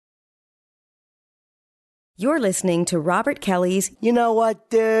You're listening to Robert Kelly's You Know What,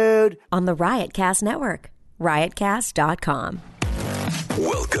 Dude? On the Riotcast Network, riotcast.com.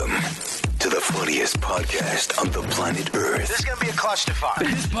 Welcome to the funniest podcast on the planet Earth. This is going to be a clusterfuck.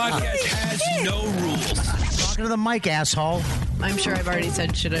 This podcast has no rules. Talking to the mic, asshole. I'm sure I've already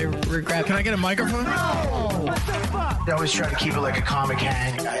said, should I regret? Can I get a microphone? No! What the fuck? I always try to keep it like a comic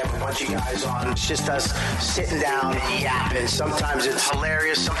hang. I have a bunch of guys on. It's just us sitting down and yapping. Sometimes it's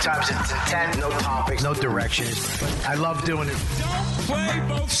hilarious. Sometimes it's intense. No topics, no directions. I love doing it. Don't play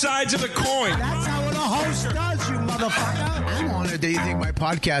both sides of the coin. That's how a host does, you motherfucker. I'm honored that you think my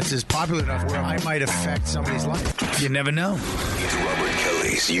podcast is popular enough where I might affect somebody's life. You never know. It's Robert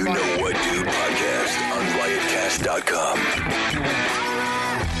Kelly's You Know What Dude podcast on riotcast.com.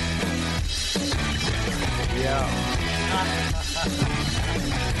 Yeah.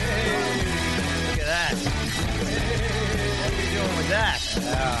 Hey, look at that. Hey, what are you doing with that?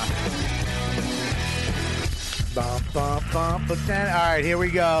 All right, here we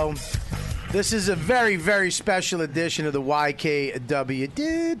go. This is a very, very special edition of the YKW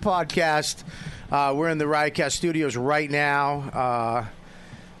Dude podcast. We're in the Riotcast studios right now.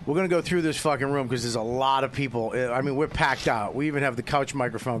 We're going to go through this fucking room because there's a lot of people. I mean, we're packed out. We even have the couch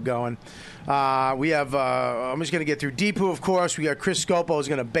microphone going. We have, I'm just going to get through Deepu, of course. We got Chris Scopo who's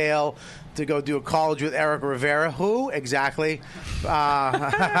going to bail to go do a college with Eric Rivera. Who? Exactly. He's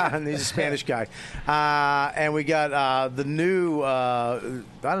a Spanish guy. And we got the new, I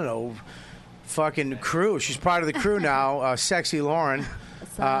don't know, fucking crew. She's part of the crew now, Sexy Lauren.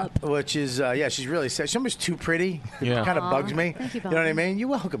 Which is, she's really sexy. Somebody's too pretty. It kind of bugs me. Thank you know what I mean? You're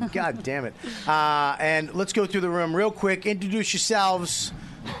welcome. God damn it. And let's go through the room real quick. Introduce yourselves.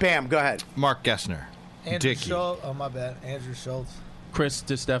 Bam, go ahead. Mark Gessner. Andrew Dickey. Schultz. Oh, my bad. Andrew Schultz. Chris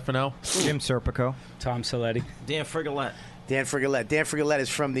DiStefano. Jim Serpico. Tom Saletti. Dan Frigolette. Dan Frigolette is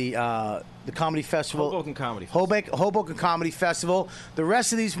from the Comedy Festival. Hoboken Comedy Festival. Hoboken Comedy Festival. The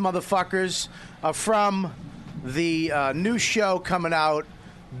rest of these motherfuckers are from the new show coming out,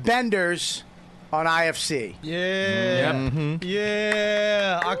 Benders on IFC. Yeah. Yep.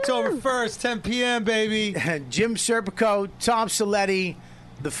 Yeah. October 1st, 10 p.m., baby. Jim Serpico, Tom Saletti,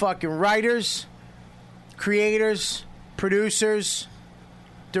 the fucking writers, creators, producers,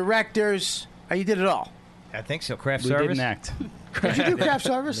 directors. You did it all. I think so. Craft We service. didn't act. Did you do craft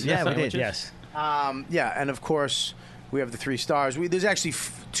service? Yeah, we did. Yes. And of course, we have the 3 stars. There's actually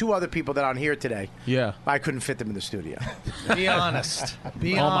 2 other people that aren't here today. Yeah. I couldn't fit them in the studio. Be honest.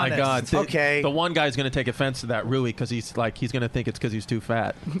 Be Oh honest. my God! Okay. The one guy's going to take offense to that, Rui, because he's going to think it's because he's too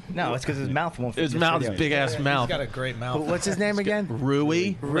fat. No, it's because his mouth won't fit. His in the mouth's studio. big ass mouth. He's got a great mouth. What's his name again?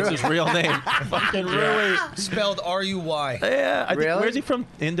 Rui. What's his real name? Fucking Rui. Spelled R-U-Y. Yeah. I think, Really? where's he from?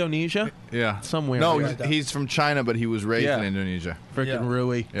 Indonesia? Yeah. Somewhere. No, weird. he's from China, but he was raised Yeah. in Indonesia. Freaking Yeah.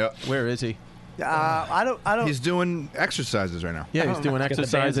 Rui. Yep. Where is he? I don't. He's doing exercises right now. Yeah, he's doing Got the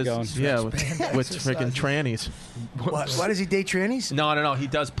bands exercises. going. Yeah, with freaking trannies. Why does he date trannies? No. He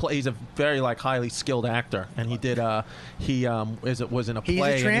does play. He's a very highly skilled actor, and he did. Was in a He's a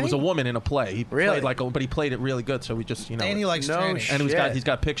play. And he was a tranny? woman in a play. He Really? played but he played it really good. So we just And he likes No trannies. shit. and he's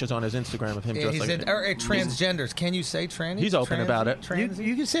got pictures on his Instagram of him Yeah, dressed he's like. in, transgenders. Can you say trannies? He's open about it.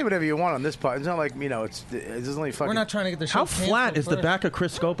 You can say whatever you want on this part. It's not like it's only fucking. We're not trying to get the show How canceled flat is the first. back of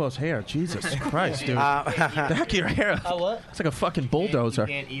Chris Scopo's hair? Jesus Christ, dude! Back of your hair. What? It's like a fucking bulldozer. You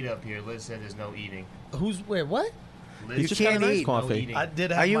can't eat up here. Liz said there's no eating. Wait, what? He's just got a can't nice eat. coffee. I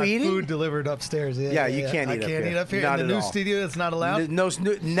did Are have you my eating? food delivered upstairs. Yeah, you can't eat I up can't here. eat up here. Not In the at new all. studio, that's not allowed? No,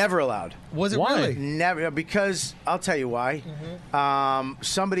 never allowed. Was it Why? really? Never, because I'll tell you why.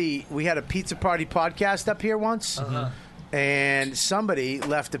 We had a pizza party podcast up here once, and somebody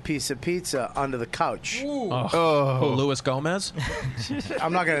left a piece of pizza under the couch. Oh, Luis Gomez?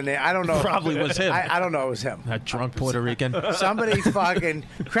 I'm not gonna name. I don't know. Probably was him. I don't know. It was him. That drunk Puerto Rican. Somebody fucking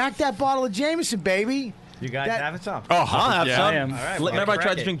cracked that bottle of Jameson, baby. You guys That- having some? Oh, I'll have some. I am. All right, Remember I tried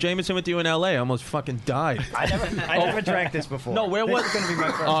to crack drink Jameson with you in L.A. I almost fucking died. I never drank this before. No, where was This is going to be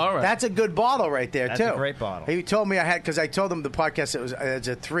my first. Oh, all right. That's a good bottle right there, That's too. a great bottle. He told me I had because I told him the podcast it's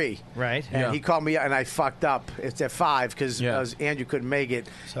at 3. Right. And Yeah. he called me and I fucked up. It's at 5 because Yeah. Andrew couldn't make it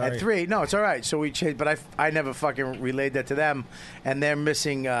Sorry. at 3. No, it's all right. So we changed, but I never fucking relayed that to them, and they're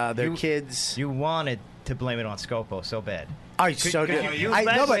missing their kids. You wanted to blame it on Scopo so bad. I so did. You I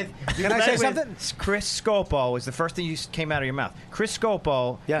led know, but with- you can I led say with something? Chris Scopo was the first thing you came out of your mouth. Chris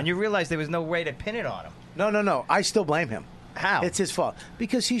Scopo, Yeah. and you realized there was no way to pin it on him. No. I still blame him. How? It's his fault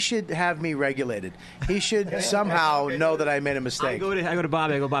because he should have me regulated. He should somehow know that I made a mistake. I go to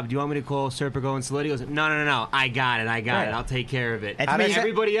Bobby. I go, Bob, do you want me to call Serpico and Saletti? He goes, no. I got it. Right. I'll take care of it. And I mean, me-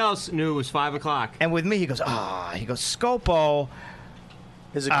 everybody else knew it was 5 o'clock. And with me, he goes, Scopo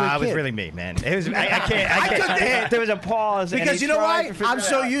Is a good It was kid. really me, man. It was. I can't. couldn't hit. There was a pause. and Because he you know tried why? to figure I'm it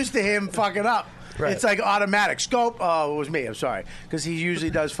so out. used to him fucking up. Right. It's like automatic. Scope. Oh, it was me. I'm sorry. Because he usually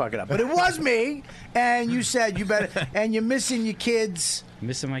does fuck it up. But it was me. And you said you better. And you're missing your kids.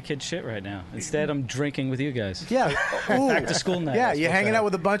 Missing my kid's shit right now. Instead, I'm drinking with you guys. Yeah. Ooh. Back to school night. Yeah, you're hanging out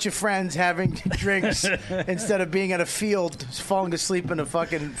with a bunch of friends having drinks instead of being at a field falling asleep in a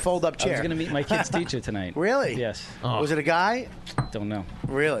fucking fold-up I chair. was going to meet my kid's teacher tonight. Really? Yes. Was it a guy? Don't know.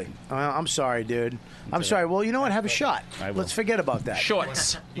 Really? I'm sorry, dude. I'm sorry. Well, you know what? Have a shot. I will. Let's forget about that.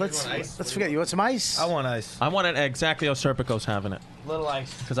 Shorts. Let's forget. You want some ice? I want ice. I want it exactly how Serpico's having it. Little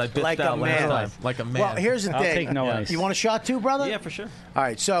ice. Because I bitched Like a out last man. time. Like a man. Well, here's the I'll thing. take no ice. You want a shot too, brother? Yeah, for sure. All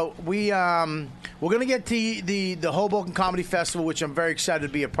right, so we're gonna get to the Hoboken Comedy Festival, which I'm very excited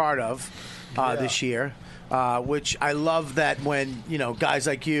to be a part of this year. Which I love that when guys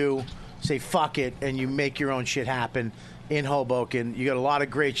like you say fuck it and you make your own shit happen in Hoboken. You got a lot of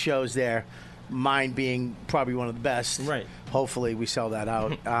great shows there. Mine being probably one of the best. Right. Hopefully we sell that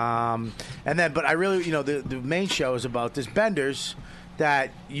out. And then, but I really, the main show is about this Benders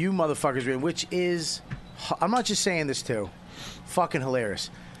that you motherfuckers are in, which is, I'm not just saying this too, fucking hilarious.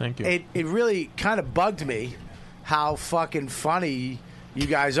 Thank you. It really kind of bugged me how fucking funny you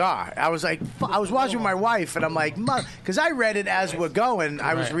guys are. I was like, I was watching with my wife, and I'm like, because I read it as we're going.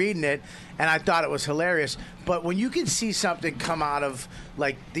 I was Right. reading it, and I thought it was hilarious. But when you can see something come out of,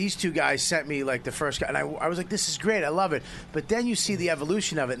 like, these two guys sent me, like, the first guy, and I was like, this is great. I love it. But then you see the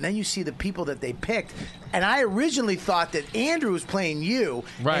evolution of it, and then you see the people that they picked. And I originally thought that Andrew was playing you,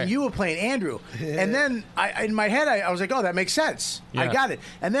 Right. and you were playing Andrew. And then in my head, I was like, oh, that makes sense. I Yeah. got it.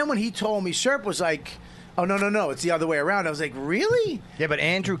 And then when he told me, Serp was like, oh, no, it's the other way around. I was like, really? Yeah, but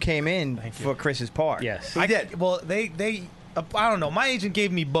Andrew came in for Chris's part. Yes. He did. Well, they I don't know. My agent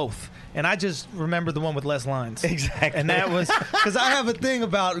gave me both, and I just remember the one with less lines. Exactly. And that was because I have a thing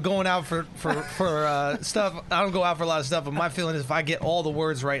about going out for stuff. I don't go out for a lot of stuff, but my feeling is if I get all the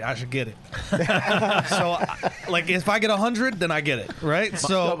words right, I should get it. So, like, if I get 100, then I get it, right?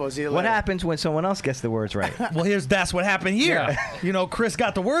 So, What happens when someone else gets the words right? well, that's what happened here. Chris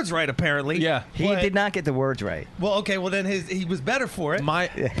got the words right apparently. Yeah. He did not get the words right. Well, okay. Well, then he was better for it.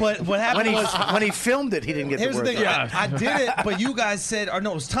 But what happened when he filmed it, he didn't get Here's the the word thing. right. I did it, but you guys said, or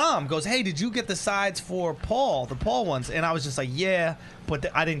no, it was Tom goes, hey, did you get the sides for Paul, the Paul ones? And I was just like, yeah, but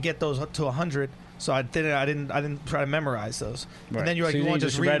I didn't get those to 100. So I didn't try to memorize those. Right. And then you're like, So you you want to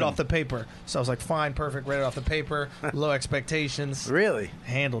just just read read it off them. the paper. So I was like, fine, perfect, read it off the paper, low expectations. Really?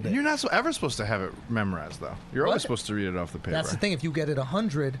 Handled it. You're not ever supposed to have it memorized, though. You're always supposed to read it off the paper. That's the thing. If you get it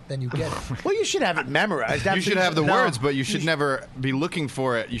 100, then you get it. Well, you should have it memorized. You should have the No. words, but you should never be looking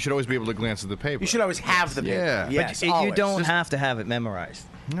for it. You should always be able to glance at the paper. You should always have the paper. Yeah. Yes, But you always. don't have to have it memorized.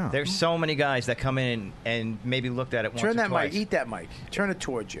 No. There's so many guys that come in and maybe looked at it once Turn or that twice. mic. Eat that mic. Turn it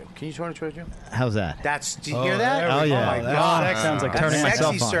towards you. Can you turn it towards you? How's that? Do you hear that? there we go. yeah. my That's God. sexy. Sounds like That's turning sexy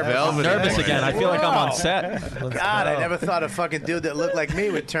myself on. service. Velvet. Nervous again. I feel like I'm on Whoa. set. God, I never thought a fucking dude that looked like me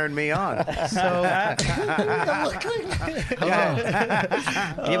would turn me on.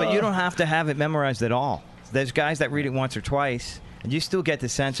 Yeah, but you don't have to have it memorized at all. There's guys that read it once or twice, and you still get the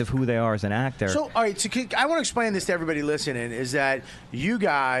sense of who they are as an actor. So, all right, I want to explain this to everybody listening, is that you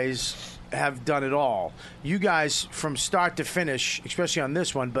guys have done it all. You guys, from start to finish, especially on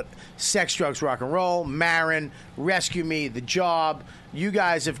this one, but Sex, Drugs, Rock and Roll, Marin, Rescue Me, The Job, you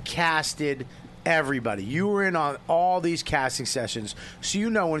guys have casted everybody. You were in on all these casting sessions, so you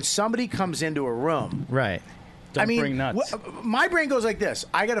know when somebody comes into a room. right. Don't bring nuts. My brain goes like this.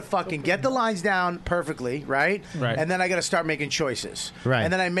 I got to fucking get the lines down perfectly, right? Right. And then I got to start making choices. Right.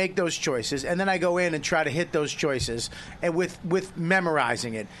 And then I make those choices, and then I go in and try to hit those choices, and with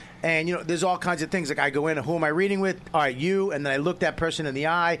memorizing it. And, there's all kinds of things. Like, I go in, who am I reading with? All right, you. And then I look that person in the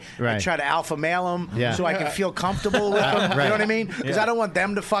eye and Right. try to alpha male them Yeah. so I can feel comfortable with them. You Right. know what I mean? Because I don't want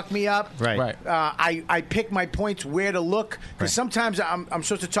them to fuck me up. Right. Right. I pick my points where to look, because sometimes I'm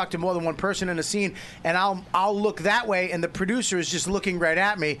supposed to talk to more than one person in a scene, and I'll look that way, and the producer is just looking right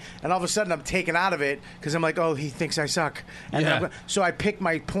at me, and all of a sudden I'm taken out of it because I'm like, oh, he thinks I suck. And then Yeah. so I pick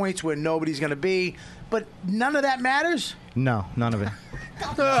my points where nobody's going to be, but none of that matters. No, none of it.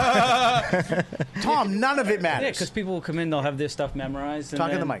 Tom, none of it Yeah, matters. because people will come in, they'll have their stuff memorized. And Talk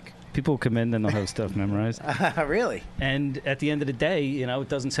in the then mic. People will come in, then they'll have stuff memorized. Really? And at the end of the day, it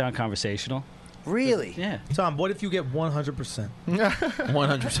doesn't sound conversational. Really? Yeah. Tom, what if you get 100%?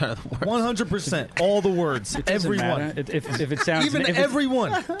 100% of the words. 100%. All the words. It doesn't Everyone. matter. If it sounds Even if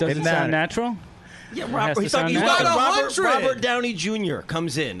everyone. does it sound natural? Yeah, It has Robert, to he's sound talking natural. about Robert Downey Jr.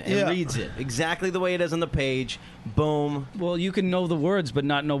 comes in and Yeah. reads it exactly the way it is on the page. Boom. Well, you can know the words, but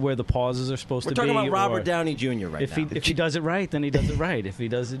not know where the pauses are supposed We're to be. talking about Robert or- Downey Jr. right If now. he does it right, then he does it right. If he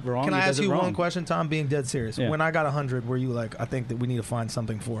does it wrong, Can he I does ask it you wrong. one question, Tom? Being dead serious. Yeah. When I got 100, were you like, I think that we need to find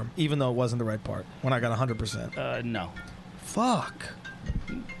something for him, even though it wasn't the right part? When I got 100%. No. Fuck.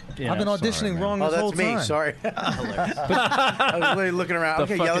 Yeah, I've been auditioning wrong Oh, this whole that's me. time. Sorry. I was really looking around. The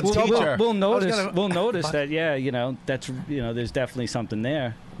Okay, yeah, fucking let's go. teacher. We'll I was notice. gonna- We'll notice that. Yeah, there's definitely something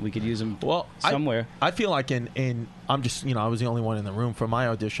there. We could use them somewhere. I feel like I'm just, I was the only one in the room for my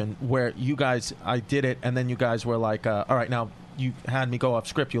audition where you guys, I did it, and then you guys were like, all right, now you had me go off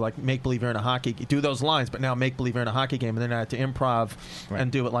script. You like, make believe you're in a hockey, do those lines, but now make believe you're in a hockey game, and then I had to improv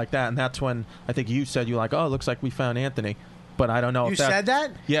and do it like that. And that's when I think you said, oh, it looks like we found Anthony. But I don't know You if that, said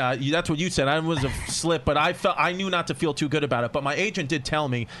that? Yeah, that's what you said. I was a slip, but I knew not to feel too good about it. But my agent did tell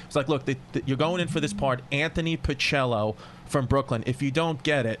me, it's like, look, you're going in for this part, Anthony Pacello from Brooklyn. If you don't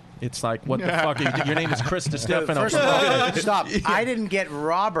get it, it's like, what the fuck? Your name is Chris DiStefano. First of all, stop. I didn't get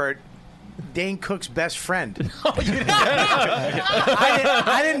Robert, Dane Cook's best friend. I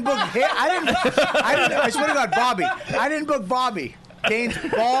didn't book him. I swear to God, Bobby. I didn't book Bobby. Dane's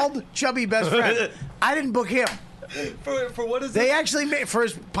bald, chubby best friend. I didn't book him. For what is They actually made for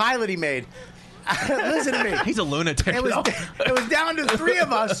his pilot he made. Listen to me. He's a lunatic. It was down to 3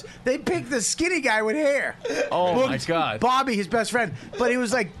 of us. They picked the skinny guy with hair. Oh, my God. Bobby, his best friend. But he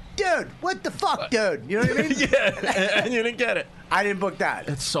was like, dude, what the fuck, dude? You know what I mean? Yeah, and you didn't get it. I didn't book that.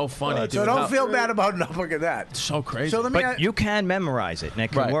 It's so funny, dude. So don't feel bad about not booking that. So crazy. So let me. But you can memorize it, and it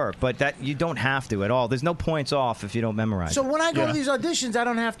can Right. work. But that you don't have to at all. There's no points off if you don't memorize So it. when I go to these auditions, I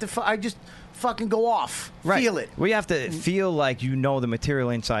don't have to. I just fucking go off. Right. Feel it. We have to feel like you know the material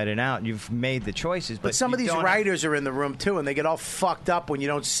inside and out. You've made the choices. But some you of these don't- writers are in the room too, and they get all fucked up when you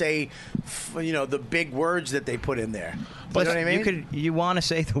don't say, the big words that they put in there. But you know what I mean? you want to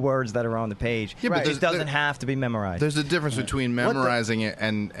say the words that are on the page. Yeah, but it just doesn't have to be memorized. There's a difference between memorizing it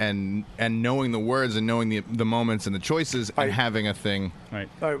and knowing the words and knowing the moments and the choices and having a thing. Right.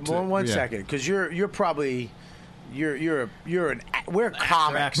 All right, one second, because you're probably. We're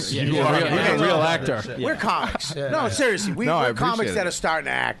comics. Yeah, you're a real actor. We're comics. No, seriously, No, I we're comics appreciate that it. are starting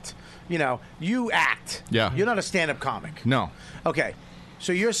to act. You act. Yeah. You're not a stand-up comic. No. Okay.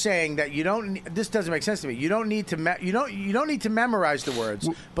 So you're saying that you don't. This doesn't make sense to me. You don't need to. You don't need to memorize the words,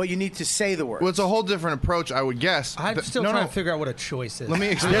 but you need to say the words. Well, it's a whole different approach, I would guess. I'm still trying to figure out what a choice is. Let me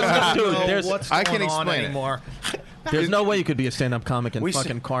explain. What's I going can on explain it. anymore. There's no way you could be a stand-up comic in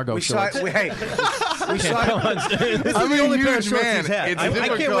fucking cargo shorts. I'm This is the only pair of shorts he's had. I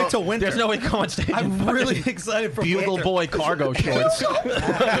can't wait till winter. There's no way to go on stage. I'm really excited for Bugle winter. Boy cargo shorts.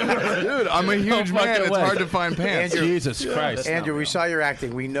 Dude, I'm a huge No man. fucking It's way. hard to find pants. Andrew, Jesus Christ. Andrew, we saw your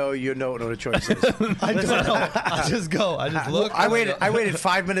acting. We know you know what a choice is. I don't know. I just go. I just look. I waited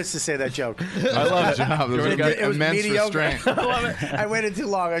 5 minutes to say that joke. I love it. Job. There's It was immense mediocre. restraint. I waited too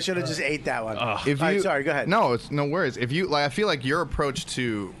long. I should have just ate that one. If All right, you, sorry, go ahead. No, it's no worries. If you like, I feel like your approach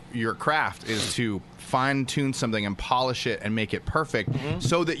to your craft is to fine tune something and polish it and make it perfect,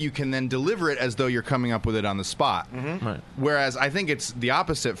 so that you can then deliver it as though you're coming up with it on the spot. Right. Whereas I think it's the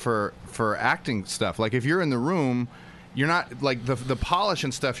opposite for acting stuff. Like if you're in the room, you're not like the polish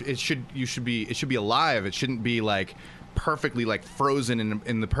and stuff. It should be alive. It shouldn't be like perfectly like frozen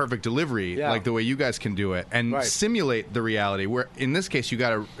in the perfect delivery, like the way you guys can do it and simulate the reality. Where in this case,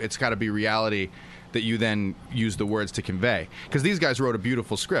 it's got to be reality that you then use the words to convey. Because these guys wrote a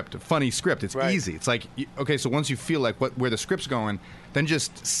beautiful script, a funny script. It's easy. It's like, okay, so once you feel like where the script's going, then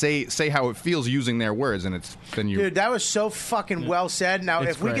just say how it feels using their words, and then you. Dude, that was so fucking well said. Now,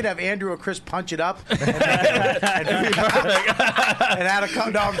 It's if we great. could have Andrew or Chris punch it up and add a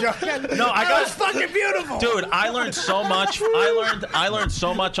couple. No, I'm joking. No, I that got was fucking beautiful, dude. I learned so much. I learned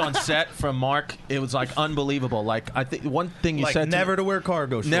so much on set from Mark. It was like unbelievable. Like I think one thing you Like said never to to wear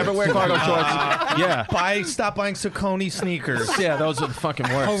cargo shorts. never wear cargo shorts. Yeah, Stop buying Saucony sneakers. yeah, those are the fucking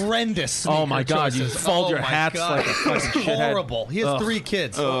worst. Horrendous. Oh my sneaker God, you choices. fold Oh your my hats God. like a fucking shithead. Horrible. He has 3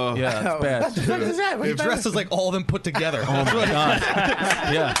 kids. Yeah, it's bad. What the fuck is that? What are He you talking dresses like all of them put together. Oh my God.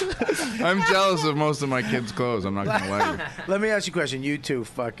 Yeah. I'm jealous of most of my kids' clothes. I'm not gonna lie to you. Let me ask you a question. You two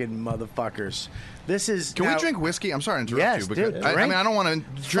fucking motherfuckers. This is. Can now, we drink whiskey? I'm sorry to interrupt Yes, you. Because dude, I drink. mean, I don't want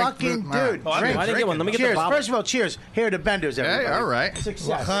to drink. Fucking all right. dude. I drink. didn't get one. Let me get Cheers. the bottle. First of all, cheers. Here to Benders, everybody. Hey, all right.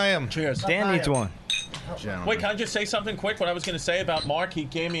 Success. Chaim. Cheers. Dan needs one. Gentlemen. Wait, can I just say something quick? What I was going to say about Mark, he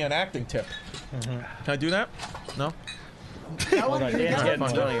gave me an acting tip. Can I do that? No? Hold on, Dan's getting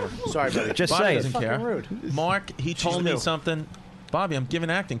one. Sorry, buddy. Just Bonnie say it. doesn't care. rude. Mark, he told me new. something Bobby, I'm giving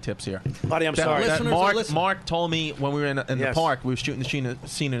acting tips here. Buddy, I'm sorry. That Listeners are listening. Mark told me when we were in the Yes. park, we were shooting the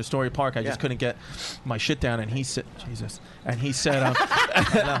scene in Astoria Park. I just Yeah. couldn't get my shit down, and he said, "Jesus," and he said,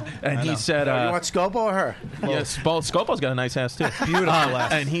 he said, you want Scopo or her? "Yes, both." Scopo's got a nice ass too. Beautiful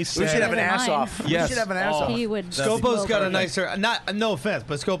ass. And he said, We should have an Better than ass mine. off. Yes. We should have an ass Oh. off. He would. Scopo's got a Perfect. nicer. No offense,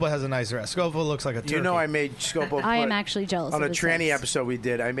 but Scopo has a nicer ass. Scopo looks like a turkey. You know, I made Scopo. I am put- actually jealous on of a his tranny hips. episode we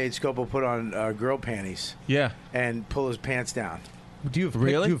did. I made Scopo put on girl panties "Yeah, and pull his pants down. Do you have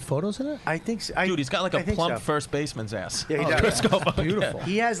Really? Do you have photos of it? I think so. dude, he's got like I a think plump so. first baseman's ass." Yeah, he does. Chris Scopo. Beautiful.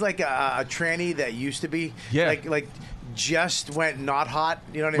 He has like a tranny that used to be Yeah. like just went not hot.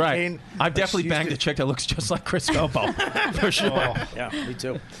 You know what I Right. mean? I've definitely Like, she banged a used chick that looks just like Chris Scopo, for sure. to- Yeah, me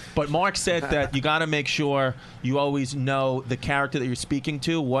too. But Mark said that you got to make sure you always know the character that you're speaking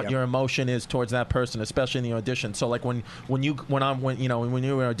to, what Yep. your emotion is towards that person, especially in the audition. So like when you were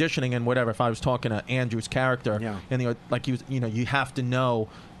auditioning and whatever, if I was talking to Andrew's character, Yeah. in the like he was, you have to know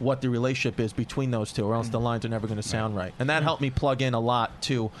what the relationship is between those two, or else the lines are never going to sound right. And that helped me plug in a lot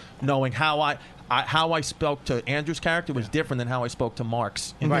to knowing how I spoke to Andrew's character was different than how I spoke to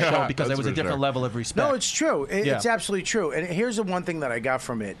Mark's in the Right. show, because there That's was a for different sure. level of respect. No, it's true. Yeah. It's absolutely true. And here's the one thing that I got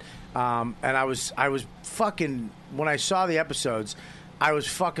from it. And I was fucking, when I saw the episodes, I was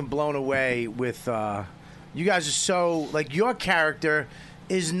fucking blown away with. You guys are so like, your character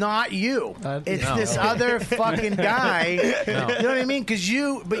is not you. It's no. this other fucking guy. No. You know what I mean? Because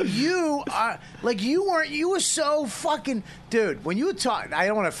you are like, you were so fucking, dude. When you were talking, I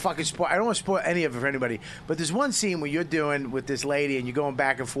don't want to fucking spoil. I don't want to spoil any of it for anybody. But there's one scene where you're doing with this lady and you're going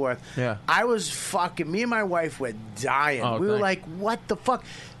back and forth. Yeah. I was fucking. Me and my wife were dying. Oh, we were thanks. like, what the fuck?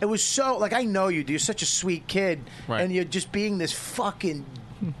 It was so like, I know you, dude. You're such a sweet kid, Right. and you're just being this fucking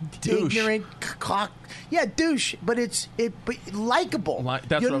Douche. ignorant cock. Yeah, douche. But but likable.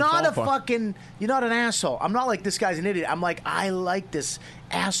 that's You're what I'm not a falling for. fucking. You're not an asshole. I'm not like, this guy's an idiot. I'm like, I like this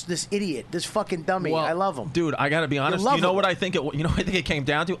this idiot, this fucking dummy. Well, I love him. dude. I gotta be honest. love You know him. what I think? I think it came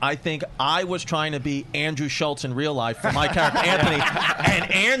down to. I think I was trying to be Andrew Schultz in real life for my character Anthony,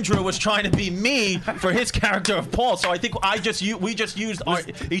 and Andrew was trying to be me for his character of Paul. So I think we just used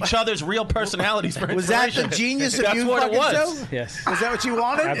each other's real personalities for Was that inspiration. the genius of That's you what it fucking was. too? Yes. Was that what you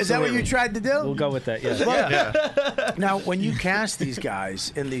wanted? Is that what you Absolutely. tried to do? We'll go with that. Yes. Yeah. Now, when you cast these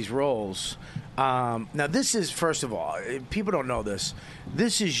guys in these roles, now this is, first of all, people don't know this.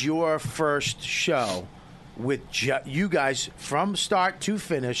 This is your first show with you guys from start to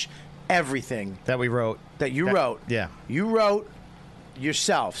finish, everything That we wrote. that you wrote. Yeah. You wrote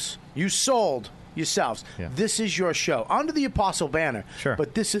yourselves. You sold yourselves. Yeah. This is your show under the Apostle banner. Sure.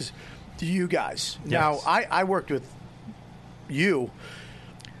 But this is you guys. Now, I worked with you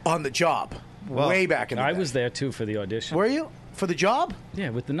on the job way back in the I day. was there too for the audition. Were you? For the job? Yeah,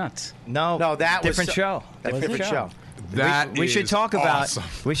 with the nuts. No, No, that was different so- show. That's a different show. That we should is talk about. awesome.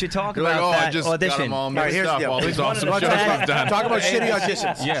 We should talk You're about like, that I just audition. got them all All right, mixed here's up. the deal. All these One awesome of shows the- we've done. Talk about shitty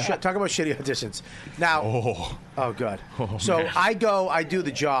auditions. Yeah. Talk about shitty auditions. Now, oh god. So man. I do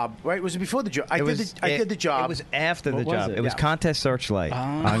the job. Right? Was it before the job? I did the job. It was after the What was job. it? It was Yeah. Contest Searchlight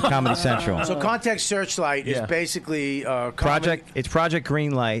on Comedy Central. So Context Searchlight is Yeah. basically It's Project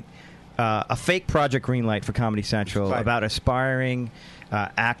Greenlight, a fake Project Greenlight for Comedy Central Right. about aspiring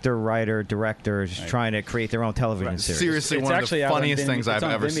actor, writer, directors trying to create their own television series. Seriously, It's one of the actually out on funniest Vimeo- things I've it's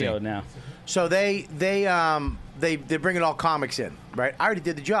on ever Vimeo seen. now. So they bringing all comics in, right? I already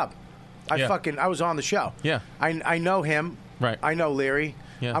did the job. Yeah. I was on the show. Yeah. I know him. Right. I know Leary.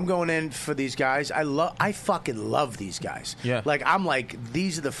 Yeah. I'm going in for these guys. I fucking love these guys. Yeah. Like, I'm like,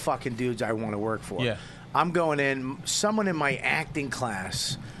 these are the fucking dudes I want to work for. Yeah. I'm going in. Someone in my acting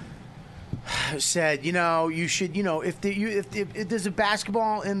class said, you should, if there's a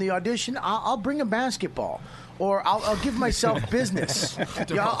basketball in the audition, I'll bring a basketball, or I'll give myself business.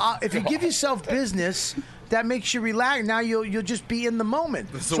 If you give yourself business, that makes you relax. Now you'll just be in the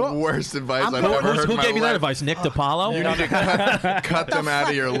moment. That's the worst advice I've ever heard Who in my gave you that life. Oh, advice? Nick DiPaolo? You need to cut them out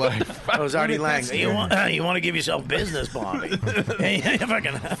of your life. It was Artie Lang. You want to give yourself business, Bobby? I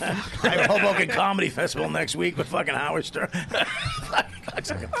have Hoboken Comedy Festival next week with fucking Howard Stern.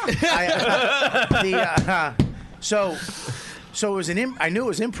 So it was I knew it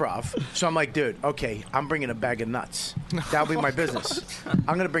was improv. So I'm like, dude, okay, I'm bringing a bag of nuts. That'll be my business.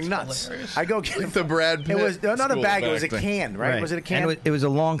 I'm gonna bring nuts. I go get Like the Brad Pitt It was not a school bag. It of was a acting. can, right? Was it a can? And it was a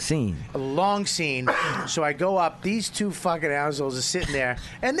long scene. A long scene. So I go up. These two fucking assholes are sitting there,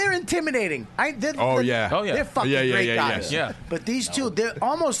 and they're intimidating. Oh, yeah. They're fucking Yeah, great yeah, guys. yeah. But these two, they're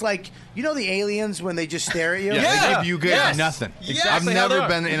almost like the aliens when they just stare at you. Yeah, they give you good Yes. nothing. Yes. I've They never are.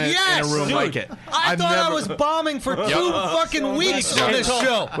 been in a Yes. room Dude. like it. I I've thought I never- was bombing for 2 fucking weeks on this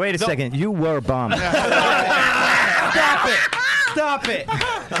show. Wait a second. You were bombed. Stop it. Stop it.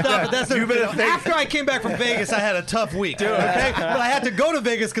 Stop it. That's after I came back from Vegas, I had a tough week. Dude. Okay? But I had to go to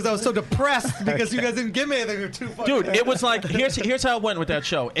Vegas because I was so depressed because you guys didn't give me anything. Too fucking Dude, it was like here's how it went with that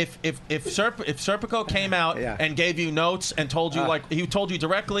show. If Serpico came out and gave you notes and told you like he told you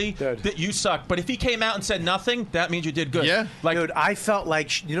directly that you suck, but if he came out and said nothing, that means you did good. Yeah, like, dude, I felt like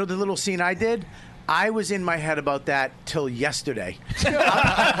the little scene I did. I was in my head about that till yesterday.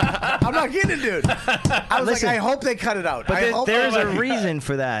 I'm not kidding, dude. I was Listen, like, I hope they cut it out. But there's a reason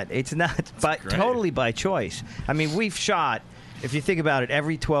for that. It's not totally by choice. I mean, we've shot. If you think about it,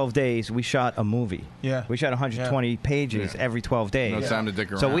 every 12 days we shot a movie. Yeah. We shot 120 pages every 12 days. No time to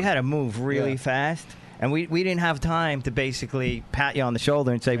dick around. So we had to move really fast. And we didn't have time to basically pat you on the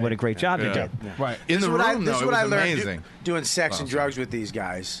shoulder and say, what a great job you did. Right. In the room, this though, is what it I was learned amazing. Doing sex and drugs with these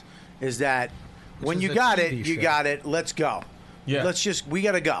guys is that when you got it, you got it. Let's go. Yeah. We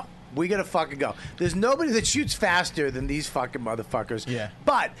got to go. We got to fucking go. There's nobody that shoots faster than these fucking motherfuckers. Yeah.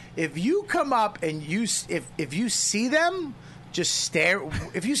 But if you come up and if you see them, just stare.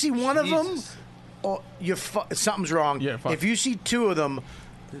 If you see one of them, something's wrong. Yeah, if you see two of them,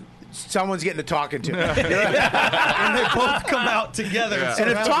 someone's getting a talking to. And they both come out together. Yeah.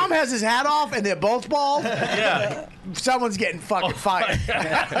 And if Tom has his hat off and they're both bald, someone's getting fucking fired.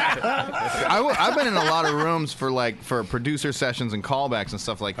 I've been in a lot of rooms for producer sessions and callbacks and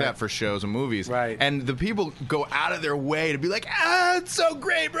stuff like that for shows and movies. Right. And the people go out of their way to be like, it's so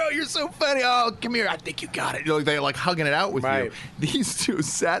great, bro. You're so funny. Oh, come here. I think you got it. They're like hugging it out with you. These two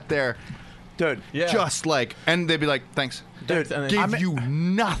sat there. Dude, just like, and they'd be like, thanks. Dude, gave you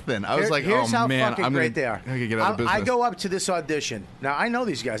nothing. I was like, here's how man, fucking I'm great they are. I'm gonna get out of business. I go up to this audition. Now, I know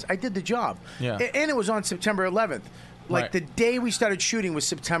these guys. I did the job. Yeah. And it was on September 11th. Like, the day we started shooting was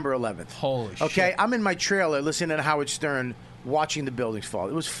September 11th. Holy shit. Okay, I'm in my trailer listening to Howard Stern, watching the buildings fall.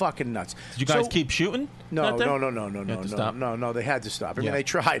 It was fucking nuts. Did you guys keep shooting? No. They They had to stop. I mean, Yeah. they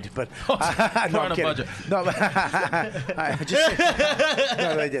tried, but Oh, no, I'm on a kidding. budget. No,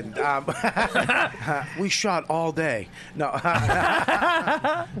 no, they didn't. We shot all day. No,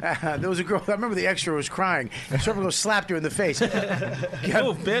 there was a girl. I remember the extra was crying. Serpico slapped her in the face. Move,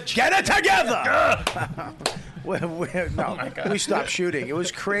 bitch. Get it together. We stopped shooting. It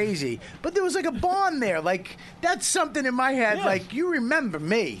was crazy, but there was like a bond there. Like, that's something in my head. Yeah. Like, you remember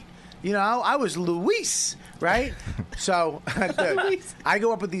me. You know, I was Luis, right? So I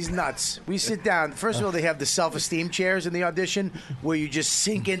go up with these nuts. We sit down. First of all, they have the self-esteem chairs in the audition where you just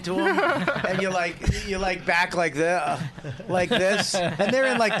sink into them, and you're like back like this, and they're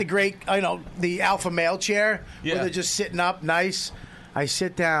in like the great, the alpha male chair where they're just sitting up, nice. I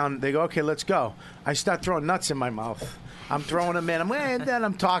sit down. They go, okay, let's go. I start throwing nuts in my mouth. I'm throwing them in. And then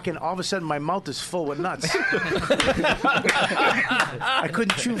I'm talking. All of a sudden, my mouth is full with nuts. I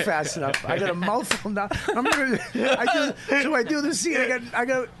couldn't chew fast enough. I got a mouthful now. I do the scene. I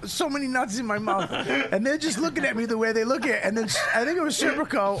got so many nuts in my mouth, and they're just looking at me the way they look at. And then I think it was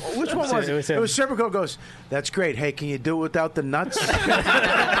Serpico. Which one was it? It was Serpico. Goes, that's great. Hey, can you do it without the nuts?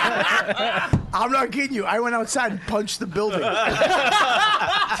 I'm not kidding you. I went outside and punched the building.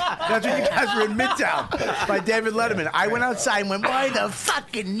 That's when you guys were in Midtown by David Letterman. I went outside and went, why the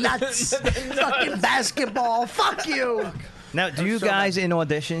fucking nuts? Fucking basketball. Fuck you. Now, do you guys in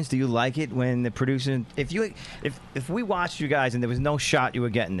auditions, do you like it when the producer, if we watched you guys and there was no shot you were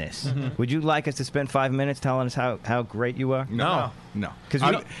getting this, would you like us to spend 5 minutes telling us how great you are? No. Because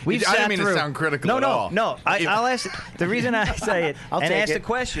I didn't mean to sound critical at all. No. I'll ask. The reason I say it I'll and take ask it. the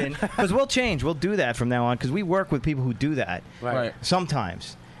question, because we'll change. We'll do that from now on because we work with people who do that. Right.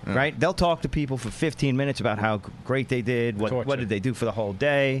 Sometimes. Right? They'll talk to people for 15 minutes about how great they did, what did they do for the whole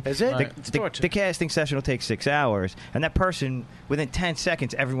day. Is it? Right. The casting session will take 6 hours, and that person, within 10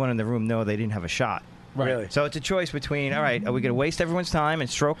 seconds, everyone in the room know they didn't have a shot. Right. Really? So it's a choice between, all right, are we going to waste everyone's time and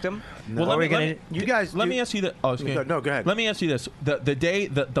stroke them? Well, Or are we let gonna- let me ask you that. Oh, excuse me. No, go ahead. Let me ask you this: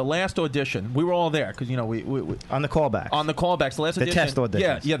 the last audition, we were all there because we on the callback. on the callbacks. The last The audition, test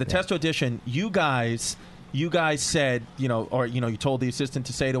auditions. Yeah, the test audition. You guys said, you told the assistant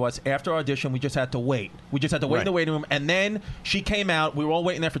to say to us after audition, we just had to wait. We just had to wait in the waiting room, and then she came out. We were all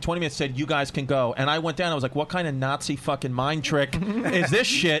waiting there for 20 minutes. Said, "You guys can go." And I went down. I was like, "What kind of Nazi fucking mind trick is this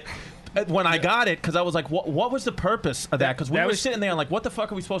shit?" When I got it, because I was like, what was the purpose of that? Because we were sitting there and like, what the fuck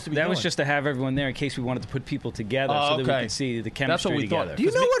are we supposed to be doing? That was just to have everyone there in case we wanted to put people together Oh, so that we okay. could see the That's chemistry what we together. thought. Do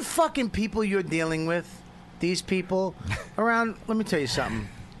you know what fucking people you're dealing with? These people around. Let me tell you something.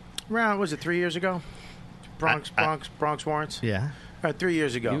 Around was it 3 years ago? Bronx warrants. Yeah. 3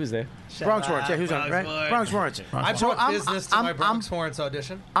 years ago. He was there. Bronx Warrants. Yeah, he was on, right? Bronx Warrants. I So brought business to my Bronx Warrants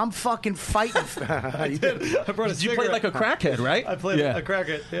audition. I'm fucking fighting. You did. I brought a You played like a crackhead, right? I played a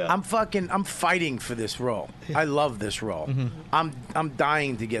crackhead. Yeah. I'm fighting for this role. I love this role. I'm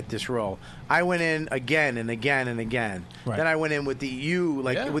dying to get this role. I went in again and again and again. Right. Then I went in with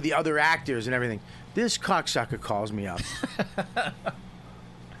with the other actors and everything. This cocksucker calls me up.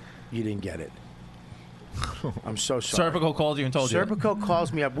 You didn't get it. I'm so sorry. Serpico called you and told you. Serpico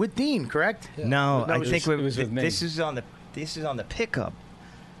calls me up with Dean, correct? No, I it was think it was with me. this is on the pickup.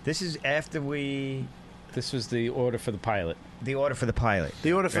 This is after we. This was the order for the pilot. The order for the pilot.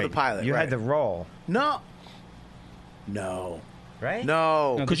 The order for the pilot. You right. had the role. No. Right?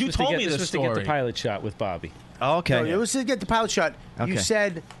 No. No, Because you this was to told get- me this this was to get the story. pilot shot with Bobby. Oh, okay. No, it was to get the pilot shot. Okay. You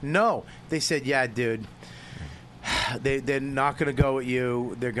said no. They said, yeah, dude. They're not going to go with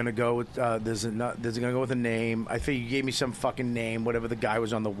you. They're going to go with there's going to go with a name. I think you gave me some fucking name, whatever the guy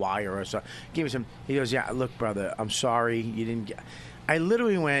was on the wire or something. Gave me some. He goes, yeah, look, brother, I'm sorry you didn't get. I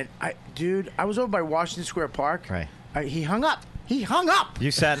literally went, dude. I was over by Washington Square Park. Right. He hung up. He hung up.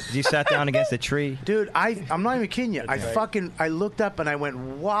 You sat down against a tree. Dude, I'm not even kidding you. I looked up and I went,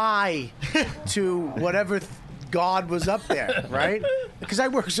 why to whatever God was up there, right? Because I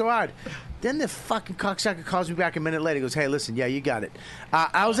worked so hard. Then the fucking cocksucker calls me back a minute later. He goes, hey, listen, yeah, you got it.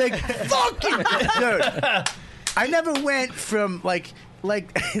 I was like, fuck you, dude. I never went from like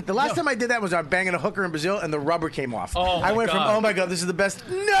the last time I did that was I banging a hooker in Brazil and the rubber came off. I went from oh my god, this is the best.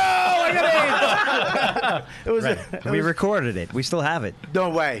 No, I got AIDS. It was. Right. We recorded it. We still have it.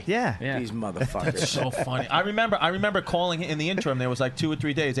 No way. Yeah. These motherfuckers. That's so funny. I remember calling in the interim. There was like 2 or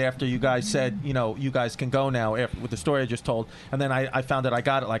 3 days after you guys said, you guys can go now with the story I just told. And then I found that I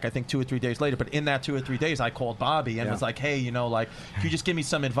got it like I think 2 or 3 days later. But in that 2 or 3 days, I called Bobby and was like, hey, like, can you just give me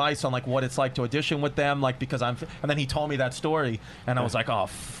some advice on like what it's like to audition with them? Like because and then he told me that story, and I was like, oh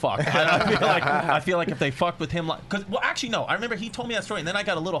fuck. I feel like if they fucked with him, actually no. I remember he told me that story, and then I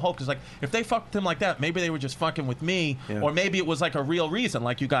got a little hope because like if they fucked with him like that, maybe they were just fucking with me, or maybe it was like a real reason,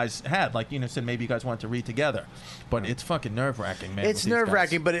 like you guys had, like said maybe you guys wanted to read together. But it's fucking nerve wracking, man. It's nerve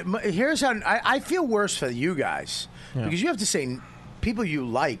wracking, but here's how I feel worse for you guys because you have to say people you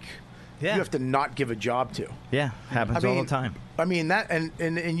like. Yeah. You have to not give a job to. Yeah, happens all the time. I mean that,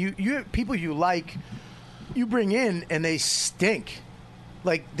 and you people you like, you bring in and they stink.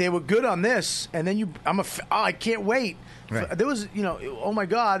 Like they were good on this, and then I can't wait. Right. There was, oh my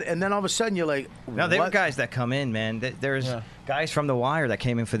god, and then all of a sudden you're like, No, there what? were guys that come in, man. There's guys from The Wire that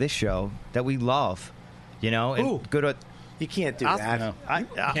came in for this show that we love. And Ooh. good at. You can't do that. No.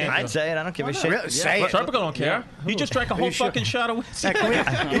 I'd say it. I don't give a shit. Really? Say it. Serpico don't care. He just drank a whole fucking shot of whiskey.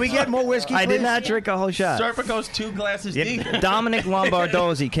 Can we get more whiskey, I did please? not drink a whole shot. Serpico's 2 glasses deep. Dominic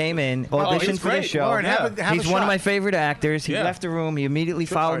Lombardozzi came in, auditioned he's for this great. show. Lauren, have a He's one shot. of my favorite actors. He Yeah. left the room. He immediately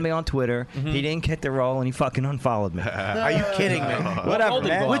followed me on Twitter. He didn't get the role, and he fucking unfollowed me. Are you kidding me? Whatever, What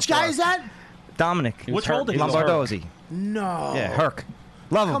man. Which guy is that? Dominic Which role did he Lombardozzi. No. Yeah, Herc.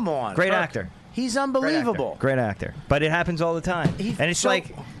 Love him. Come on. Great Herc. actor. He's unbelievable. Great actor. But it happens all the time. And it's so-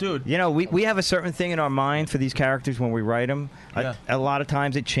 like, Dude. we have a certain thing in our mind for these characters when we write them. Yeah. A lot of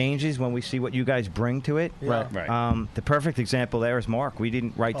times it changes when we see what you guys bring to it. Right. The perfect example there is Mark. We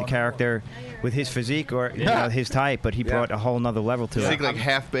didn't write the character with his physique or his type, but he brought a whole nother level to It's it. like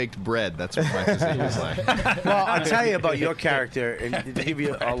half-baked bread. That's what my physique was like. Well, I'll tell you about your character and to give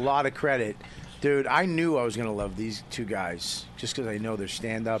you a lot of credit. Dude, I knew I was going to love these 2 guys just because I know their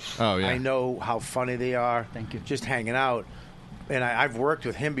stand-up. Oh, yeah. I know how funny they are. Thank you. Just hanging out. And I've worked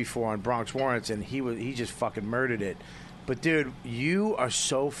with him before on Bronx Warrants, and he just fucking murdered it. But, dude, you are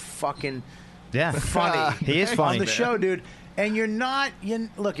so fucking funny. He is funny. On the show, dude. And you're not...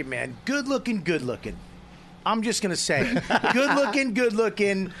 Look at, man, good-looking. I'm just going to say, good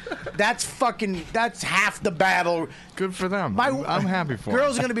looking. That's half the battle. Good for them. I'm happy for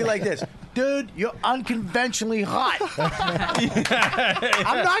Girls are them. going to be like this. Dude, you're unconventionally hot.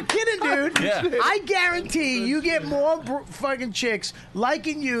 I'm not kidding, dude. Yeah. I guarantee you get more fucking chicks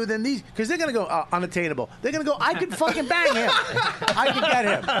liking you than these, because they're going to go unattainable. They're going to go, I could fucking bang him. I could get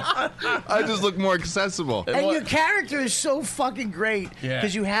him. I just look more accessible. And your character is so fucking great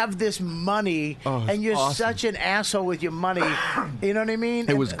because you have this money and you're such an asshole with your money. You know what I mean?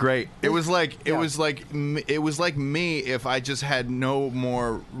 It was great. It was like me if I just had no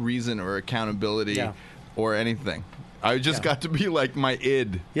more reason or accountability or anything. I just got to be like my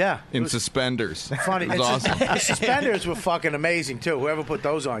id. Yeah, in suspenders. Funny. It was awesome. The suspenders were fucking amazing too. Whoever put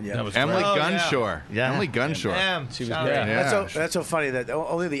those on you? Emily Gunshore. Emily Gunshore. She was Yeah. great. Yeah. That's so funny that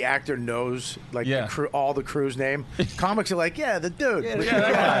only the actor knows like the crew, all the crew's name. Comics are like, yeah, the dude.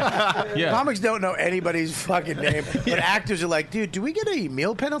 Yeah. Comics don't know anybody's fucking name, but actors are like, dude, do we get a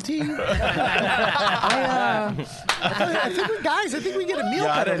meal penalty? I think we get a meal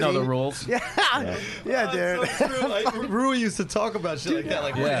penalty. I didn't know the rules. Yeah, dude. Rui used to talk about shit like that.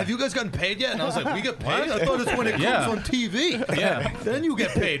 Like, Yeah. have you guys gotten paid yet? And I was like, we get paid? I thought it's when it comes on TV. Yeah. Then you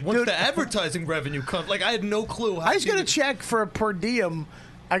get paid. Once the advertising revenue comes. Like, I had no clue how I was gonna check for a per diem.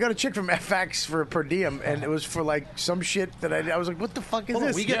 I got a check from FX for a per diem, and it was for like some shit that I was like, "What the fuck is Hold on,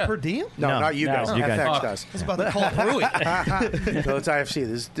 this?" we get per diem? No, not you guys. you guys. FX does. I was about to call it Rui. No, it's IFC.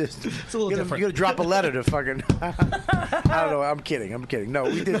 This It's a little different. You gotta drop a letter to fucking. I don't know. I'm kidding. No,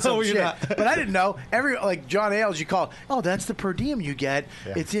 we did some No, you're shit, not. but I didn't know. Like John Ailes, you call. Oh, that's the per diem you get.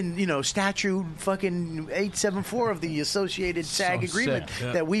 It's in statute fucking 874 of the Associated SAG agreement sick,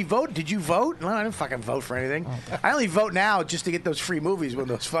 yeah. that we vote. Did you vote? No, I didn't fucking vote for anything. I only vote now just to get those free movies when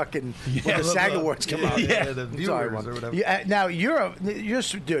those fucking when the SAG awards come out. the That's all I viewers want. or whatever. Now you're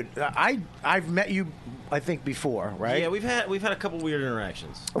dude. I've met you. I think before, right? Yeah, we've had a couple weird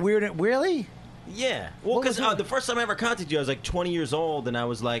interactions. Weird. Really? Yeah. Well, What was because it? the first time I ever contacted you, I was like 20 years old, and I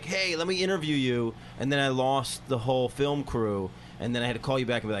was like, hey, let me interview you. And then I lost the whole film crew. And then I had to call you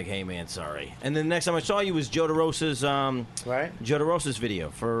back and be like, hey, man, sorry. And then the next time I saw you was Joe DeRosa's, Joe DeRosa's video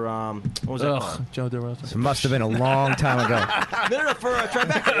for, what was that called? Joe DeRosa. It must have been a long time ago. No, for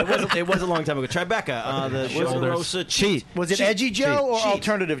Tribeca. It was a long time ago. Tribeca, the Joe DeRosa cheat. Was it Edgy Joe or Cheat.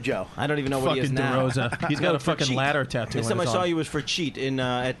 Alternative Joe? I don't even know what he is Fucking now. DeRosa. He's got a For fucking Cheat. ladder tattoo. Next on time I his saw arm. you was for Cheat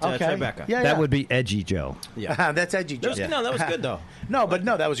at Tribeca. Yeah, That would be Edgy Joe. Yeah. That's Edgy Joe. That was good, though. No,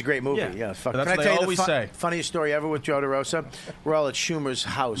 that was a great movie. Yeah. Yeah, fuck. That's Can I what tell they you always the say. funniest story ever with Joe DeRosa? We're all at Schumer's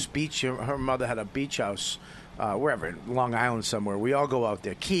house, beach. Her mother had a beach house, wherever, Long Island somewhere. We all go out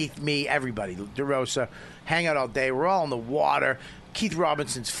there. Keith, me, everybody. DeRosa, hang out all day. We're all in the water. Keith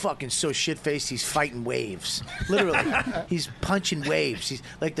Robinson's fucking so shit-faced, he's fighting waves. Literally. He's punching waves. He's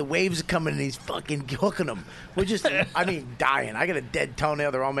like, the waves are coming and he's fucking hooking them. We're just, dying. I got a dead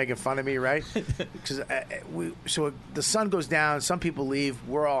toenail. They're all making fun of me, right? So the sun goes down. Some people leave.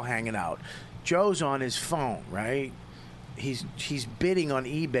 We're all hanging out. Joe's on his phone, right? He's bidding on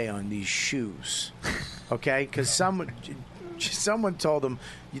eBay on these shoes, okay? Because someone told him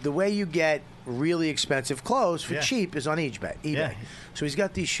the way you get really expensive clothes for cheap is on eBay. Yeah. So he's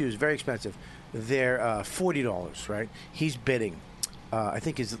got these shoes, very expensive. They're $40, right? He's bidding. I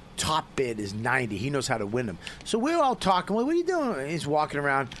think his top bid is $90. He knows how to win them. So we're all talking. What are you doing? He's walking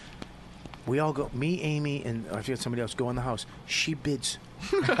around. We all go. Me, Amy, and I forget somebody else go in the house. She bids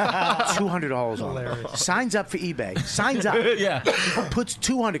 $200 on it. Signs up for eBay. Signs up. Yeah. Puts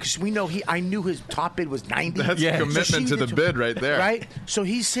 $200 because we know I knew his top bid was $90. That's a commitment to the bid right there. Right? So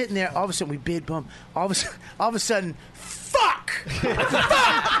he's sitting there. All of a sudden, we bid, boom. All of a sudden, fuck!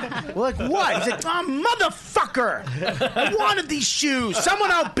 Fuck! We're like, what? He's like, motherfucker! I wanted these shoes.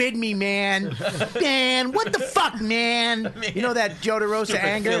 Someone outbid me, man. Man, what the fuck, man? You know that Joe DeRosa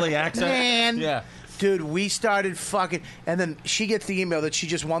anger? Philly accent? Man. Yeah. Dude, we started fucking, and then she gets the email that she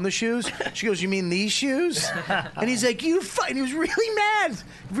just won the shoes. She goes, "You mean these shoes?" And he's like, "You fucking." He was really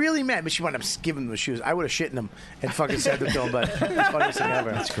mad. But she wound up giving him the shoes. I would have shit in them and fucking sent them to him. But it's the funniest thing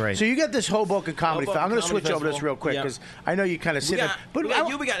ever. That's great. So you got this Hoboken Comedy Festival. I'm going to switch over this real quick because I know you kind of sit there. But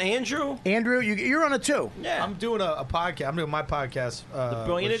we got Andrew. Andrew, you're on it too. Yeah, I'm doing a podcast. I'm doing my podcast. The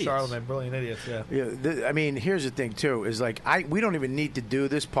Brilliant with Idiots. Charlamagne, Brilliant Idiots. Yeah. I mean, here's the thing too: is like we don't even need to do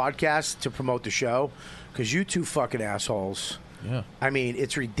this podcast to promote the show. Because you two fucking assholes. Yeah. I mean,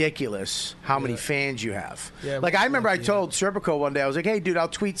 it's ridiculous how many fans you have. Yeah, like, I remember I told Serpico one day, I was like, hey, dude, I'll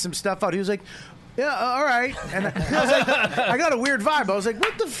tweet some stuff out. He was like, yeah, all right. And I was like, I got a weird vibe. I was like,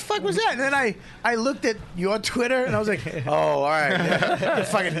 what the fuck was that? And then I looked at your Twitter, and I was like, oh, all right. Yeah. You got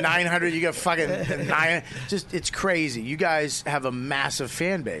fucking 900. You got fucking 9. Just, it's crazy. You guys have a massive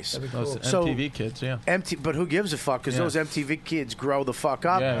fan base. Those So- MTV kids, yeah. But who gives a fuck? Because Yeah. those MTV kids grow the fuck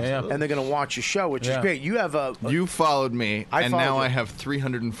up, Yeah. and they're going to watch your show, which is Yeah. great. You have You followed me, I and followed now you. I have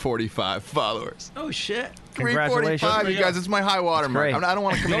 345 followers. Oh shit! 345, you guys. It's my high water mark. great. I don't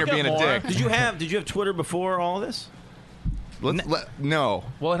want to come in here being a dick. Did you have Twitter before all of this? No.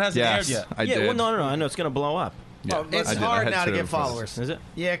 Well, it hasn't Yes, aired yet. I yeah. did. Well, no. I know it's gonna blow up. Yeah. It's I hard had now to Twitter get before. followers. Is it?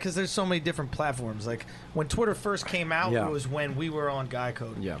 Yeah, because there's so many different platforms. Like when Twitter first came out, Yeah. it was when we were on Guy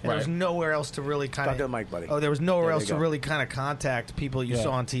Code. Yeah. And there was nowhere else to really kind Talk to the of. mic, buddy. Oh, there was nowhere There else you to go. really kind of contact people you Yeah.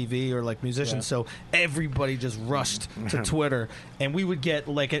 saw on TV or like musicians. So everybody just rushed to Twitter, and we would get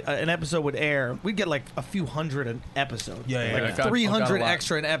like an episode would air. We'd get like a few hundred an episode. Yeah, yeah, like I got- I got a 300 lot.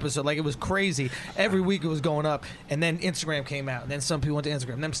 extra an episode. Like it was crazy. Every week it was going up, and then Instagram came out, and then some people went to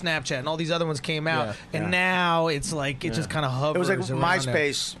Instagram, and then Snapchat, and all these other ones came out, Yeah. and Yeah. now it's like it just kind of hovers. It was like around there.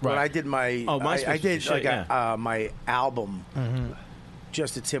 MySpace when Right. I did my. Oh, MySpace I was did the like shit, my album.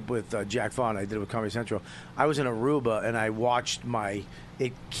 Just a tip with Jack Vaughn. I did it with Comedy Central. I was in Aruba and I watched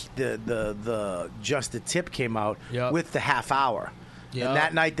the Just a Tip came out Yep. with the half hour. Yep. And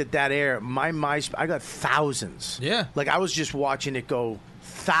that night that aired, my MySpace, I got thousands. Yeah. Like I was just watching it go.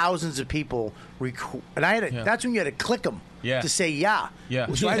 Thousands of people and I had to, Yeah. that's when you had to click them Yeah. to say yeah.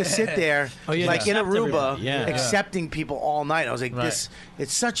 Yeah. So I had to sit there yeah, like in accept Aruba everybody. Yeah. accepting people all night. I was like, Right. this.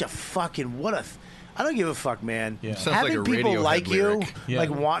 It's such a fucking what a. I don't give a fuck, man. Yeah. Sounds like Having a people Radiohead like you, lyric. Yeah. like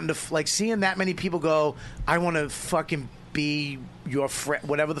wanting to, like seeing that many people go, I want to fucking be your friend,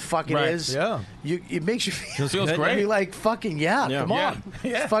 whatever the fuck it Right. is. Yeah. It makes you feel Feels great. You're like fucking Yeah. come Yeah. on.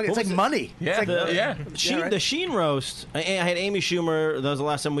 Yeah. It's like money. Yeah. It's like, Yeah. Sheen, right. The Sheen roast. I had Amy Schumer. That was the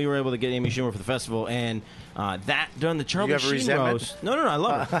last time we were able to get Amy Schumer for the festival, and that during the Charlie You have Sheen resentment? roast. No, I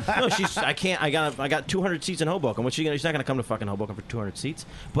love her. No, she's. I can't. I got 200 seats in Hoboken. What's she gonna? She's not gonna come to fucking Hoboken for 200 seats.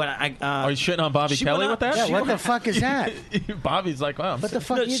 But Are you shitting on Bobby she Kelly went with up- that? yeah, what the fuck is that? Bobby's like, wow. What the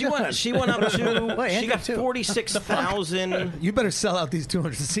fuck No, are you she doing? went. She went up to. Wait, she Andrew, got too. 46,000 You better sell out these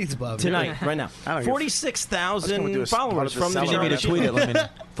 200 seats, Bob. tonight, right now. I don't give a- I was gonna do 46,000 a followers part of from the the You need me to Sheen tweet it. Let me know.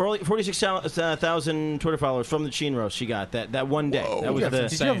 46,000 Twitter followers from the Sheen roast. She got that one day. That was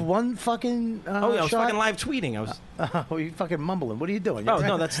Did you have one fucking Oh, yeah, I was shot? fucking live tweeting. I was. Oh, you fucking mumbling. What are you doing? Oh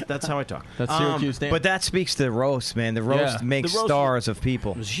no, that's how I talk. That's Syracuse Dan. But that speaks to the roast, man. The roast Yeah. makes The roast- stars of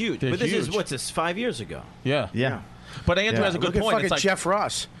people. It was huge. They're but this is huge. what's this? 5 years ago. yeah. Yeah. But Andrew Yeah. has a good Look at point. fucking It's like, Jeff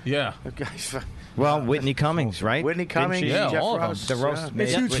Ross. yeah. Okay. Well, Whitney Cummings, right? Whitney Didn't Cummings, she? Yeah, Jeff all of them. Ross. The roast yeah. made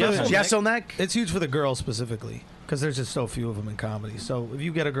It's huge for Jesselneck. Jesselneck. It's huge for the girls specifically because there's just so few of them in comedy. So if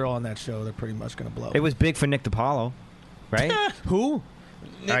you get a girl on that show, they're pretty much going to blow. It was big for Nick DiPaolo, right? Who?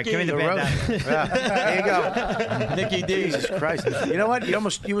 All right, give me the The bandana. There you go. Nikki D. Jesus Christ. You know what?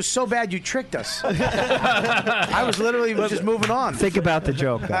 You were so bad you tricked us. I was literally just moving on. Think about the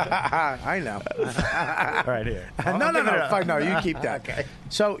joke. though. I know. right here. No. Fuck no. You keep that. Okay.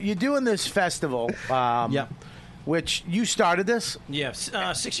 So you're doing this festival. Yeah. Which you started this. Yeah,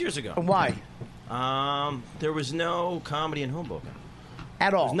 6 years ago. Why? There was no comedy in Hoboken.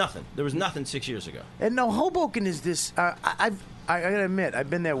 At There all. was nothing. There was nothing 6 years ago. And no, Hoboken is this. I gotta admit, I've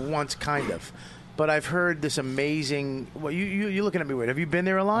been there once, kind of, but I've heard this amazing. Well, you're looking at me weird. Have you been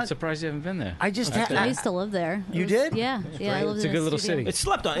there a lot? I'm surprised you haven't been there. I just I used to live there. You It was- did? Yeah, yeah. I lived It's a in good little studio. city. It's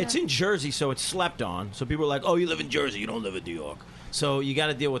slept on. It's in Jersey, so it's slept on. So people are like, "Oh, you live in Jersey. You don't live in New York." So you got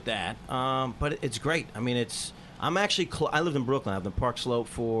to deal with that. But it's great. I mean, I'm actually. I lived in Brooklyn. I've been Park Slope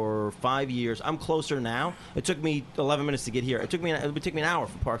for 5 years. I'm closer now. It took me 11 minutes to get here. It would take me an hour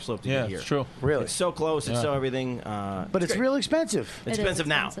from Park Slope to Yeah, get here. it's true. Really? It's so close. It's Yeah. so everything. But it's great. real expensive. It's It is expensive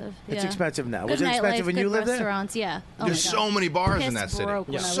now. It's yeah. expensive now. Good Was it expensive nightlife, when you good lived there? restaurants, yeah. Oh There's my so God. many bars in Pissed that city. broke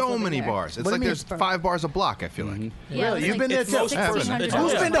when I was So living many there. bars. It's What do like you there's mean? 5 bars a block. I feel like. Yeah, Really? it was You've been there it's too? most- Haven't. 1,600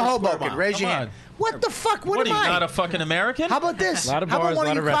 Who's Yeah. been to Square Hoboken? mile. Raise your Come hand. on. What the fuck? What What are am you, I? not a fucking American? How about this? Lot of How about bars, one of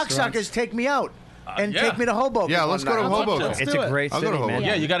lot you of restaurants. cocksuckers take me out and yeah. take me to Hoboken? Yeah, let's one go to night? Hoboken. Let's It's do a it. great I'll go city, to man. Hoboken.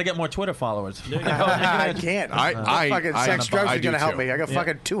 Yeah, you got to get more Twitter followers. I can't. I- fucking I- sex drugs I are do going to help too. me. I got Yeah.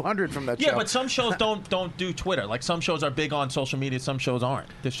 fucking 200 from that Yeah, show. but some shows don't do Twitter. Like some shows are big on social media, some shows aren't.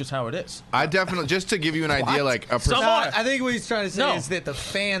 That's just how it is. I definitely, just to give you an idea, like a Some No, are. I think what he's trying to say No. is that the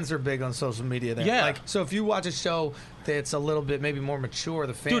fans are big on social media there. Yeah. Like, so if you watch a show that's a little bit maybe more mature,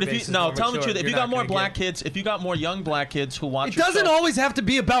 the fan Dude, base if is you no, more tell the mature, truth. If you're you got not more gonna black get- kids, if you got more young black kids who watch, It your doesn't show, always have to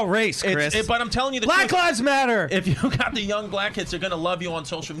be about race, Chris. but I'm telling you the Black truth. Lives Matter. If you got the young black kids, they're gonna love you on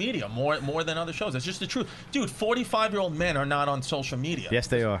social media more than other shows. That's just the truth, dude. 45-year-old men are not on social media. Yes,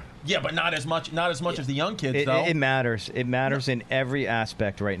 they are. Yeah, but not as much as the young kids, It, though. it matters. It matters in every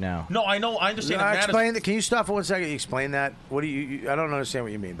aspect right now. No, I know. I understand. It matters. Explain that. Can you stop for 1 second? Explain that. What do you? I don't understand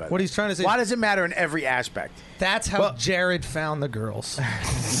what you mean by that. What he's trying to say- Why does it matter in every aspect? That's how Jared found the girls.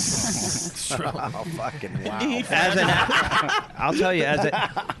 Oh, fucking wow. As an I'll tell you, as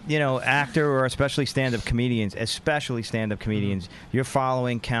a actor or especially stand-up comedians, your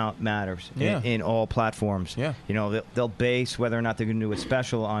following count matters Yeah. in all platforms. Yeah. They'll base whether or not they're going to do a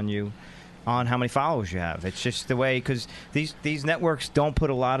special on you on how many followers you have. It's just the way, because these networks don't put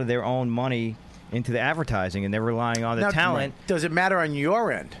a lot of their own money into the advertising, and they're relying on the Now, talent. Does it matter on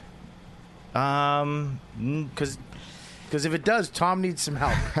your end? Because if it does, Tom needs some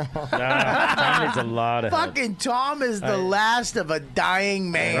help. Tom needs a lot of help. Fucking Tom is the last of a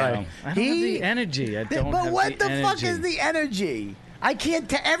dying man. Right. I don't have the energy. I don't But have what the fuck energy. is the energy? I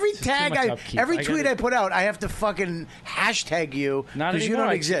can't. Every tag, much upkeep. every I tweet gotta- I put out, I have to fucking hashtag you Not because you anymore.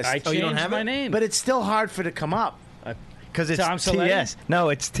 don't I- exist. I Oh, you don't changed have my it? name. But it's still hard for it to come up. Because it's Tom Selletti? TS. No,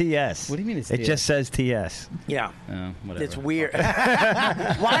 it's TS. What do you mean it's It TS? just says TS. Yeah. Whatever. It's weird.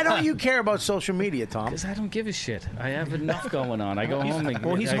 Why don't you care about social media, Tom? Because I don't give a shit. I have enough going on. I go home and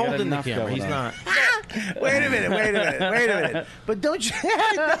Well, he's I got holding the enough camera. going He's on. not. Wait a minute. But don't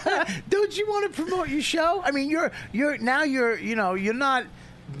you want to promote your show? I mean, you're not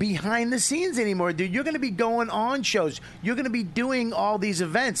behind the scenes anymore, dude. You're going to be going on shows. You're going to be doing all these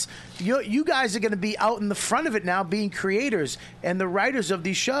events. You guys are going to be out in the front of it now, being creators and the writers of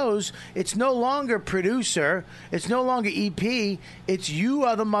these shows. It's no longer producer. It's no longer EP. It's you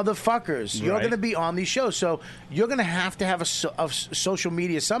are the motherfuckers. You're Right. going to be on these shows. So you're going to have a social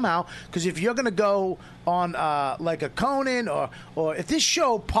media somehow, because if you're going to go on like a Conan or if this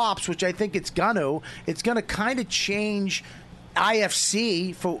show pops, which I think it's going to kind of change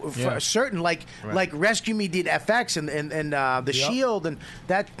IFC for certain, like Rescue Me did FX and the Shield, and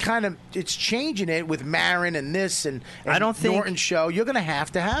that kind of, it's changing it with Marin and this and I don't think Norton show. You're going to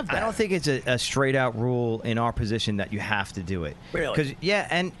have that. I don't think it's a straight out rule in our position that you have to do it. Really? Because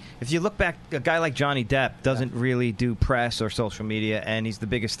and if you look back, a guy like Johnny Depp doesn't really do press or social media, and he's the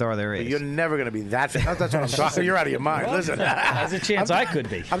biggest star there is. You're never going to be that. That's what I'm talking. You're out of your mind. Listen, There's a chance I could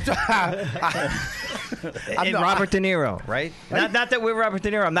be. And Robert De Niro, right? Not that we're Robert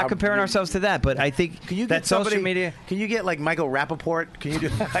De Niro. I'm not comparing ourselves to that, but I think Can you that get somebody? social media. Can you get like Michael Rappaport? Can you do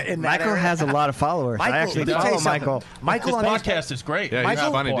in that Michael area? has a lot of followers. Michael, I actually let me tell you follow something. Michael. Michael His on podcast is great. Yeah, he's a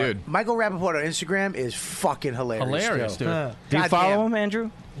Michael- funny dude. Michael Rappaport on Instagram is fucking hilarious. Hilarious, too. dude. Do you God follow damn. him,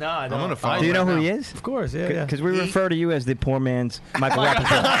 Andrew? No, I I'm don't. gonna follow Do you know him who right he now. is? Of course, yeah. Because we refer to you as the poor man's Michael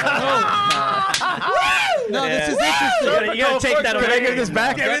Rappaport. No, this is interesting. You gotta take that away. Can I give this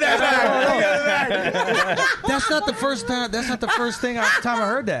back? Give me that back. That's not the first time. That's not the first time I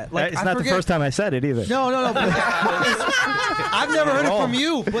heard that. Like, It's I not forget- the first time I said it either. No. But I've never heard it from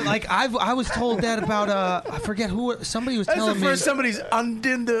you. But like, I was told that about I forget who. Somebody was That's the telling me. first somebody's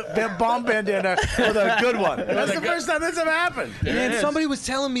undid the bomb bandana with a good one. That's the first time that's ever happened. And somebody was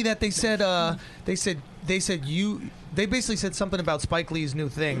telling me that they said you. They basically said something about Spike Lee's new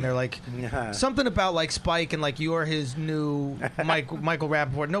thing. They're like something about like Spike and like you're his new Michael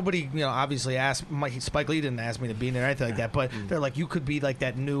Rappaport. Nobody, obviously asked. Spike Lee didn't ask me to be in there or anything like that. But they're like, you could be like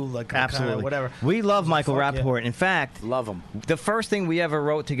that new like Absolutely. kinda whatever. We love Michael Fuck, Rappaport. In fact, Love him. the first thing we ever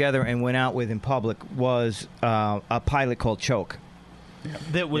wrote together and went out with in public was a pilot called Choke,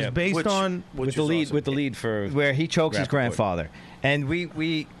 That was Yeah. based on. With the lead for where he chokes his Rappaport. grandfather. And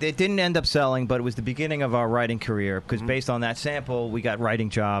it didn't end up selling, but it was the beginning of our writing career because based on that sample, we got writing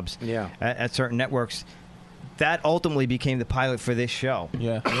jobs at certain networks. That ultimately became the pilot for this show.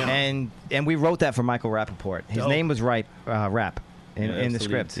 Yeah. And we wrote that for Michael Rappaport. His Dope. name was Rap in that's the the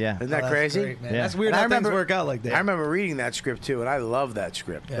script. lead. Yeah. Isn't that Oh, that's crazy? great, man. Yeah. That's weird And how I remember- things work out like that. I remember reading that script too, and I love that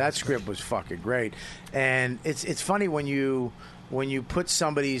script. Yeah, that it's script was fucking great. And it's funny when you put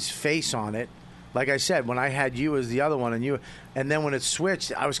somebody's face on it. Like I said, when I had you as the other one, and then when it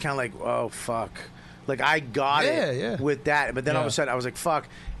switched, I was kind of like, oh fuck. Like I got it with that, but then all of a sudden I was like, fuck.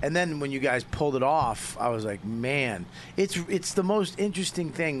 And then when you guys pulled it off, I was like, man, it's the most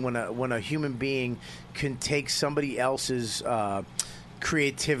interesting thing when a human being can take somebody else's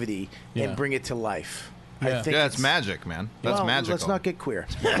creativity and bring it to life. Yeah. I think Yeah, it's magic, man. That's well, magical. Let's not get queer.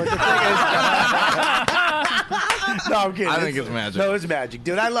 But the thing is, no, I'm kidding. I think it's magic. No, it's magic,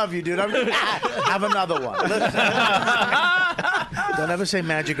 dude. I love you, dude. Have another one. Don't ever say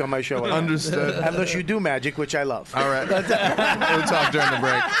magic on my show. Understood. Unless you do magic, which I love. All right. We'll talk during the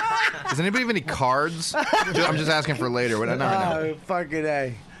break. Does anybody have any cards? I'm just asking for later. But not right now. Fucking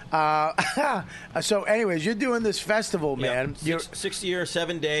A. So, anyways, you're doing this festival, man. Yeah. 6 years,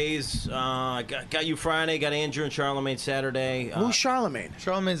 7 days. Got you Friday. Got Andrew and Charlemagne Saturday. Who's Charlemagne?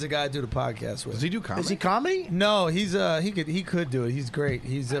 Charlemagne's the guy I do the podcast with. Does he do comedy? Is he comedy? No, he's he could do it. He's great.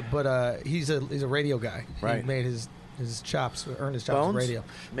 He's a radio guy. Right. He made his chops, earned his chops in Bones? radio.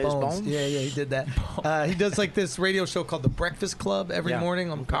 Made his bones? Yeah, he did that. He does like this radio show called The Breakfast Club every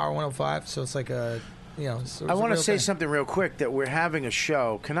morning on Power 105. So it's like a, it's I want to real say thing. something real quick that we're having a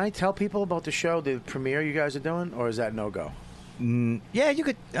show. Can I tell people about the show, the premiere you guys are doing, or is that no go? Yeah, you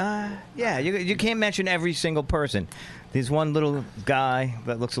could. You can't mention every single person. There's one little guy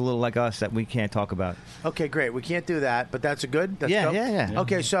that looks a little like us that we can't talk about. Okay, great. We can't do that, but that's a good. That's Yeah, dope? yeah.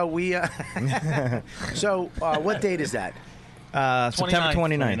 Okay, so we. So what date is that? September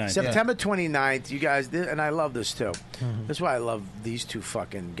 29th. September 29th. You guys, and I love this too. That's why I love these two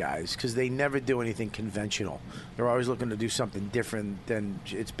fucking guys, because they never do anything conventional. They're always looking to do something different than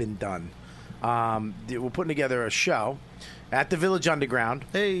it's been done. We're putting together a show at the Village Underground.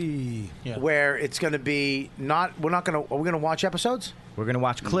 Where it's going to be are we going to watch episodes? We're going to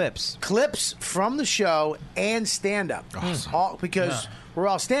watch clips. Clips from the show and stand-up. Awesome. Because we're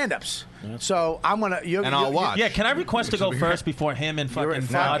all stand-ups. So I'm going to... I'll watch. Yeah, can I request to go first before him and fucking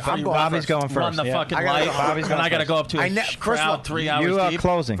Godfrey? Bobby's going first. Run the fucking light. And I got to go up to a crowd 3 hours You are deep.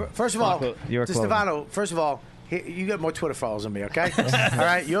 closing. First of all, Stefano, first of all, you got more Twitter followers than me, okay? All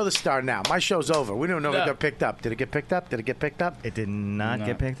right? You're the star now. My show's over. We don't know if it got picked up. Did it get picked up? Did it get picked up? It did not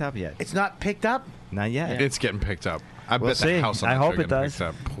get picked up yet. It's not picked up? Not yet. It's getting picked up. I We'll bet see. the house on I that hope show it getting does. picked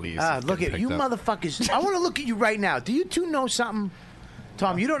up. Please. Look at you motherfuckers. I want to look at you right now. Do you two know something?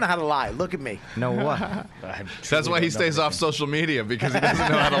 Tom, you don't know how to lie. Look at me. Know what? That's why he stays off social media, because he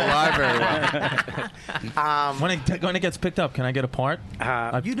doesn't know how to lie very well. When it gets picked up, can I get a part?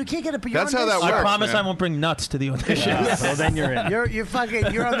 You can't get a part. That's how that I works, promise man. I won't bring nuts to the audition. Well, then you're in.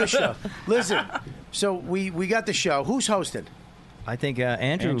 You're on the show. Listen, so we got the show. Who's hosting? I think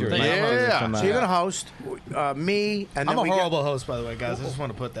Andrew. So Yeah. you're gonna host me, and I'm then a horrible host, by the way, guys. I just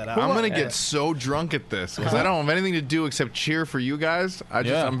want to put that out. I'm going to get so drunk at this because I don't have anything to do except cheer for you guys.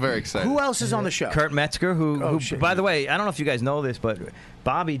 I'm very excited. Who else is on the show? Kurt Metzger, who by the way, I don't know if you guys know this, but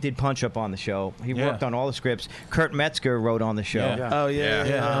Bobby did Punch Up on the show. He worked on all the scripts. Kurt Metzger wrote on the show. Yeah. Oh,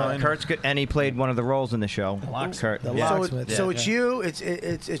 yeah. Kurt's good, and he played one of the roles in the show. Kurt. So it's you. It's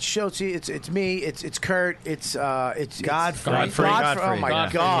Shotzi. It's me. It's Kurt. It's Godfrey. Oh my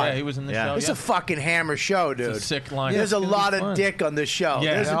God. Yeah, he was in the show. It's a fucking hammer show, dude. It's a sick line. There's Yeah, a it's lot gonna be of fun. dick on this show.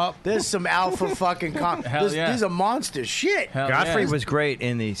 Yeah. There's some alpha fucking. Hell yeah. These are monster shit. Godfrey was great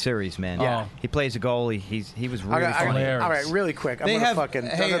in the series, man. Yeah. He plays a goalie. He was really funny. All right, really quick. I'm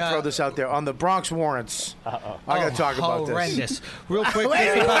gonna throw this out there on the Bronx warrants. I gotta talk about this. Horrendous. Real quick.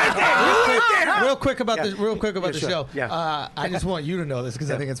 Real quick about the sure. show. Yeah. I just want you to know this because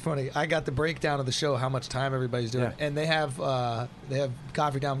I think it's funny. I got the breakdown of the show, how much time everybody's doing, and they have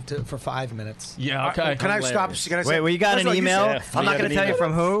Godfrey down for 5 minutes. Yeah. Okay. Can I stop? Can I say, Wait, well, you got first an of all, email? said- I'm not going to tell you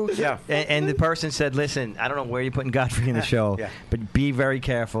from who. Yeah. And the person said, listen, I don't know where you're putting Godfrey in the show, but be very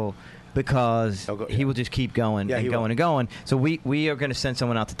careful because he will just keep going and going and going. So we are going to send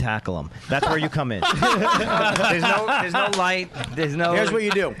someone out to tackle him. That's where you come in. There's no light. There's no. Here's what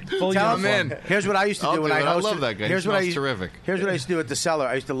you do. Full Tell uniform. him. Here's what I used to I'll do when do I it. hosted. I love that guy. Here's He what I smells used, terrific. Here's what I used to do at the cellar.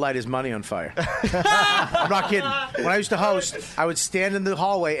 I used to light his money on fire. I'm not kidding. When I used to host, I would stand in the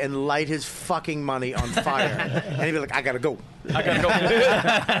hallway and light his fucking money on fire, and he'd be like, "I gotta go."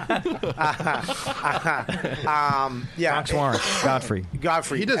 Yeah. Bronx Warrants. Godfrey.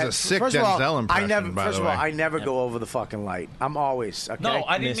 He does a sick First of all, Denzel impression, by First the of all, way. I never go over the fucking light. I'm always okay. No,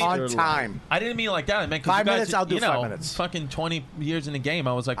 I didn't mean on time. I didn't mean it like that. I meant 'cause 5 you guys, minutes, I'll do you know, 5 minutes. Fucking 20 years in the game.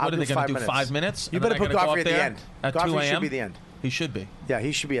 I was like, I'll what are do they going 5 to do? minutes. 5 minutes? You And then better I put gotta go Godfrey up at the there end. At Godfrey 2 a.m. should be the end. He should be. Yeah,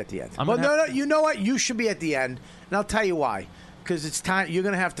 he should be at the end. I'm Well, gonna no, you know what? You should be at the end, and I'll tell you why. Because it's time. You're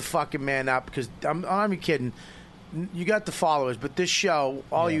gonna have to fucking man up. Because I'm kidding. You got the followers, but this show,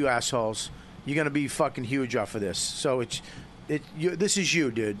 all you assholes, you're gonna be fucking huge off of this. So this is you,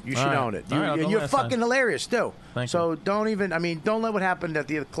 dude. You should All right. own it. All right, I'll go You're last fucking time. hilarious too. Thank so don't let what happened at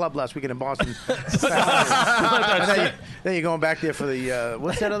the club last weekend in Boston. Then you're going back there for the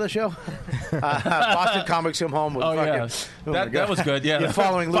what's that other show? Boston Comics Come Home. With Oh, fucking, yeah. oh my That God. was good, yeah. You're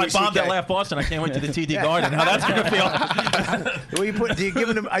following If I Louis bombed CK. at Laugh Boston, I can't wait to the TD Garden. How that's going to feel.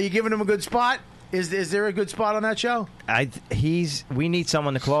 Are you giving him a good spot? Is there a good spot on that show? We need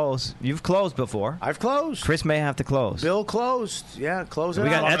someone to close. You've closed before. I've closed. Chris may have to close. Bill closed. Yeah, close it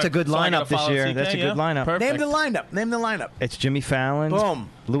out. That's a good lineup this year. That's a good lineup. Name the lineup. It's Jimmy Fallon. Boom.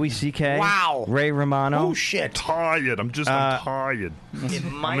 Louis C.K. Wow. Ray Romano. Oh shit. I'm tired. I'm tired. I'm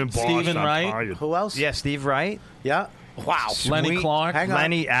in Boston. Stephen I'm Wright. tired. Who else? Yeah, Steve Wright. Yeah. Wow. Lenny Clark. Hang on.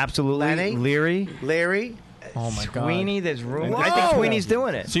 Lenny, absolutely. Lenny. Leary. Oh my God. Sweeney, there's room. Whoa. I think Sweeney's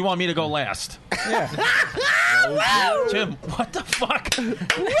doing it. So you want me to go last? Jim, what the fuck?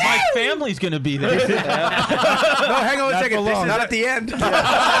 My family's going to be there. No, hang on a second. This is not at the end.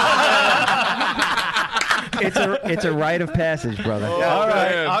 It's a rite of passage, brother. All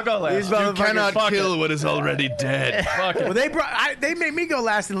right, I'll go last. These You motherfuckers cannot fuck kill it. what is already dead. Well, they made me go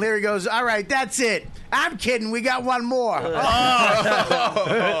last, and Larry goes, "All right, that's it." I'm kidding. We got one more.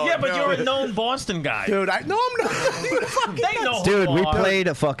 Yeah, but you're a known Boston guy. Dude, I'm not. You fucking They know Dude, who we you are. played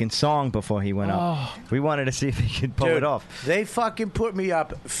a fucking song before he went up. We wanted to see if he could pull Dude, it off. They fucking put me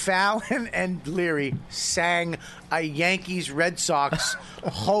up. Fallon and Leary sang a Yankees Red Sox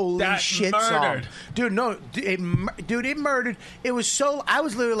holy That shit murdered. song. Dude, no, Dude, it murdered. It was so. I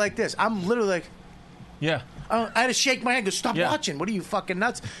was literally like this. I'm literally like. Yeah. I had to shake my hand. Go, stop watching. What are you fucking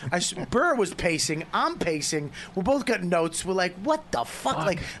nuts? Burr was pacing. I'm pacing. We both got notes. We're like, what the fuck?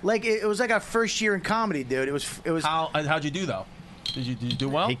 Like it was like our first year in comedy, dude. It was. How'd you do though? Did you do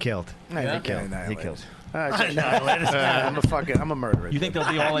well? He killed. Yeah. He killed. I'm a murderer. You think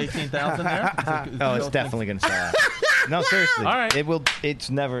there'll be all 18,000 there? Oh, it's definitely going to sell out. No, seriously. All right. It will. It's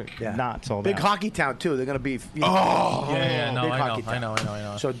never not sold Big out. hockey town too. They're gonna be. No, I town.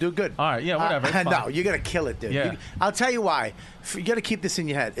 know. So do good. All right, yeah, whatever. It's No, fine. you're gonna kill it, dude. Yeah. I'll tell you why. You got to keep this in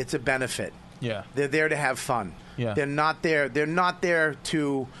your head. It's a benefit. Yeah. They're there to have fun. Yeah. They're not there. They're not there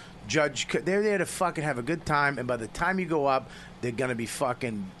to judge. They're there to fucking have a good time. And by the time you go up, they're gonna be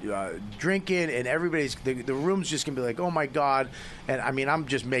fucking drinking, and everybody's the room's just gonna be like, oh my god. And I mean, I'm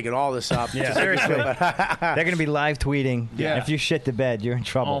just making all this up. Yeah. Just Seriously. They're going to be live tweeting. Yeah. If you shit the bed, you're in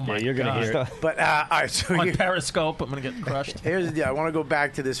trouble. Oh my You're going to God. hear it. But all right, so On Periscope, I'm gonna get crushed. Here's the deal. I want to go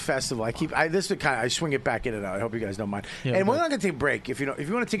back to this festival. This is I swing it back in and out. I hope you guys don't mind. Yeah, and we're we're not gonna take a break. If you want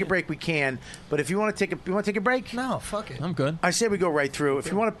to take a break, we can. But if you want to take a break, No, fuck it. I'm good. I say we go right through.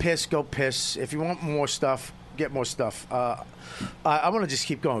 If you want to piss, go piss. If you want more stuff, get more stuff. I want to just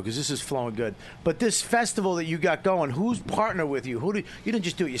keep going because this is flowing good. But this festival that you got going, who's partner with you? You didn't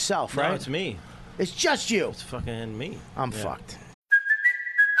just do it yourself, right? No, it's me. It's just you. It's fucking me. I'm fucked.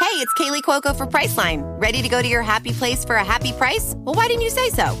 Hey, it's Kaylee Cuoco for Priceline. Ready to go to your happy place for a happy price? Well, why didn't you say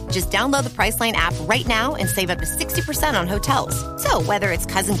so? Just download the Priceline app right now and save up to 60% on hotels. So whether it's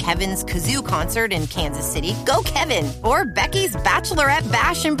Cousin Kevin's Kazoo Concert in Kansas City, go Kevin, or Becky's Bachelorette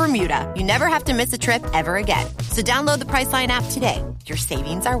Bash in Bermuda, you never have to miss a trip ever again. So download the Priceline app today. Your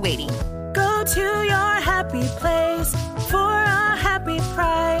savings are waiting. Go to your happy place for a happy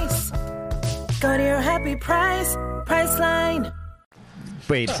price. Go to your happy price, Priceline.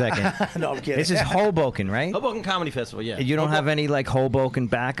 Wait a second. No, I'm kidding. This is Hoboken, right? Hoboken Comedy Festival, yeah. You don't have any like Hoboken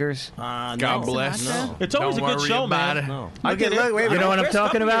backers? No. God bless. No. It's always Don't a good worry show, about man. it. No. I get it. Wait, You know what I'm Chris,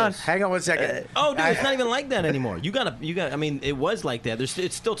 talking couple about? years. Hang on one second. Oh, dude, it's not even like that anymore. You got. I mean, it was like that.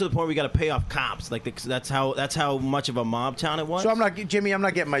 It's still to the point where we got to pay off cops. Like that's how much of a mob town it was. So I'm not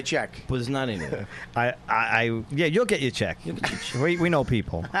getting my check. But it's not anymore. Yeah, you'll get your check. We know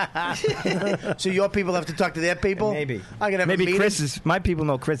people. So your people have to talk to their people. Maybe. I can have a Maybe meeting? my people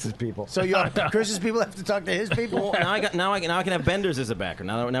know Chris's people. So Chris's people have to talk to his people. Well, now I can have Benders as a backer.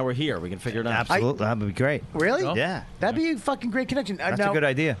 Now we're here. We can figure it out. Absolutely, that would be great. Really? Yeah. That'd be a fucking great connection. That's a good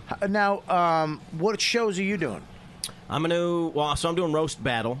idea. Now, what shows are you doing? I'm doing Roast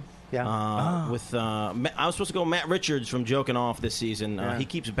Battle. Yeah. With I was supposed to go Matt Richards from Joking Off this season. Yeah. He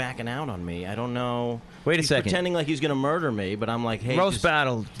keeps backing out on me. I don't know. Wait a He's second. pretending like he's going to murder me, but I'm like, hey, Roast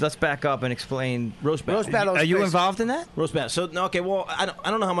Battle. Let's back up and explain. Roast Battle. Roast Battle. Are you involved in that? Roast Battle. So okay, well, I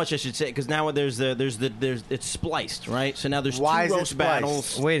don't know how much I should say because now there's it's spliced, right? So now there's Why two is it roast spliced?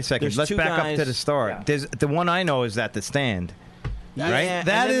 battles. Wait a second. There's Let's two back guys. up to the start. Yeah. There's the one I know is at the stand. Right? Yeah,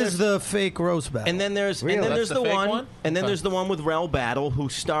 That and then is there's- the fake roast battle. And then there's Really? there's That's the the fake one, one? and then Okay. there's the one with Rel Battle who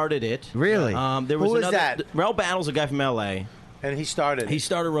started it. Really? There was Who is another, that? Rel Battle's a guy from L.A. And he started. He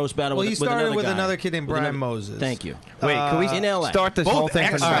started Roast Battle. Well, with, he started with guy. another kid named With Brian another- Moses. Thank you. Wait, can we in LA. start this Both whole thing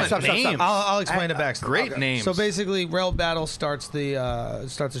from the excellent start? names. I'll explain the backstory. Great names. So basically, Rel Battle starts the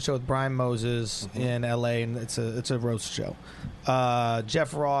show with Brian Moses in L.A. and it's a roast show.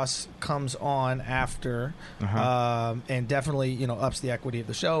 Jeff Ross comes on after, and definitely ups the equity of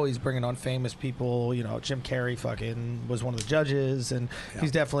the show. He's bringing on famous people. Jim Carrey fucking was one of the judges, and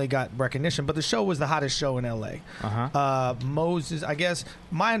he's definitely got recognition. But the show was the hottest show in L.A. Moses, I guess,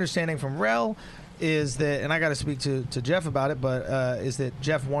 my understanding from Rel is that, and I got to speak to Jeff about it, but is that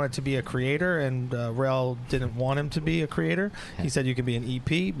Jeff wanted to be a creator and Rel didn't want him to be a creator. He said you can be an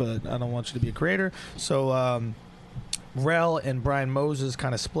EP, but I don't want you to be a creator. So Rel and Brian Moses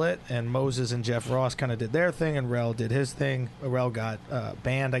kind of split, and Moses and Jeff Ross kind of did their thing, and Rel did his thing. Rel got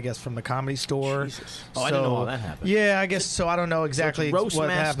banned, I guess, from the Comedy Store. Jesus. Oh, I didn't know all that happened. Yeah, I guess so. I don't know exactly Roast what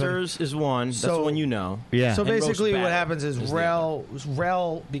Masters happened. is one. That's So- the one you know. Yeah. So And Roast basically, what Battle happens is the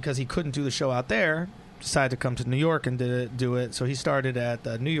Rel, because he couldn't do the show out there, decided to come to New York and do it. So he started at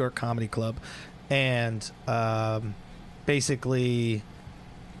the New York Comedy Club, and basically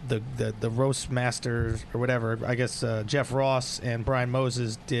the roast masters or whatever, I guess Jeff Ross and Brian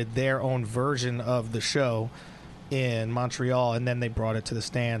Moses did their own version of the show in Montreal, and then they brought it to the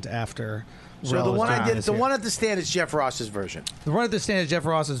stand after. So Rel the was one I doing did, this the here. one at the stand is Jeff Ross's version. The one at the stand is Jeff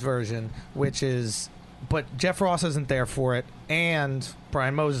Ross's version, which is but Jeff Ross isn't there for it, and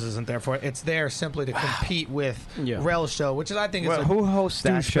Brian Moses isn't there for it. It's there simply to compete with Rel's show, which is I think is a who hosts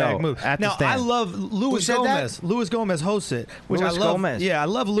that douchebag show move. at the Now stand? I love Louis said Gomez. that? Louis Gomez hosts it, which Louis I love. Gomez. Yeah, I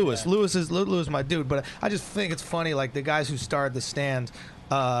love Louis. Louis is my dude. But I just think it's funny, like the guys who started the stand.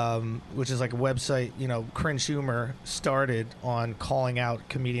 Which is like a website, Cringe Humor started on calling out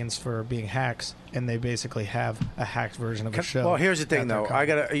comedians for being hacks, and they basically have a hacked version of a show. Well, here's the thing, at their though.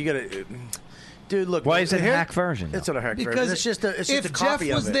 company. You gotta, dude. Look, Why is it here- hack version? It's not a hack version. Because It's just a if Jeff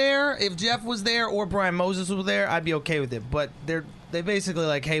copy was of it. there, if Jeff was there or Brian Moses was there, I'd be okay with it. But they basically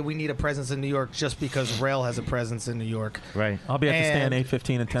like, hey, we need a presence in New York just because Rail has a presence in New York. Right. I'll be at the stand And-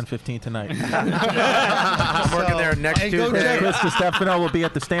 8:15 and 10:15 tonight. I'm working there next Hey, go Tuesday. check- Chris Stefano will be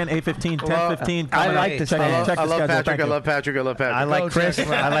at the stand 8:15, 10:15. I like the stand. I love Patrick. I love Patrick. I love Patrick. I like Chris.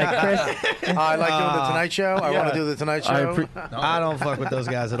 I like Chris. I like doing the Tonight Show. I want to do the Tonight Show. I don't fuck with those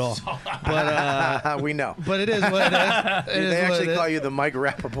guys at all. But we know. But it is what it is. It is They what actually it call is. you the Mike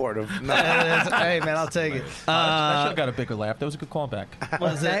Rappaport of. No. Hey man, I'll take it. I should have got a bigger laugh. That was a good callback.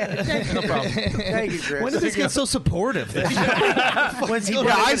 Was it? No problem. Thank you, Chris. When did this get so supportive? When's he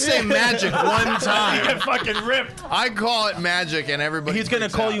Yeah, I say magic one time. fucking ripped. I call it magic, and everybody. He's going to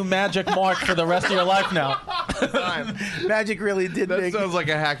freaks call out. you Magic Mark for the rest of your life now. Magic really did That make sounds like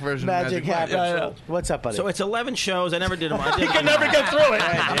a hack version magic of Magic happen. Mike. What's up, buddy? So it's 11 shows. I never did them. He can never get through it.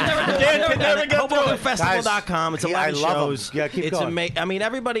 Dan can never get through it. HobokenFestival.com. It's 11 I love 'em. shows. Yeah, keep it's going. I mean,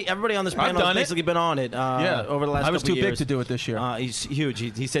 everybody on this I've panel done has it. basically been on it over the last I was couple too years. big to do it this year. He's huge.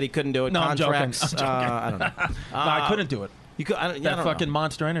 He said he couldn't do it. No, I'm joking. Contracts. I'm joking. I don't know. No, I couldn't do it. You could, I That don't fucking know.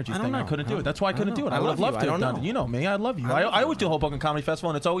 Monster Energy I don't thing, I know. couldn't do it. That's why I couldn't do it. I I would love have you. loved I to don't have done know. it. You know me. I love you. I love I you. would do Hoboken Comedy Festival,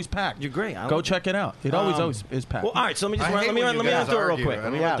 and it's always packed. You're great. Go check it out. It always is packed. Well, all right. So let me just I run. hate Let me when run you through guys it real argue. quick.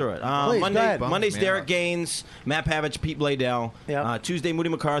 Let me Yeah. run through it. Please, go ahead. Monday's Me Derek out. Gaines, Matt Pavich, Pete Bladell. Yep. Tuesday, Moody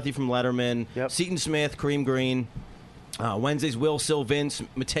McCarthy from Letterman. Yep. Seton Smith, Kareem Green. Wednesdays, Will Sylvince,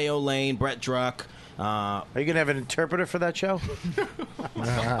 Mateo Lane, Brett Druck. Are you gonna have an interpreter for that show?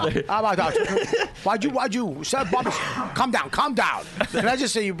 How about that? Why'd you? Bobby, calm down. Can I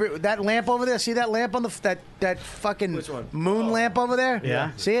just say that lamp over there? See that lamp on that fucking moon lamp over there?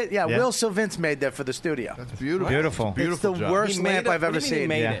 Yeah. See it? Yeah. Yeah. Will Sylvince made that for the studio. That's beautiful. Beautiful. It's a beautiful It's the job. worst He made lamp it? I've What ever do you mean he seen.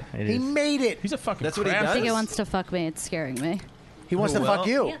 made Yeah, it? it He is. made it. He's a fucking That's what he craft. does? I think he wants to fuck me. It's scaring me. He wants to fuck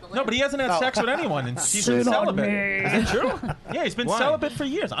you. No, but he hasn't had sex with anyone. And he's been celibate. Is it true? Yeah, he's been Why? celibate for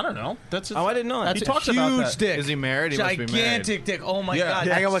years. I don't know. That's just, Oh, I didn't know that. He That's talks a about huge that. dick. Is he married? He must be married. Gigantic dick. Oh my Yeah. god.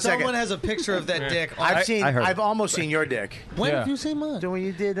 Yeah. Hang on one second. Someone has a picture of that dick. I've almost seen your dick. When Yeah. have you seen mine? When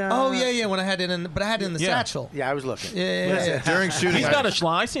you did. Oh yeah, when I had it in, but I had it in the Yeah. satchel. Yeah, I was looking. Yeah. During shooting, He's I- got a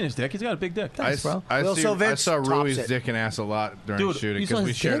schla. I've seen his dick. He's got a big dick. I, bro. I, Will see, I Sylvince saw tops Rui's it. dick and ass a lot during Dude, shooting you saw because we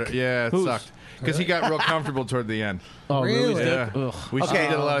his shared dick? it. Yeah, it Whose? sucked. Because he got real comfortable toward the end. Oh, Really? Rui's Yeah. dick? Ugh. We Okay.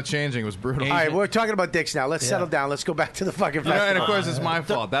 did a lot of changing. It was brutal. All right, we're talking about dicks now. Let's settle down. Let's go back to the fucking You know, and festival. of course, it's my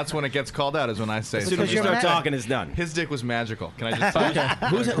fault. That's when it gets called out. Is when I say As soon as because you you're start mad. talking, it's done. his dick was magical. Can I just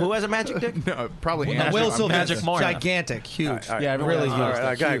say? Who has a magic dick? No, probably Now, Andrew. Will I'm Sylvince, Magic Mark. gigantic, huge. All right, Yeah, everyone really has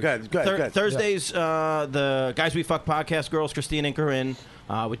huge. All right, good. Thursdays, the Guys We Fuck podcast girls, Christine and Corinne,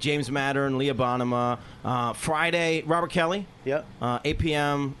 with James Matter and Leah Bonema. Friday, Robert Kelly. Yep. 8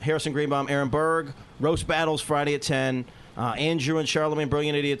 p.m., Harrison Greenbaum, Aaron Berg. Roast Battles Friday at 10. Andrew and Charlemagne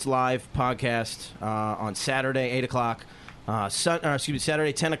Brilliant Idiots live podcast on Saturday, 8 o'clock.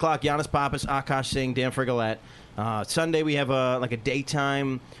 Saturday, 10 o'clock, Giannis Pappas, Akash Singh, Dan Frigolette. Sunday, we have a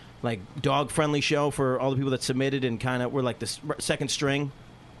daytime, dog-friendly show for all the people that submitted, and kind of we're like the second string.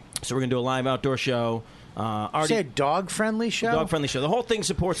 So we're going to do a live outdoor show. Say a dog-friendly show? Dog-friendly show. The whole thing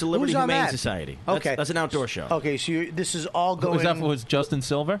supports the Liberty Who's on Humane that? Society. Okay. That's an outdoor show. Okay, so this is all Who going. was that? Was Justin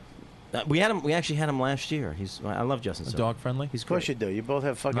Silver? We had him. We actually had him last year. I love Justin. Silver. Dog friendly. He's Of course great. you do. You both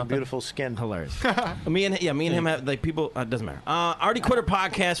have fucking beautiful skin. Hilarious. me and him have people. Doesn't matter. Artie Quitter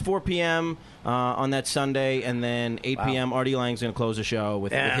podcast 4 p.m. On that Sunday, and then 8 p.m. Artie Lang's going to close the show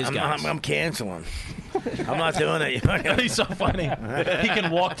with his guys. I'm canceling. I'm not doing it. He's so funny. He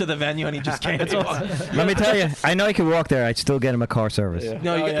can walk to the venue and he just can't. Let me tell you, I know he can walk there. I'd still get him a car service.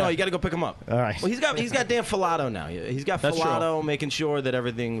 No, you got to go pick him up. All right. Well, he's got Dan Filato now. He's got That's Filato making sure that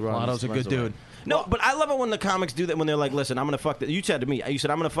everything runs. Filato's a good runs away. dude. No, but I love it when the comics do that. When they're like, "Listen, I'm going to fuck this." You said to me, "I'm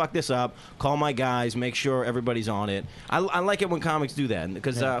going to fuck this up. Call my guys. Make sure everybody's on it." I like it when comics do that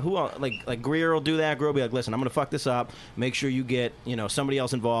because who else, like Greer will do that. Greer will be like, "Listen, I'm going to fuck this up. Make sure you get somebody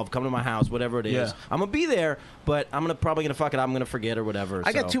else involved. Come to my house, whatever it is. Yeah. I'm going to be there, but I'm probably going to fuck it up. I'm going to forget or whatever."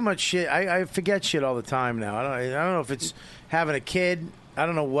 I got too much shit. I forget shit all the time now. I don't know if it's having a kid. I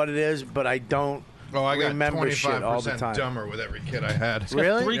don't know what it is, but I don't Oh, I got remember shit all the 25% time. dumber with every kid I had. He's got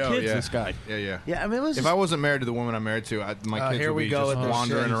Really? 3 Oh, kids, yeah. this guy. Yeah. Yeah, I mean, it was if I wasn't married to the woman I'm married to, my kids Here would we be go just with this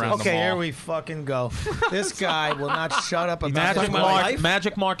wandering shit. around the Okay, mall. here we fucking go. This guy will not shut up about Magic his Mark- wife.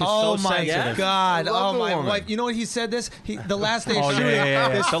 Magic Mark is oh so my sensitive. God! I love Oh the my woman. wife! You know what he said? This the last day of Oh, yeah, shooting. yeah, yeah.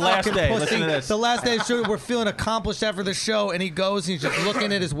 This The last fucking day. pussy, Listen to this. The last day of shooting, we're feeling accomplished after the show, and he goes and he's just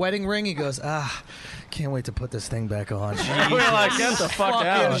looking at his wedding ring. He goes, can't wait to put this thing back on. We're like, get the fuck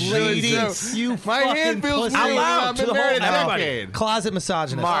out. Fucking ladies, you My fucking hand feels pussy. weird. I've been married a Everybody. decade. Closet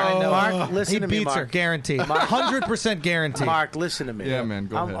misogynist. Mark, I know. Mark, listen he to me, beats her, Mark. guaranteed. 100% guaranteed. Mark, listen to me. Yeah, man,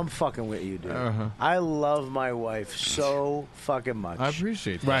 go ahead. I'm fucking with you, dude. Uh-huh. I love my wife so fucking much. I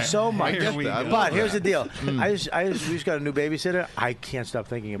appreciate that. Right. So much. Here we go. But here's the deal. Mm. we just got a new babysitter. I can't stop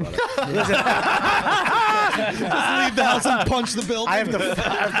thinking about it. Listen, Just leave the house and punch the building. I have to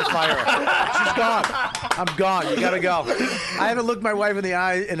fire her. She's gone. I'm gone. You gotta go. I haven't looked my wife in the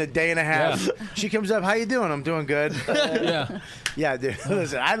eye in a day and a half. Yeah. She comes up. How you doing? I'm doing good. Yeah. Yeah, dude.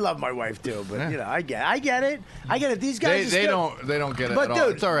 Listen, I love my wife too, but you know, I get it. I get it. These guys. They are don't get it But at all.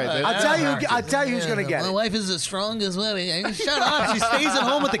 dude, It's all right. I'll tell you who's gonna get My it. wife is as strong as women. Shut up. She stays at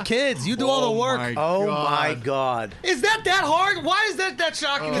home with the kids. You do all the work. Oh my God. Is that hard? Why is that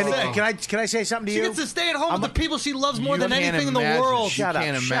shocking to say? Can I say something to She you? gets to stay at home with the people she loves more You than can't anything in the imagine. world. Shut up.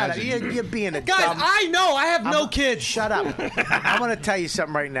 Shut up. You're being a Guys, dumb. I know. I have no kids. Shut up. I'm going to tell you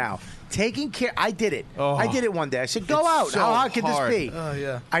something right now. Taking care. I did it. Oh. I did it one day. I said, go It's out. so How hard could hard. this be? Oh,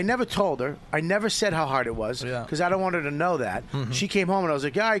 yeah. I never told her. I never said how hard it was Yeah. because I don't want her to know that. She came home and I was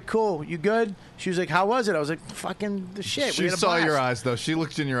like, all right, cool. You good? She was like, how was it? I was like, fucking the shit. We She had a saw blast. your eyes, though. She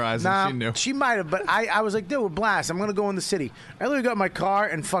looked in your eyes Nah, and she knew. she might have, but I was like, dude, we're blast. I'm gonna go in the city. I literally got in my car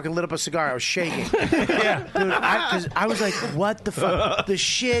and fucking lit up a cigar. I was shaking. Yeah, dude, because I was like, what the fuck? The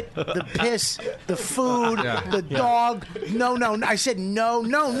shit, the piss, the food, the dog. No. I said no,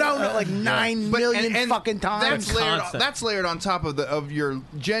 like 9 million fucking times. That's layered on top of your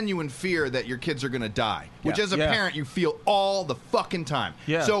genuine fear that your kids are going to die, which Yeah. as a Yeah. parent you feel all the fucking time.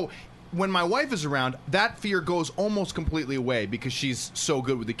 Yeah. So when my wife is around, that fear goes almost completely away because she's so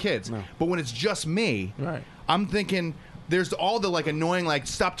good with the kids. But when it's just me, Right. I'm thinking there's all the like annoying like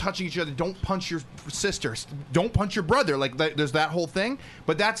stop touching each other, don't punch your sister, don't punch your brother, like there's that whole thing.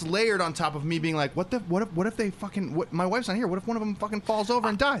 But that's layered on top of me being like, what if they fucking my wife's not here? What if one of them fucking falls over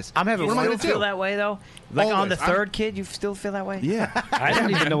and dies? I'm having You what am I still gonna feel do? that way though? Like on the Always. I'm- third kid, you still feel that way? Yeah. I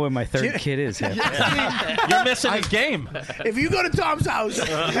don't even know where my third kid is. Half the time. You're missing his game. If you go to Tom's house,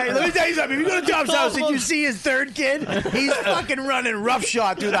 hey, let me tell you something. If you go to Tom's house and you see his third kid, he's fucking running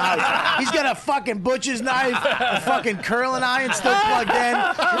roughshod through the house. He's got a fucking butcher's knife, a fucking curling iron still plugged in.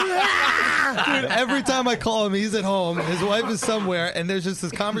 Dude, every time I call him, he's at home. His wife is somewhere, and there's just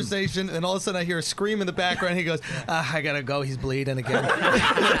this conversation, and all of a sudden I hear a scream in the background. He goes, I gotta go. He's bleeding again.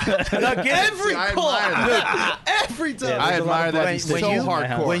 Every I call, admire every time. I admire that. He's so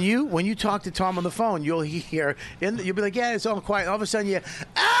hardcore. When you talk to Tom on the phone, you'll hear, you'll be like, yeah, it's all quiet. All of a sudden,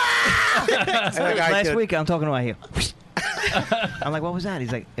 Last week, I'm talking to my here. I'm like, what was that?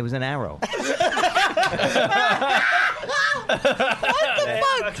 He's like, it was an arrow.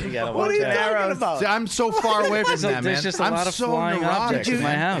 What are you talking about? See, I'm so far away from that, man. There's just a I'm lot of so flying neurotic, objects in my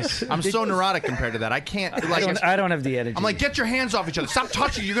man. house. I'm so neurotic compared to that. I can't. Like, I don't have the energy. I'm like, get your hands off each other. Stop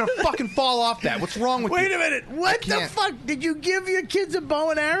touching. You're gonna fucking fall off that. What's wrong with you? Wait a minute. What the fuck? Did you give your kids a bow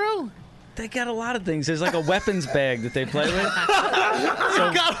and arrow? They got a lot of things. There's like a weapons bag that they play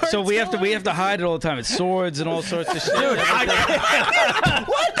with. So we have to hide it all the time. It's swords and all sorts of shit. Dude,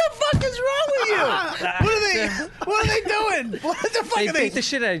 what the fuck is wrong with you? What are they doing? What the fuck They are they? beat the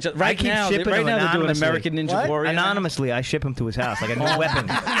shit out of each other. I Right keep now, shipping right them now they're doing anonymously. American Ninja What? Warrior. Anonymously, I ship him to his house like a new weapon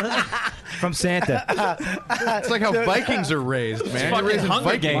from Santa. It's like how Vikings are raised, man. You're raising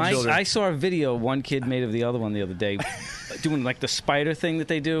Viking children. I saw a video one kid made of the other one the other day, doing like the spider thing that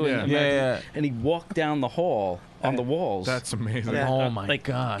they do. Yeah. Yeah. And he walked down the hall on the walls. That's amazing. Oh my like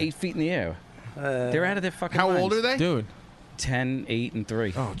God. 8 feet in the air. They're out of their fucking How minds. old are they? Dude. 10, 8, and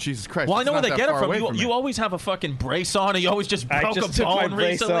 3. Oh, Jesus Christ. Well, I It's know where not they that get it far from. away You, me. you always have a fucking brace on, and you always just I broke just a took my bone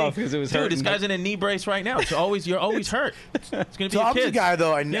brace recently. off 'cause it was Dude, this hurting. guy's in a knee brace right now. You're always hurt. It's gonna be your Tom's kids. a guy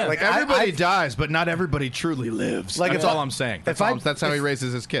though. Yeah. Like Everybody dies, but not everybody truly lives. Like, That's if I- all I'm saying. if That's I- how he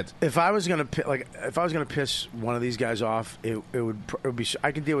raises his kids. If I was gonna piss one of these guys off, it would be.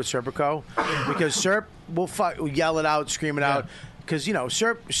 I can deal with Serpico because Serp will yell it out, scream it out, because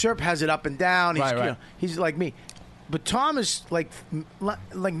Serp has it up and down. He's, Right. He's like me. But Tom is like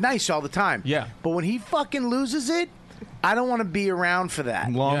nice all the time. Yeah. But when he fucking loses it, I don't want to be around for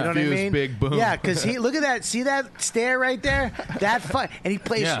that. Long you know fuse, what I mean? big boom. Yeah, because look at that. See that stare right there? That fun. And he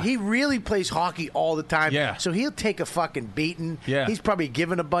plays. Yeah. He really plays hockey all the time. Yeah. So he'll take a fucking beating. Yeah. He's probably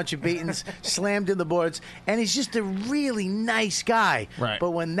given a bunch of beatings, slammed in the boards, and he's just a really nice guy. Right.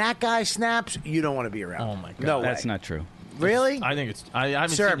 But when that guy snaps, you don't want to be around. Oh my god. No, That's way. not true. Really? I think it's. I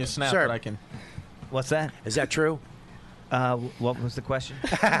haven't Sir, seen you snap, sir. but I can. What's that? Is that true? What was the question?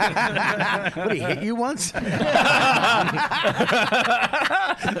 What, he hit you once? What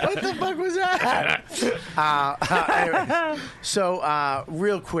the fuck was that? Anyway, so,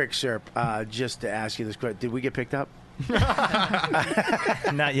 real quick, sir, just to ask you this question. Did we get picked up?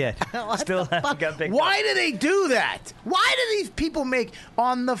 Not yet. Still haven't got picked Why up. do they do that? Why do these people make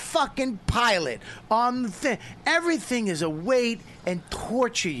on the fucking pilot, on the thing? Everything is a wait and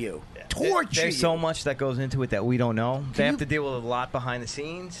torture you. Torture There's you. so much that goes into it that we don't know. They Can have you- to deal with a lot behind the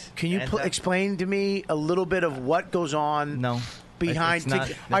scenes. Can you And, explain to me a little bit of what goes on? No. Behind, It's not-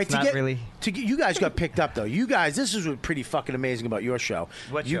 to, it's all right, to not get, really. to get, you guys got picked up though. You guys, this is what's pretty fucking amazing about your show.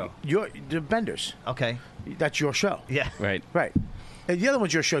 What show? The Benders. Okay. That's your show. Yeah. Right. Right. And the other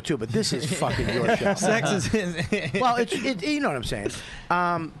one's your show too, but this is fucking your show. Sex is his. Well, you know what I'm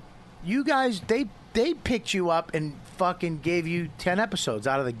saying. You guys, they picked you up and fucking gave you 10 episodes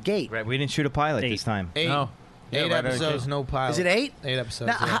out of the gate. Right. We didn't shoot a pilot this time. Eight. No. Yeah, Eight right, episodes, okay. no pilot. Is it 8? 8 episodes.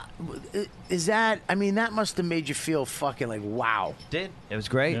 Now, yeah. is that? I mean, that must have made you feel fucking like wow. Did. It was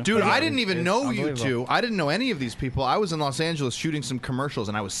great. Dude, I didn't It even was know you unbelievable. two. I didn't know any of these people. I was in Los Angeles shooting some commercials,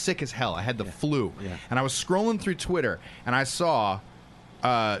 and I was sick as hell. I had the flu. Yeah. And I was scrolling through Twitter, and I saw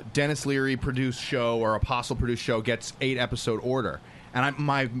Dennis Leary produced show or Apostle produced show gets 8-episode order. And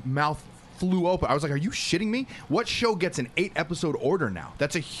my mouth flew open. I was like, are you shitting me? What show gets an 8-episode order now?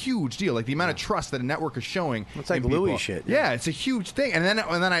 That's a huge deal. Like the amount of trust that a network is showing. It's like in people. Louis shit. Yeah, it's a huge thing. And then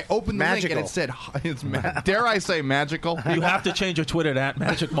I opened the link, and it said, dare I say magical? You have to change your Twitter to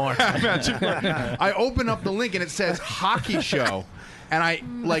 @Magic Mark. I open up the link and it says hockey show. And I,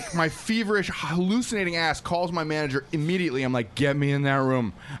 like, my feverish, hallucinating ass calls my manager immediately. I'm like, get me in that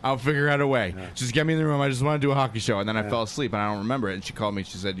room. I'll figure out a way. Just get me in the room. I just want to do a hockey show. And then I fell asleep and I don't remember it. And she called me.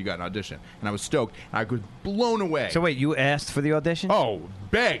 She said, you got an audition. And I was stoked. And I was blown away. So wait, you asked for the audition? Oh,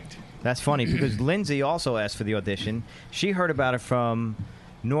 begged. That's funny because Lindsay also asked for the audition. She heard about it from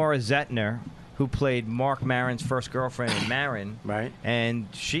Nora Zetner, who played Mark Maron's first girlfriend in Maron. Right. And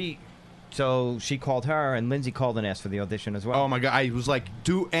she called her, and Lindsay called and asked for the audition as well. Oh my God. I was like,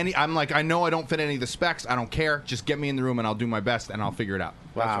 I'm like, I know I don't fit any of the specs. I don't care. Just get me in the room and I'll do my best and I'll figure it out.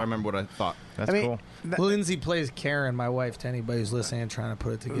 That's Wow. I remember what I thought. That's cool. Lindsay plays Karen, my wife, to anybody who's listening and trying to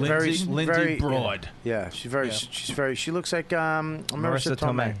put it together. Lindsay Broad. Yeah, she's very. She looks like Marissa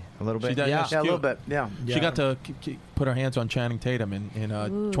Tomei. A little bit. She does, Yeah, she's a little cute. bit. Yeah. She got to put her hands on Channing Tatum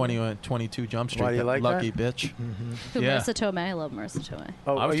in 22 Jump Street. Why do you like Lucky that? bitch. Who, Yeah. Marissa Tomei? I love Marissa Tomei.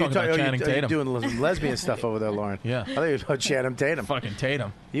 Oh, I was are you talking about Channing are Tatum. you doing lesbian stuff over there, Lauren? Yeah. I thought you were about Channing Tatum. Fucking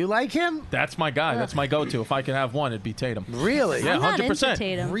Tatum. You like him? That's my guy. That's my go-to. If I could have one, it'd be Tatum. Really? Yeah, I'm not 100%. into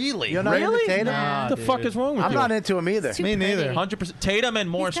Tatum. Really? You're not Really? into Tatum? Nah, What the fuck is wrong with I'm you? not into him either. Too Me neither. pretty. 100%. Tatum and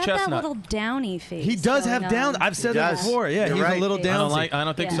Morris He's got Chestnut. that little downy face. He does have going down. on. I've said He that does. before. Yeah, You're he's right. a little I down. I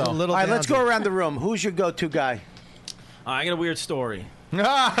don't think Yeah. so. He's a little All right, let's downsy. go around the room. Who's your go-to guy? I got a weird story. You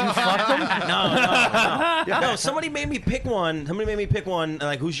fucked him? No, somebody made me pick one. Somebody made me pick one,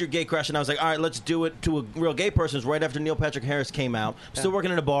 like, who's your gay crush? And I was like, all right, let's do it to a real gay person. It was right after Neil Patrick Harris came out. Still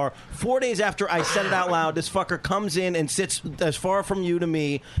working in a bar. 4 days after I said it out loud, this fucker comes in and sits as far from you to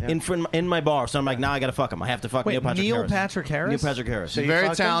me in my bar. So I'm like, now I got to fuck him. I have to fuck Wait, Neil Patrick Neil Harris. Patrick Harris? Neil Patrick Harris. So you Very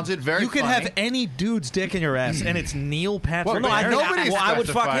fucked him? talented, very You could funny. have any dude's dick in your ass, and it's Neil Patrick Well, no, Harris. nobody's I would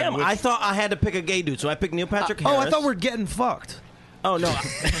fuck specified him. which- I thought I had to pick a gay dude, so I picked Neil Patrick Oh, Harris. I thought we're getting fucked. Oh, no.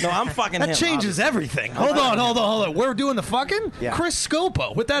 No, I'm fucking him. That changes everything. Hold on. We're doing the fucking? Yeah. Chris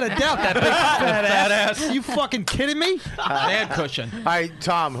Scopo, without a doubt. That big fat ass. You fucking kidding me? Man cushion. All right,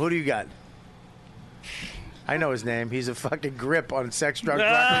 Tom, who do you got? I know his name. He's a fucking grip on sex, drugs, rock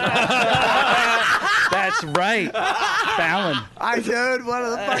and roll. That's right. Fallon. I dude, one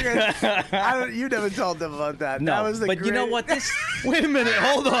of the fucking. You never told them about that. No, that was the but you know great- what? This. Wait a minute.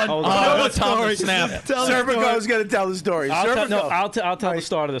 Hold on. Hold I on. know Oh, what Tom story. the snap. Tell the Serpico's story. going to tell the story. I'll tell, no, Serpico. I'll tell the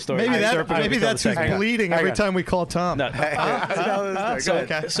start of the story. Maybe, Serpico will maybe tell that's the who's second. bleeding every time we call Tom. No. Tell the story.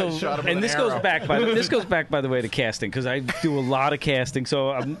 Go ahead. So, Shot him with and an this goes arrow. back by the way to casting because I do a lot of casting.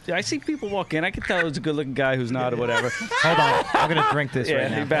 So I see people walk in. I can tell it's a good-looking guy who's not or whatever. Hold on. I'm going to drink this right Yeah,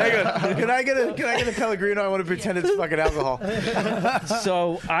 now. you better. Hang on. Can I get a Pellegrino? I want to pretend it's fucking alcohol.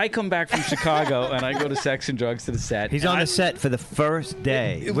 So I come back from Chicago and I go to Sex and Drugs to the set. He's on the set for the first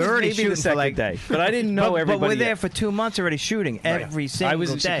day. It We're was already maybe shooting the for second like day, but I didn't know but everybody. we're there yet. for 2 months already shooting every single I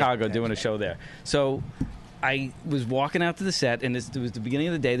was in day. Chicago doing a show there. So I was walking out to the set, and it was the beginning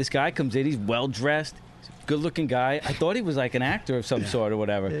of the day. This guy comes in. He's well dressed. Good-looking guy. I thought he was like an actor of some sort or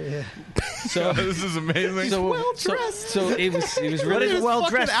whatever. So this is amazing. So, well dressed. So it was really well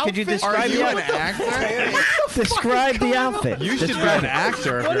dressed. Could you describe Are you the an actor? Describe the outfit. You should be an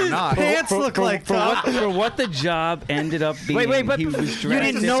actor if you're not. For what the job ended up being. Wait, but he was you dressed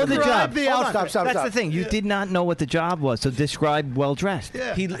didn't know the job. Hold on. Stop. That's the thing. You did not know what the job was, so describe well dressed.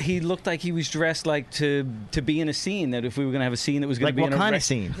 He looked like he was dressed like to be in a scene. That if we were going to have a scene that was going Like to be what kind of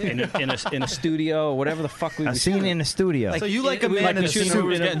scene? in a studio or whatever the fuck we A were scene doing. in a studio. So you like a man in a suit who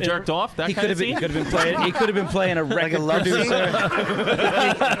was getting jerked off? That He kind could of have scene? been. He could have been playing a record Like a love scene?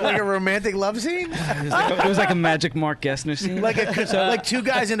 producer. Like a romantic love scene? It was like a Magic Mark Gessner scene. Like two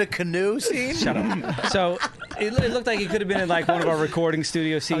guys in a canoe scene? Shut up. So it looked like he could have been in like one of our recording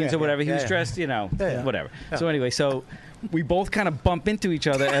studio scenes Okay, or whatever. He yeah, was yeah. dressed, Yeah. whatever. Yeah. So anyway, we both kind of bump into each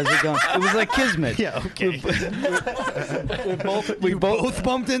other as we go. It was like kismet. Yeah, okay. We both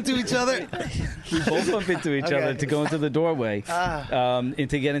bumped into each other. We both bump into each other to go into the doorway and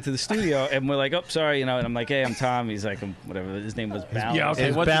to get into the studio. And we're like, oh, sorry, And I'm like, hey, I'm Tom. He's like, whatever. His name was Ballant. Yeah,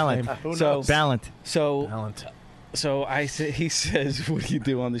 okay. What's Ballant. His name? Ballant. So he says, what do you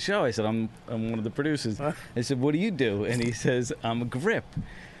do on the show? I said, I'm one of the producers. I said, what do you do? And he says, I'm a grip.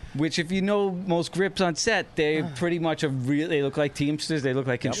 Which, if you know most grips on set, they pretty much they look like Teamsters. They look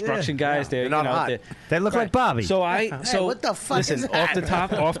like construction guys. They're not hot. They look like Bobby. So what the fuck listen, is that?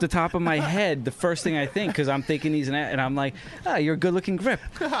 off the top of my head, the first thing I think, because I'm thinking he's and I'm like, you're a good-looking grip.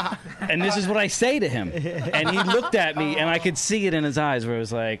 And this is what I say to him. And he looked at me, and I could see it in his eyes, where it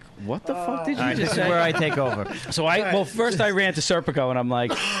was like, what the fuck did you just This say? is where I take over. So first I ran to Serpico, and I'm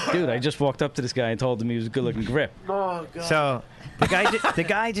like, dude, I just walked up to this guy and told him he was a good-looking grip. Oh, God. So the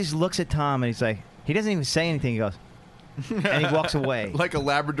guy just looks at Tom and he's like, he doesn't even say anything. He goes, and he walks away. Like a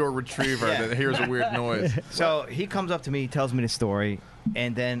Labrador retriever that hears a weird noise. So he comes up to me, tells me the story,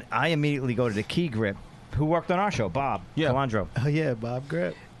 and then I immediately go to the key grip, who worked on our show, Bob Calandro. Oh, yeah, Bob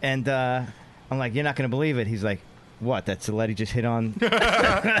Grip. And I'm like, you're not going to believe it. He's like, what? That's the lady just hit on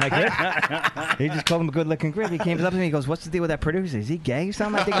my grip? He just called him a good-looking grip. He came up to me. He goes, what's the deal with that producer? Is he gay or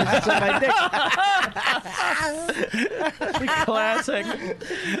something? I think he's on my dick. Classic.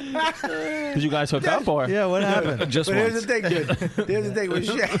 Did you guys hook up or? Yeah, what happened? Just But once. here's the thing, dude. Here's the thing.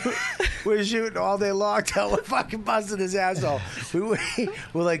 We're shooting all day long till we're fucking busting his asshole. We're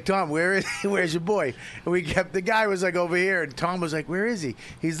like, Tom, where's your boy? And the guy was like over here, and Tom was like, where is he?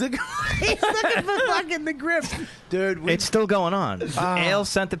 He's looking for fucking the grip. Dude, It's still going on. Ale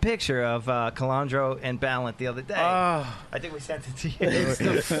sent a picture of Calandro and Ballant the other day. I think we sent it to you. It's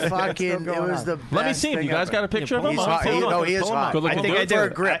the fucking. It was the. Let me best see him. thing You guys ever. got a picture of him? He's hot. Hold on. He is Hold on. hot. Good looking I think dude. I do. For a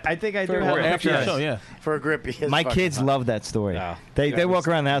grip. I think I do. For have a a grip, After the yes. show, yeah. For a grip, he is My fucking kids hot. love that story. They walk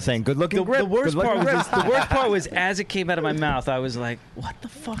around the house saying, good looking grip. The worst good looking part grip. was as it came out of my mouth, I was like, what the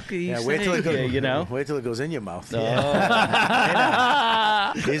fuck are you Yeah, wait till it saying goes. here, Wait till it goes in your mouth. Oh.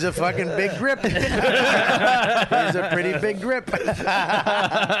 He's a fucking big grip. He's a pretty big grip. All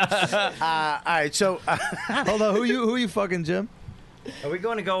right, so Hold on, who you fucking, Jim? Are we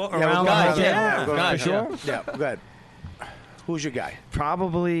going to go yeah, around? we're going Yeah. we're going Guys, around. Yeah, go ahead. Who's your guy?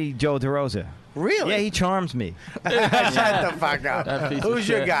 Probably Joe DeRosa. Really? Yeah, he charms me. Shut the fuck up. Who's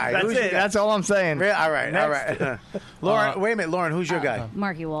your guy? That's Who's it. your guy? That's all I'm saying. All right, all right. Lauren, wait a minute, Lauren. Who's your guy?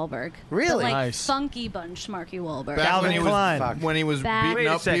 Marky Wahlberg. Really? The, Nice. funky bunch Marky Wahlberg. Back when he Klein. was Back- beating Wait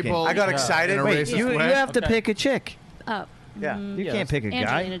a up second. people. I got excited. in a Wait, racist you way. have to pick a chick. Oh, Yeah. You can't pick a guy.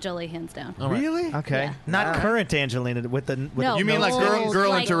 Angelina Jolie, hands down. Really? Okay. Yeah. Not current Angelina with the. No, You mean like old,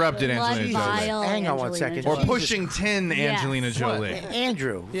 girl like, interrupted blood Angelina Jolie? vial Hang on one Angelina second. Or Jolie. pushing 10 Yes. Angelina Jolie.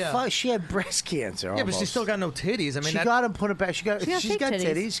 Andrew. Yeah. Fuck, she had breast cancer. Yeah, but almost. she still got no titties. I mean, She that, got him put it back. She's got fake titties.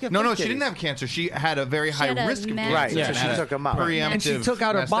 titties. She's got No, fake she titties. didn't have cancer. She had a very high had a risk of mass- Right, cancer. so she took him out. Preemptive and she took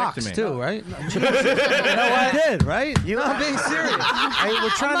out her box mastectomy. too, right? No, I did, right? I'm being serious. We're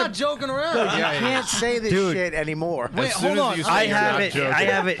trying I'm to. not joking around. You can't say this Dude. shit anymore. Wait, As soon hold as you on. say I you're have not it. joking. I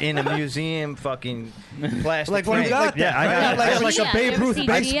have it in a museum, fucking plastic. Like when frame. you got Yeah, I got it. like Yeah, a Babe you ever Ruth see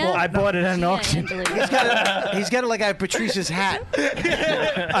baseball. Gia? I bought it at an Yeah, auction. Angelina. He's got it like I have Patrice's hat.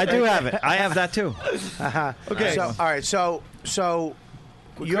 I do have it. I have that too. Okay. So, all right. So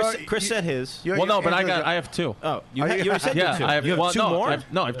Chris said his. Well, no, but I have two. Oh, you already said Yeah, two. I have, You have well, two no, more?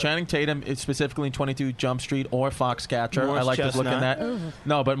 I have Channing Tatum, it's specifically in 22 Jump Street or Foxcatcher. Morris I like to look in Chestnut. that.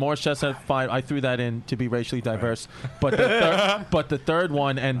 No, but Morris Chestnut, fine. I threw that in to be racially diverse. But the third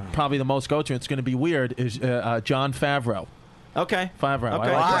one, and probably the most go-to, it's going to be weird, is Jon Favreau. Okay. Favreau. Okay. I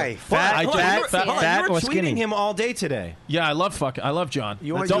like Why? that. Fat, I do. fat you were or tweeting skinny? him all day today. Yeah, I love John.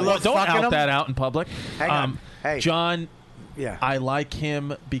 You don't love don't fucking out him? that out in public. Hang on. Hey. John Yeah. I like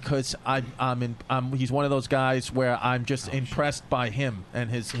him because he's one of those guys where I'm just impressed by him and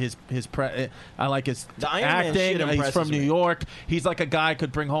his I like his The Iron Man acting. shit He's impresses from New me. York. He's like a guy I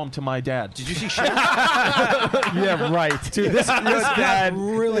could bring home to my dad. Did you see Yeah, right. Dude, this dad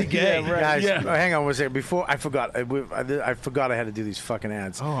really gay. Yeah, right. Guys, Yeah. hang on one second. Before I forgot, I forgot I had to do these fucking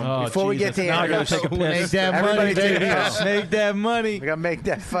ads. Oh, Before we get Jesus. to Now I gotta Andrews, take a piss. Make that everybody money, take a baby. piss. Make that money. We gotta make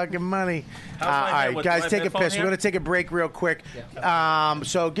that fucking money. How's my All head? right, What, guys, do I take a have my piss. phone We're here? gonna take a break real quick.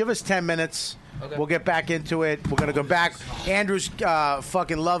 So give us 10 minutes. Okay. We'll get back into it. We're gonna go back. Andrew's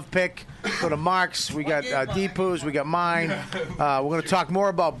fucking love pick. Go to Mark's. We got Deepu's. We got mine. We're gonna talk more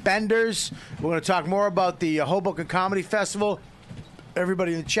about Benders. We're gonna talk more about the Hoboken Comedy Festival.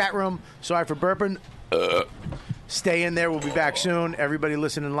 Everybody in the chat room, sorry for burping. Stay in there. We'll be back soon. Everybody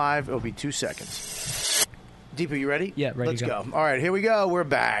listening live, it'll be 2 seconds. Deepu, you ready? Yeah, ready Let's to go. go. All right, here we go. We're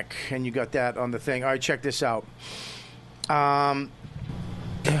back. And you got that on the thing. All right, check this out.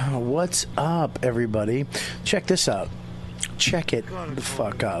 What's up, everybody? Check this out. Check it the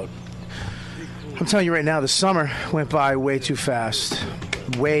fuck out. I'm telling you right now, the summer went by way too fast.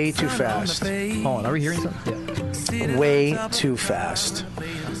 Way too fast. Hold on, are we hearing something? Yeah. Way too fast.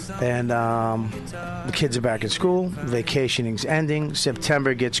 And the kids are back at school. Vacationing's ending.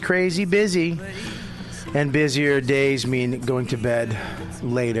 September gets crazy busy. And busier days mean going to bed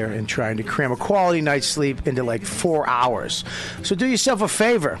later and trying to cram a quality night's sleep into like 4 hours. So do yourself a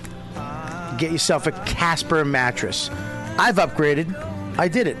favor. Get yourself a Casper mattress. I've upgraded. I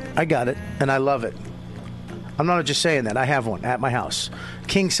did it. I got it. And I love it. I'm not just saying that. I have one at my house.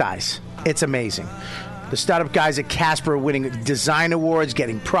 King size. It's amazing. The startup guys at Casper are winning design awards,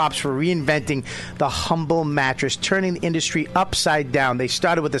 getting props for reinventing the humble mattress, turning the industry upside down. They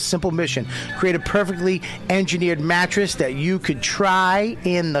started with a simple mission: create a perfectly engineered mattress that you could try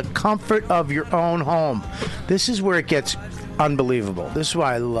in the comfort of your own home. This is where it gets unbelievable. This is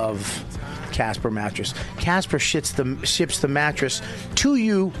why I love Casper mattress. Casper ships the mattress to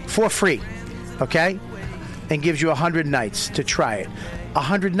you for free, okay? And gives you 100 nights to try it.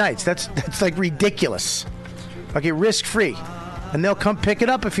 100 nights. That's like ridiculous. Okay, risk-free. And they'll come pick it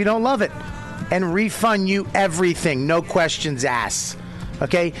up if you don't love it. And refund you everything. No questions asked.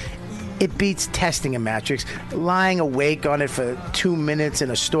 Okay? It beats testing a mattress. Lying awake on it for 2 minutes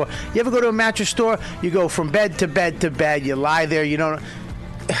in a store. You ever go to a mattress store? You go from bed to bed to bed. You lie there. You don't...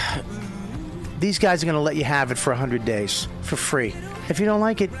 These guys are going to let you have it for 100 days for free. If you don't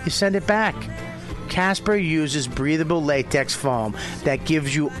like it, you send it back. Casper uses breathable latex foam that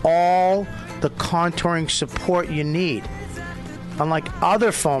gives you all the contouring support you need. Unlike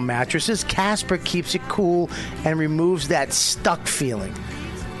other foam mattresses, Casper keeps it cool and removes that stuck feeling.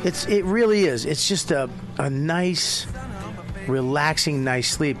 It really is. It's just a nice, relaxing night's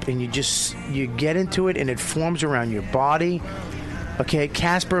sleep, and you get into it and it forms around your body. Okay,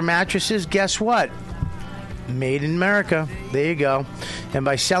 Casper mattresses, guess what? Made in America. There you go. And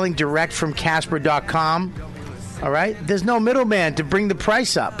by selling direct from Casper.com, all right, there's no middleman to bring the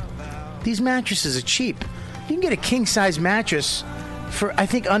price up. These mattresses are cheap. You can get a king-size mattress for, I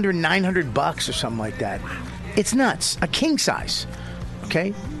think, under $900 or something like that. It's nuts. A king-size.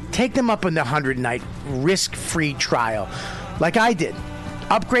 Okay? Take them up on the 100-night risk-free trial like I did.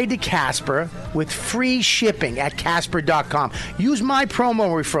 Upgrade to Casper with free shipping at Casper.com. Use my promo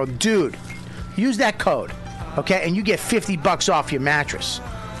referral. Dude, use that code. Okay, and you get $50 off your mattress.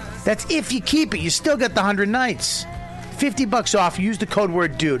 That's if you keep it. You still get the 100 nights. $50 off. Use the code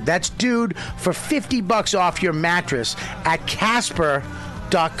word DUDE. That's DUDE for $50 off your mattress at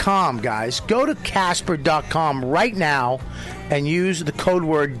Casper.com, guys. Go to Casper.com right now and use the code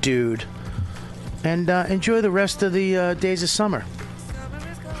word DUDE. And enjoy the rest of the days of summer.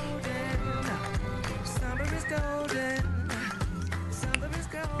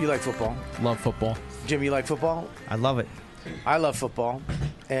 You like football? Love football. Jim, you like football? I love it. I love football.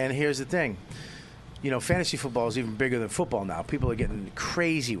 And here's the thing. You know, fantasy football is even bigger than football now. People are getting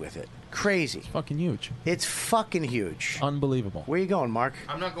crazy with it. Crazy. It's fucking huge. It's fucking huge. Unbelievable. Where you going, Mark?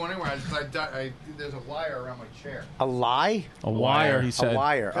 I'm not going anywhere. There's a wire around my chair. A lie? A wire, he said. A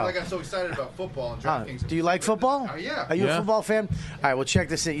wire. I feel like I'm so excited about football and DraftKings. Do you like football? Yeah. Are you Yeah. a football fan? All right, well, check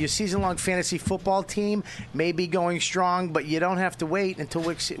this out. Your season-long fantasy football team may be going strong, but you don't have to wait until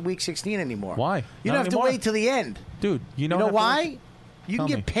week 16 anymore. Why? You Not don't have anymore. to wait till the end. Dude, you know why? You can Tell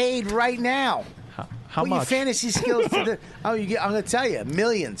get me. paid right now. How Put your much? fantasy skills to the... Oh, I'm going to tell you.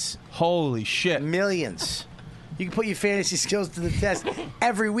 Millions. Holy shit. Millions. You can put your fantasy skills to the test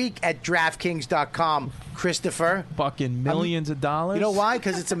every week at DraftKings.com. Christopher, fucking millions of dollars. You know why?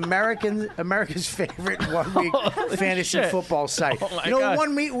 Because it's America's favorite one-week Holy fantasy shit. football site. Oh my you know God. what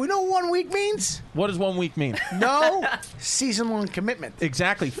 1 week? We know what 1 week means. What does 1 week mean? No season-long commitment.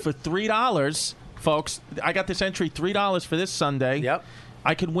 Exactly. For $3, folks, I got this entry $3 for this Sunday. Yep.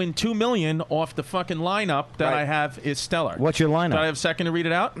 I could win $2 million off the fucking lineup that Right. I have is stellar. What's your lineup? Do I have a second to read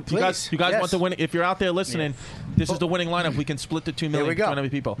it out? Please. You guys Yes. want the winning? If you're out there listening, this is the winning lineup. We can split the $2 million we go. between other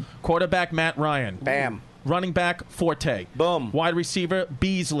people. Quarterback Matt Ryan. Bam. Running back Forte. Boom. Wide receiver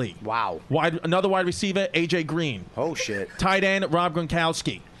Beasley. Wow. Another wide receiver AJ Green. Oh shit. Tight end Rob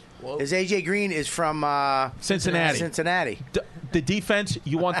Gronkowski. Is AJ Green is from Cincinnati. Cincinnati. The defense,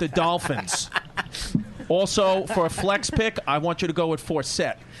 you want the Dolphins. Also, for a flex pick, I want you to go with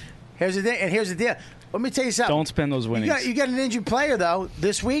Forsett. Here's the thing, and here's the deal. Let me tell you something. Don't spend those winnings. You got an injured player though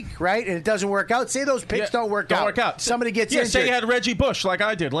this week, right? And it doesn't work out. Say those picks don't work out. Somebody gets injured. Say you had Reggie Bush like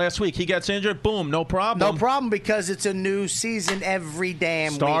I did last week. He gets injured. Boom, no problem. No problem because it's a new season every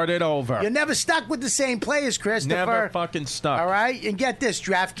damn Start week. it over. You're never stuck with the same players, Christopher. Never fucking stuck. All right? And get this,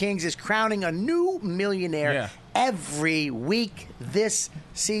 DraftKings is crowning a new millionaire every week this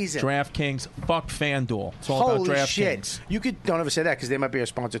season. DraftKings, fuck FanDuel. It's all Holy about DraftKings. shit. You could don't ever say that because they might be a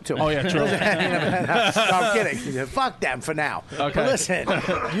sponsor too. Oh, yeah, true. No, I'm kidding. Fuck them for now. Okay. But listen,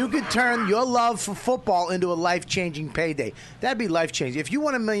 you could turn your love for football into a life-changing payday. That'd be life-changing. If you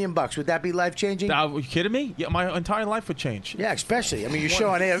won $1 million, would that be life-changing? Are you kidding me? Yeah, my entire life would change. Yeah, especially. I mean, you show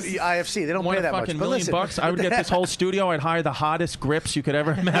on IFC. They don't Want pay a that much. fucking But $1 listen. million? I would get this whole studio. I'd hire the hottest grips you could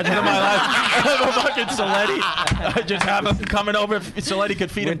ever imagine in my life. Have a fucking Saletti. I'd just have him coming over. If Saletti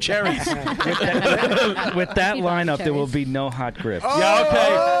could feed him cherries. With that lineup, there will be no hot grip. Yeah,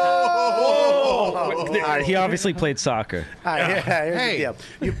 okay. He obviously played soccer. All right, here's Hey, the deal.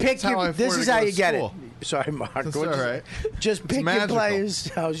 You pick that's how I your. This afford is to how go you to get school. it. Sorry, Mark. That's all right. Just pick your magical.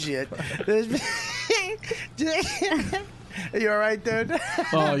 players. Oh shit. You all right, dude?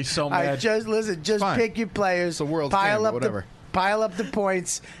 Oh, he's so All right, mad. just listen. Just Fine. pick your players. the world's pile game, up whatever. Pile up the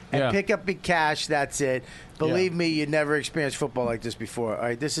points and Yeah. pick up your cash. That's it. Believe Yeah. me, you never experienced football like this before. All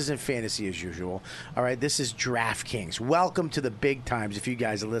right, this isn't fantasy as usual. All right, this is DraftKings. Welcome to the big times. If you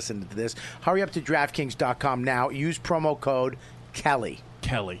guys are listening to this, hurry up to DraftKings.com now. Use promo code Kelly.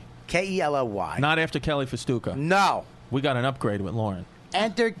 Kelly. Kelly. Not after Kelly Festuca. No. We got an upgrade with Lauren.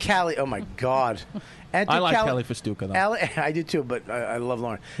 Enter Kelly. Oh my God. Enter I like Kelly Festuca though. I do too, but I love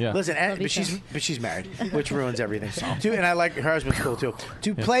Lauren. Yeah. Listen, you but she's married, which ruins everything. And I like her husband's cool too.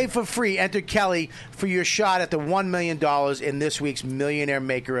 To play for free, enter Kelly for your shot at the $1 million in this week's Millionaire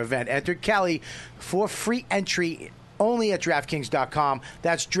Maker event. Enter Kelly for free entry only at DraftKings.com.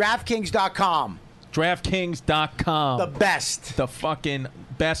 That's DraftKings.com. DraftKings.com. The best. The fucking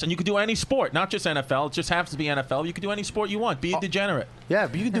best. And you can do any sport, not just NFL. It just happens to be NFL. You can do any sport you want. Be a degenerate. Yeah,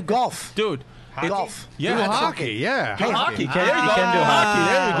 but you can do golf. Dude. Golf. Yeah, Do that's hockey, okay. yeah. Do hockey. You can do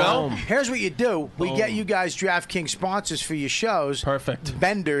hockey. There you go. Here's what you do. We get you guys DraftKings sponsors for your shows. Perfect.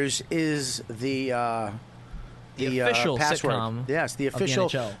 Benders is the official password. sitcom Yes, the of the official.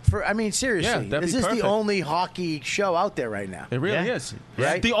 NHL. I mean, seriously, Yeah, that'd is be this perfect. the only hockey show out there right now? It really Yeah. is.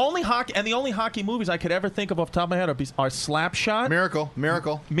 Right? The only hockey movies I could ever think of off the top of my head are Slapshot,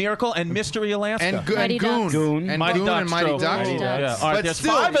 Miracle, and Mystery Alaska. and Mighty Goon, Ducks. Goon. and Mighty Goon Ducks. and Mighty True. Ducks. Mighty Ducks. Yeah. All right, But there's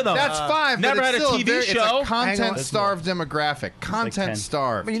still, 5 of them. That's 5. Never but had it's a still TV very, show. It's a content-starved demographic. 10.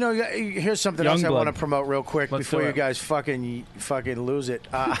 Content-starved. You know, here's something else I Youngblood. want to promote real quick Let's before do you it. guys fucking lose it.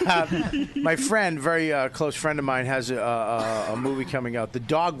 My friend, very close friend of mine, has a movie coming out, The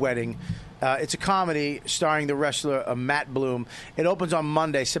Dog Wedding. It's a comedy starring the wrestler Matt Bloom. It opens on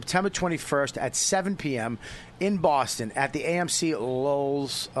Monday, September 21st at 7 p.m. in Boston at the AMC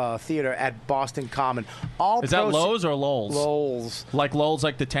Lowell's Theater at Boston Common. Is that Lowe's or Lowell's? Lowell's. Like Lowell's,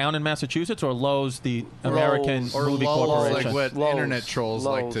 like the town in Massachusetts, or Lowe's, the American or movie lulls, corporation? like what Lulls. internet trolls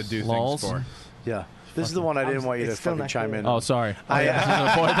like to do Lulls. things for. Yeah. This is the one I didn't want you to it's still fucking not chime good. in. Oh, sorry.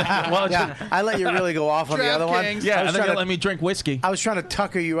 I let you really go off on the other one. DraftKings. Yeah, I and was then trying you to- let me drink whiskey. I was trying to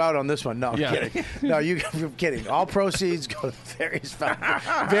tucker you out on this one. No, I'm Yeah. kidding. No, I'm kidding. All proceeds go to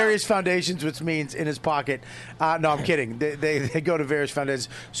various foundations, which means in his pocket. No, I'm kidding. They go to various foundations.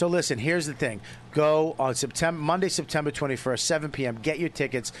 So listen, here's the thing. Go on Monday, September 21st, 7 p.m. Get your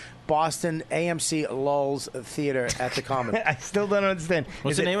tickets. Boston AMC Lowell's Theater at the Common. I still don't understand.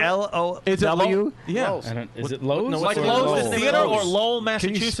 What's Is the it name of it? LOW? Is it Low? Yeah, Yeah. I don't, is it Lowe's? Like or Lowe's, the theater, or Lowell, Can you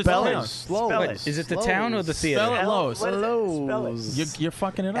Massachusetts? spell it? town? Spell it. Is it the town or the theater? Spell it Lowe's. Lowe's. You're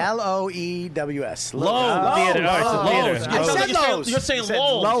fucking it up. Loews. Lowe's. Theater. Oh, it's the theater. Lowe's. I said Lowe's. You're saying You said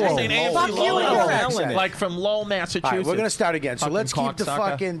Lowell. Lowell. You're saying AFC Fuck you Lowell. and your accent. Like from Lowell, Massachusetts. All right, we're going to start again. So let's keep the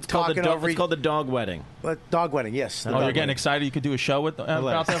fucking It's called talking the over. it's called the dog wedding. Dog wedding, yes. Oh, you're getting excited? You could do a show with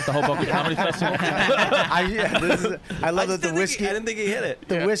about that, the Hoboken Comedy Festival. I love that the whiskey. I didn't think he hit it.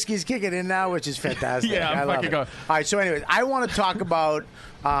 The whiskey's kicking in now, which is fantastic. Yeah, I'm I love fucking it. going. All right, so anyways, I want to talk about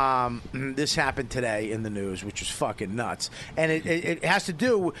this happened today in the news, which was fucking nuts, and it has to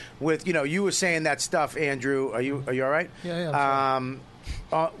do with you were saying that stuff, Andrew. Are you all right? Yeah.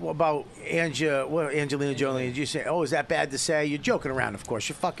 About Angelina Jolie, and you say, "Oh, is that bad to say?" You're joking around, of course.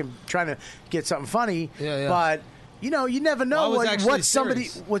 You're fucking trying to get something funny, Yeah. but. You never know Well, I was what actually somebody.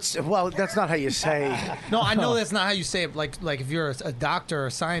 serious. Well, that's not how you say. No, I know that's not how you say it. Like if you're a doctor or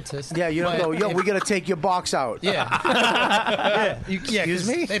a scientist. Yeah, you don't but go. Yo, if- we got to take your box out. Yeah. yeah. Excuse 'cause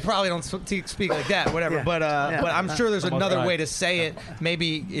me? They probably don't speak like that, whatever. Yeah. But I'm sure there's Almost another right. way to say it.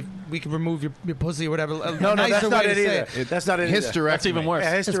 Maybe if we could remove your pussy or whatever. No, that's not it either. It. That's not it either. Hysterectomy. That's even worse.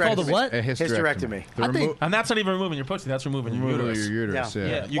 Yeah, It's called a what? A Hysterectomy. The And that's not even removing your pussy. That's removing your removal of uterus. your uterus. Yeah.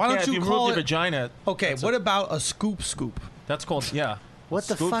 Yeah. You Why can't, don't you if you call remove your it- vagina? Okay, what about a scoop? That's called What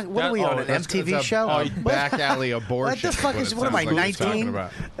the Scoop- fuck? What that- are we on, oh, an that's- MTV It's a show? back alley abortion. What the fuck is? it What am I, sounds like he's talking 19?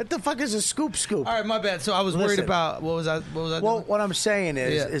 about. What the fuck is a scoop? All right, my bad. So I was worried Listen. about what was I? Well, doing? what I'm saying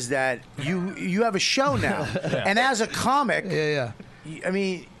is Yeah. that you have a show now, and as a comic, Yeah. I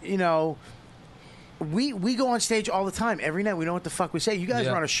mean, we go on stage all the time, every night. We know what the fuck we say. You guys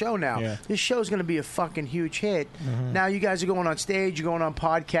Yeah. are on a show now. Yeah. This show's going to be a fucking huge hit. Now you guys are going on stage. You're going on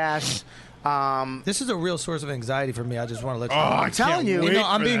podcasts. This is a real source of anxiety for me. I just want to let you know. I'm telling you.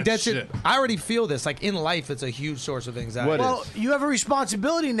 I'm being dead serious. I already feel this. Like in life, it's a huge source of anxiety. Well, you have a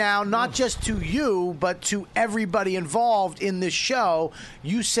responsibility now, not just to you, but to everybody involved in this show.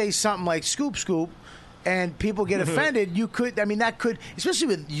 You say something like "scoop, scoop," and people get offended. You could, that could, especially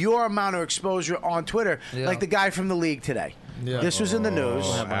with your amount of exposure on Twitter, Yeah. like the guy from the league today. Yeah. This was in the news.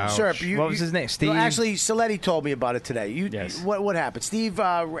 ouch. Sir, What was his name? Steve? No, actually, Saletti told me about it today. Yes. What happened? Steve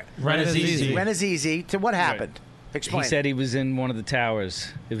Renazizi. Renazizi. To what happened? Explain. He said he was in one of the towers.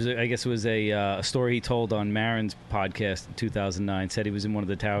 It was, I guess, it was a story he told on Maron's podcast in 2009. Said he was in one of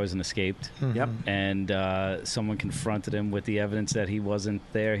the towers and escaped. Yep. And someone confronted him with the evidence that he wasn't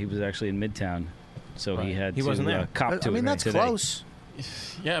there. He was actually in Midtown, so he had He to wasn't there. cop to I mean, it that's today. close.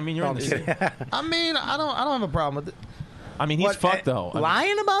 Yeah, I mean, you're. No, I'm kidding. I mean, I don't have a problem with it. I mean, he's What, fucked though. I mean,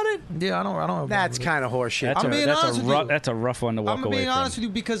 Lying about it? Yeah, I don't have a problem That's with it. kind of horseshit. That's, I'm being honest with you. That's a rough one to walk I'm away being from. honest with you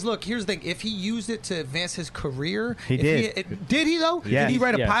because look, here's the thing: if he used it to advance his career, He if did. Did he though? Yeah. Did he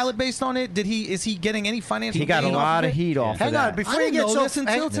write a Yes. pilot based on it? Did he? Is he getting any financial? He got a gain off lot of of it? heat off of Hang that. on, before I you didn't get know so this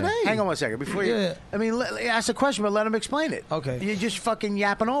until today. Hang on one second. Before you, Yeah. I mean, ask a question, but let him explain it. Okay. You're just fucking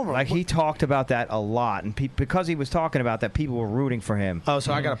yapping over. Like he talked about that a lot, and because he was talking about that, people were rooting for him. Oh,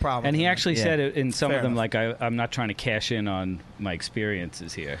 so I got a problem. And he with that. actually Yeah. said it in some Fair of them, enough. like, I'm not trying to cash in on my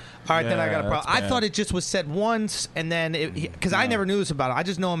experiences here. All right, then I got a Yeah, problem. that's I bad. thought it just was said once, and then because I never knew this about him. I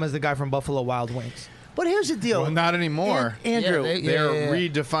just know him as the guy from Buffalo Wild Wings. But here's the deal. Well, not anymore. Andrew. Yeah, They're yeah.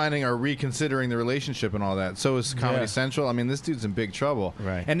 redefining or reconsidering the relationship and all that. So is Comedy Yeah. Central. I mean, this dude's in big trouble.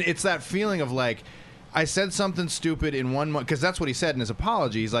 Right. And it's that feeling of like, I said something stupid in 1 month because that's what he said in his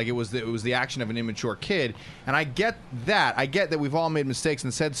apology. He's like, it was the action of an immature kid, and I get that. I get that we've all made mistakes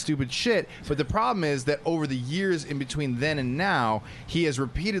and said stupid shit. But the problem is that over the years in between then and now, he has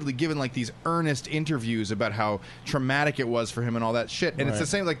repeatedly given like these earnest interviews about how traumatic it was for him and all that shit. And it's the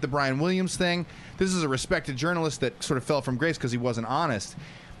same like the Brian Williams thing. This is a respected journalist that sort of fell from grace because he wasn't honest.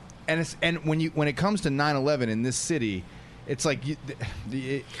 And when it comes to 9/11 in this city. It's like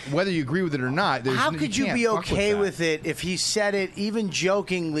whether you agree with it or not. How could you can't be fuck okay that. with it if he said it even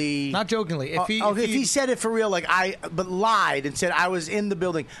jokingly? Not jokingly. If he said it for real, but lied and said I was in the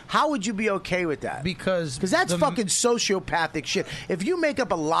building, how would you be okay with that? Because that's fucking sociopathic shit. If you make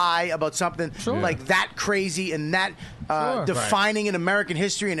up a lie about something like that crazy and that defining in American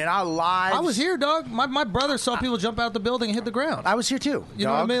history and in our lives, I was here, dog. My brother saw people jump out the building and hit the ground. I was here too. You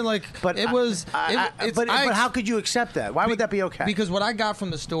know what I mean? Like, but it was. but how could you accept that? Why would that be okay? Because what I got from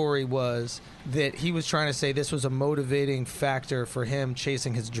the story was that he was trying to say this was a motivating factor for him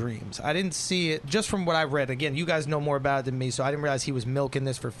chasing his dreams. I didn't see it just from what I read. Again, you guys know more about it than me, so I didn't realize he was milking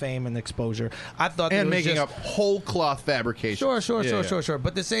this for fame and exposure. I thought that and it was making just, up whole cloth fabrication. Sure.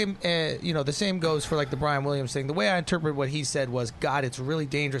 But the same, the same goes for like the Brian Williams thing. The way I interpret what he said was, God, it's really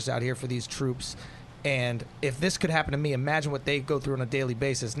dangerous out here for these troops. And if this could happen to me, imagine what they go through on a daily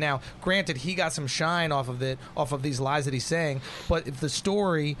basis. Now, granted, he got some shine off of it, off of these lies that he's saying. But if the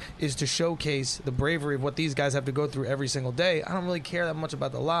story is to showcase the bravery of what these guys have to go through every single day, I don't really care that much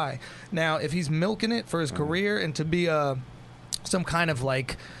about the lie. Now, if he's milking it for his career and to be some kind of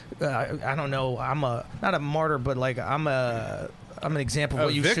like, I don't know, not a martyr, but like I'm an example of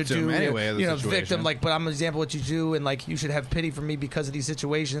what you should do. Anyway, of the situation. Victim, like, but I'm an example of what you do, and like you should have pity for me because of these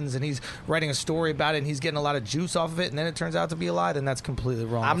situations. And he's writing a story about it, and he's getting a lot of juice off of it, and then it turns out to be a lie. Then that's completely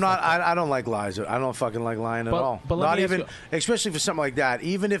wrong. I don't like lies. I don't fucking like lying at all. But let Not me ask even, you- especially for something like that.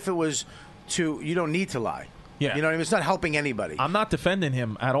 Even if it was you don't need to lie. Yeah. You know what I mean? It's not helping anybody. I'm not defending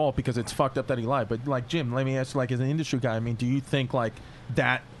him at all because it's fucked up that he lied. But like Jim, let me ask, like as an industry guy, I mean, do you think like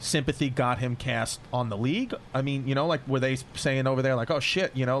that sympathy got him cast on the league? I mean, you know, like were they saying over there like, oh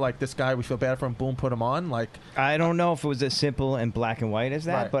shit, you know, like this guy, we feel bad for him, boom, put him on? Like, I don't know if it was as simple and black and white as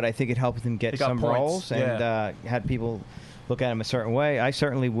that, Right. but I think it helped him get He got some points, roles and had people look at him a certain way. I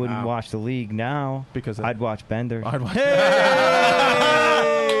certainly wouldn't watch the league now because I'd watch Bender. I'd watch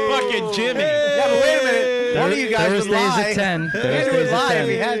fucking Jimmy. Yeah, but wait a minute. One of you guys would Thursdays lie. at 10. Andrew would Thursdays at lie if 10.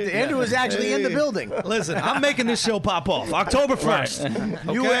 he had to. Andrew was actually in the building. Listen, I'm making this show pop off October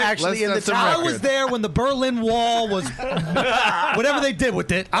 1st. You were actually in the town. I was there when the Berlin Wall was whatever they did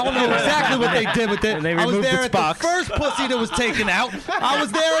with it. I don't know exactly what they did with it. And they I was removed there its at box. the first pussy that was taken out. I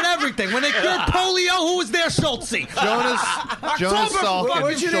was there at everything. When they cured polio, who was there? Schultze. Jonas Salk fucking and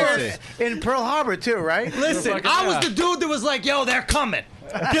Weren't you there Schultze. in Pearl Harbor too, right? Listen, I was the dude that was like, yo, they're coming.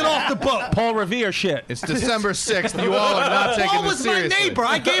 Get off the boat. Paul Revere shit. It's December 6th. You all are not taking Paul this was my seriously. neighbor.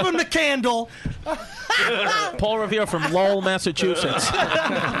 I gave him the candle. Paul Revere from Lowell, Massachusetts.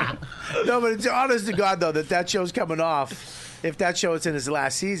 No, but it's honest to God though that show's coming off. If that show is in his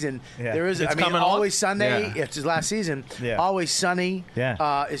last season, there is. It's I mean, coming Always off? Sunday. Yeah. It's his last season. Yeah. Always Sunny.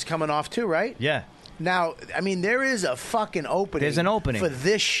 Yeah. Is coming off too, right? Yeah. Now, I mean, there is a fucking opening. There's an opening for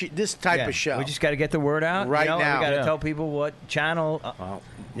this type Yeah. of show. We just got to get the word out Right you know, now. We got to Yeah. tell people what channel.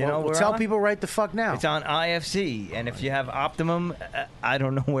 Well, we're tell on. people right the fuck now. It's on IFC, and if you have Optimum, I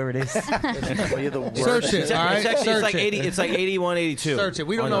don't know where it is. Well, you're the worst. Search it. All right. It's Search like it. 80. It's like 81, 82. Search it.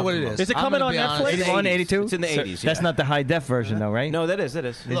 We don't know what it is. Is it I'm coming gonna on be honest. Netflix? 81, 82? It's in the 80s. That's not the high def version, though, right? No, that is.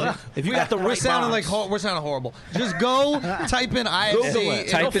 Look, If you got the we're right sounding box. like we're sounding horrible. Just go type in IFC. Google it.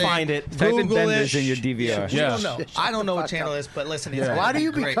 It'll You'll find it. Type in Google Benders it. in your DVR. We don't know. I don't know what channel it is, but listen. It's Why do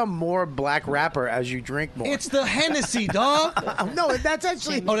you great. become more black rapper as you drink more? It's the Hennessy, dog. No, that's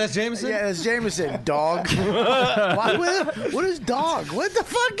actually. Oh, that's Jameson? Yeah, it's Jameson. Dog. What is dog? What the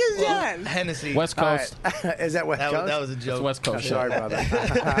fuck is that? Hennessy. West All Coast. right. Is that West Coast? That was a It's joke. West Coast. I'm sorry, brother.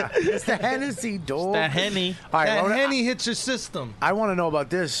 It's the Hennessy, dog. The Henny. All right, That well, Henny hits your system. I want to know about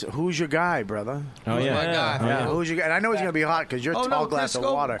this. Who's your guy, brother? Oh, Who's yeah. my guy? Yeah, who's your guy? And I know he's gonna be hot because you're a Oh, tall no, glass of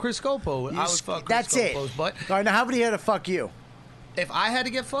water. Chris Scopo. I would fuck Chris That's it. Scopo's butt. All right, now how would he have to fuck you? If I had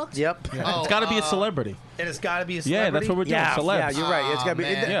to get fucked? Yep. Oh, It's got to be a celebrity. And it's got to be a Yeah, celebrity? that's what we're doing. Yeah, Celebs. yeah, you're right. It's gotta be.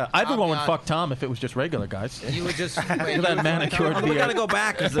 man. Yeah, I'd be I'll going be and honest. fuck Tom if it was just regular guys. You would just... Look at that manicured We beard. gotta go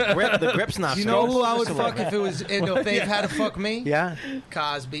back because the grip's not. You so know good. who I would fuck if it was if they had to fuck me? Yeah.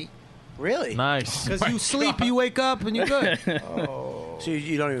 Cosby. Really? Nice. Because you sleep, you wake up, and you're good. So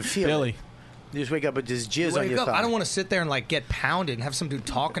you don't even feel Billy. it. You just wake up with just jizz You on wake your up. thumb. I don't want to sit there and like get pounded and have some dude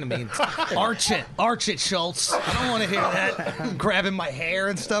talking to me and arch it, Schultz. I don't want to hear that. Grabbing my hair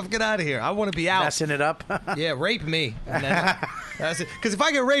and stuff. Get out of here. I want to be out. messing it up. Yeah, rape me. And then, that's it. Because if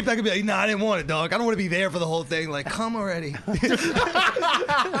I get raped, I could be like, I didn't want it, dog. I don't want to be there for the whole thing. Like, come already.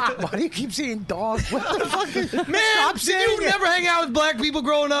 Why do you keep saying dog? What the fuck is... Man, Stop did saying you it. never hang out with black people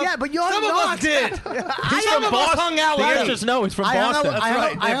growing up? Yeah, but you're Some not. of us did. He's Some from of us Boston. hung out The with answer is no. He's from I hung out Boston. with- That's I right.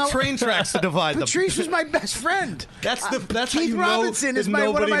 hung- They I have hung- train tracks to divide them. Patrice was my best friend. That's how Keith you Robinson know is that one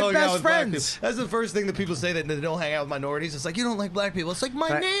of nobody my hung best out with black friends. people. That's the first thing that people say that they don't hang out with minorities. It's like, you don't like black people. It's like, my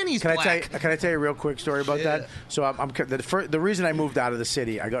nanny's Can black. I tell you a real quick story about Yeah. that? So the reason I moved out of the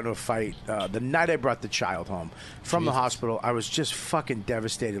city, I got into a fight the night I brought the child home from the hospital. I was just fucking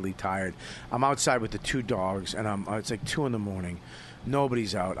devastatedly tired. I'm outside with the two dogs, and it's like 2 a.m.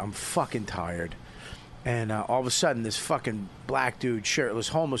 Nobody's out. I'm fucking tired. And all of a sudden, this fucking black dude, shirtless,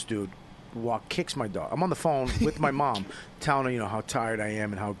 homeless dude, kicks my dog. I'm on the phone with my mom, telling her, how tired I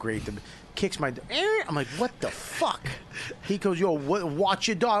am and how great kicks my dog. I'm like, what the fuck? He goes, yo, watch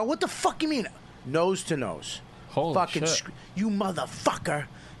your dog. What the fuck you mean? Nose to nose. Holy fucking shit. you motherfucker.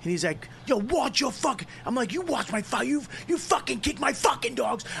 And he's like, yo, watch your fucking... I'm like, you watch my fuck. You fucking kick my fucking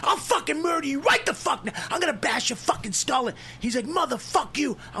dogs. I'll fucking murder you right the fuck now. I'm going to bash your fucking skull in. He's like, motherfuck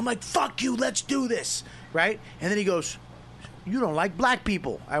you. I'm like, fuck you. Let's do this. Right? And then he goes, you don't like black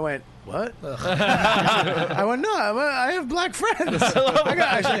people. I went, What? I went, no, I have black friends.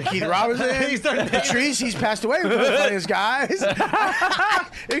 I said, Keith Robinson, Patrice, he's passed away. One of the funniest guys.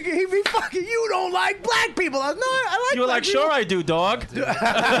 He'd be fucking, you don't like black people. I was, no, I like You were black like, people. sure I do, dog.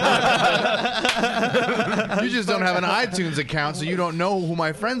 You just don't have an iTunes account, so you don't know who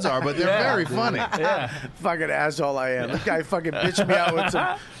my friends are, but they're very funny. Fucking asshole I am. This guy fucking bitched me out with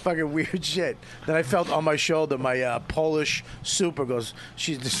some fucking weird shit. Then I felt on my shoulder, my Polish super goes,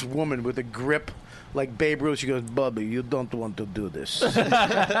 she's this woman with a grip like Babe Ruth. She goes, Bubby, you don't want to do this.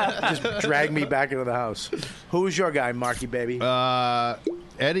 Just drag me back into the house. Who is your guy, Marky baby?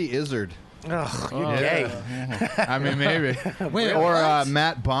 Eddie Izzard. Ugh, you're gay. I mean, maybe. Wait, or what?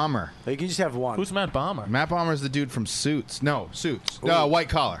 Matt Bomber. You can just have one. Who's Matt Bomber? Matt Bomber's the dude from Suits. No, Suits. White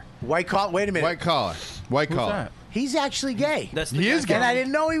Collar. White Collar? Wait a minute. White Collar. White Who's Collar. that? He's actually gay. He is gay. And I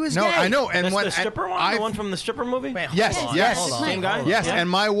didn't know he was No, gay. I know. And That's when the stripper one? The one from the stripper movie? Yes, yes. Same guy? Yes, Yeah. and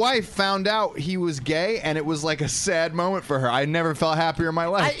my wife found out he was gay, and it was like a sad moment for her. I never felt happier in my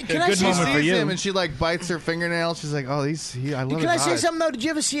life. She sees him, and she like bites her fingernails. She's like, "Oh, I love Can his I say eyes." something though? Did you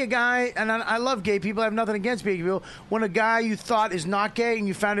ever see a guy? And I love gay people. I have nothing against gay people. When a guy you thought is not gay and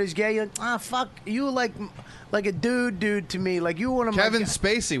you found out he's gay, you're like, fuck, you were like a dude to me. Like you were one of Kevin my.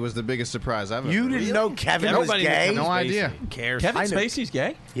 Spacey was the biggest surprise I've ever. You didn't know Kevin was gay? No idea. Kevin Spacey's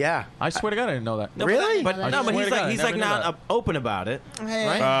gay? Yeah. I swear to God, I didn't know that. No, Really? But I no, but swear he's to God, like I he's never like knew not that. open about it,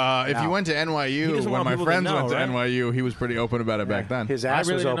 right? If you went to He NYU doesn't when want my people to friends know, went to right? NYU, he was pretty open about it back then. His ass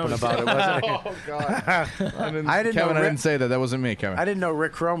was open about it, wasn't he? Oh God! I didn't Kevin, know I Rick, didn't say that. That wasn't me, Kevin. I didn't know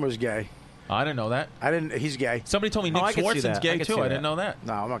Rick Chrome was gay. I didn't know that. I didn't. He's gay. Somebody told me Nick I could see Swartzen's that. I gay could too. see I that. didn't know that.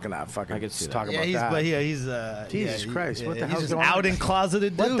 No, I'm not gonna fucking talk about he's, that. But he's Jesus Christ! What the hell's just going on? out and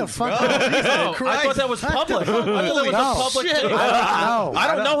closeted dude. What the fuck? Oh, I thought that was public. I thought that was a public thing. I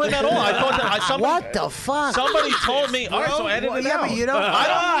don't know him at all. I thought that somebody. What the fuck? Somebody told me. All right, so edit it Yeah, out. but you don't.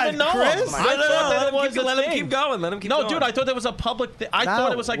 I don't even know him. Chris? I thought that was a Let him thing. keep going. Let him keep No, going. dude, I thought that was a public thing. I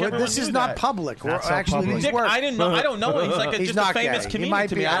thought it was like well, everyone this knew is not that. public. We're Not so actually public. these Dick, work. I didn't know. I don't know him. He's like He's just not a famous gay. He comedian might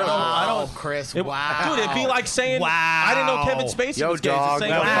to be. me. I don't know. I don't. Chris, It- wow. Dude, it'd be like saying I didn't know Kevin Spacey Yo, was gay. dog. It's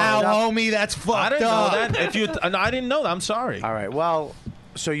the same Wow, thing. homie, that's fucked I didn't know up. that. If you, I didn't know that. I'm sorry. All right. Well,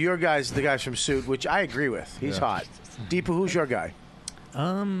 so your guy's the guys from Suit, which I agree with. He's hot. Deepa, who's your guy?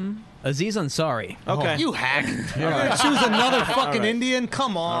 Aziz Ansari. Okay. You hack. Choose another fucking Indian?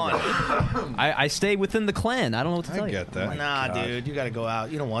 Come on. I stay within the clan. I don't know what to tell I you. get that. Nah, dude, you got to go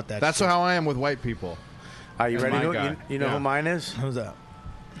out. You don't want that. That's shit. how I am with white people. Are you That's ready? my To, guy. you know Yeah. who mine is? Who's that?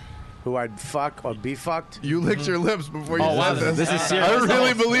 Who I'd fuck or be fucked? You licked your lips before you wow, said this is I serious.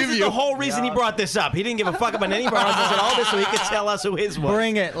 really believe This is you. the whole reason he brought this up. He didn't give a fuck about anybody else. He said all this so he could tell us who his was.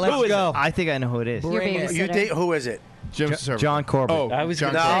 Bring it. Who Let's is go. I think I know who it is. Your You babysitter. date? Who is it? Jim Server. John Corbett. Oh, I was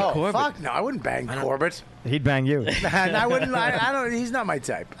John gonna say No, Corbett. fuck no. I wouldn't bang Corbett. He'd bang you. And I wouldn't. I don't. He's not my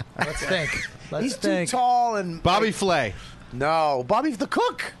type. Let's think. Let's He's think. too tall and. Bobby Flay. No, Bobby the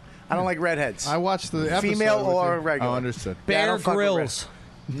cook. I don't like redheads. I watched the episode. Female with or you. regular? Oh, understood. Yeah, I Bear don't fuck with Grylls.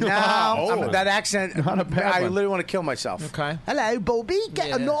 No, Oh. that accent. Not a bad I one. literally want to kill myself. Okay. Hello, Bobby.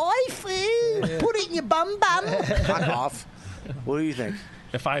 Get a knife. Put it in your bum bum. Fuck off. What do you think?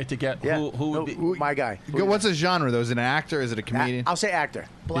 If I had to get Yeah. who would be. My guy. What's his genre, though? Is it an actor? Is it a comedian? I'll say actor.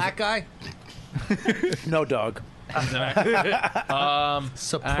 Black guy? No dog. Actor,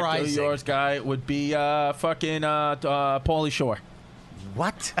 Surprising. yours guy would be fucking Pauly Shore.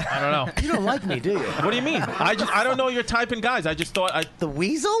 What? I don't know. You don't like me, do you? What do you mean? I don't know your type in guys. I just thought The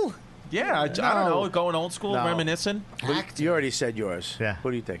weasel? I don't know, going old school, No. reminiscing. You already said yours. Yeah.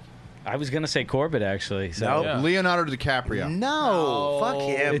 What do you think? I was gonna say Corbett actually. So No. Yeah. Leonardo DiCaprio. No. Fuck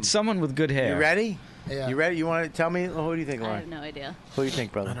him. it's someone with good hair. You ready? Yeah. You ready? You want to tell me? Who do you think, I Lauren? have no idea. Who do you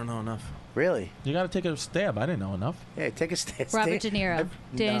think, brother? I don't know enough. Really? You got to take a stab. I didn't know enough. Yeah, take a stance. Robert De Niro.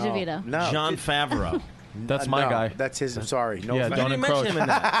 Danny DeVito. No. John Favreau. That's my no, guy. That's his. I'm sorry. No Yeah, offense. don't You mentioned encroach. him in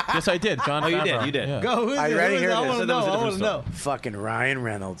that. Yes, I did. John. Oh, you Favreau. did, you did. Yeah. Go. Who's Are you it? ready? Who is Here it? it I is. want to So that was know. a I want different to know. Fucking Ryan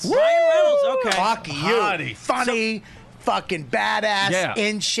Reynolds. Ryan Reynolds. Okay. Fuck you. Hottie. Funny, fucking badass, Yeah.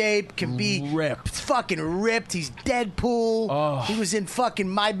 in shape, can be Ripped. fucking ripped. He's Deadpool. Oh. He was in fucking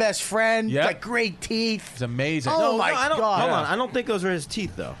My Best Friend. Yep. Got great teeth. It's amazing. Oh, my I don't, God. Hold on. I don't think those are his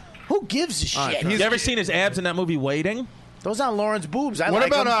teeth, though. Who gives a shit? You ever seen his abs in that movie Waiting? Those aren't Lauren's boobs. I What like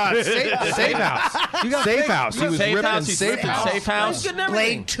about them. Safe House? Safe House. He was Safe ripped in House. He's Safe ripped in House. Safe House. Good and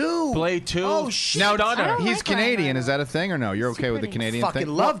everything. Blade 2. Blade 2. Oh, shit. Now I Donner. don't He's like Canadian. Ryan Is that a thing or no? You're okay with the Canadian Fucking thing?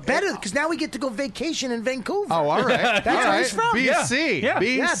 love better because now we get to go vacation in Vancouver. Oh, all right. That's all where right. he's from. BC. Yeah.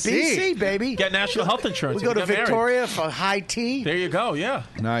 BC. Yeah, BC, baby. Get national health insurance. We if go you to get married. Victoria for high tea. There you go. Yeah.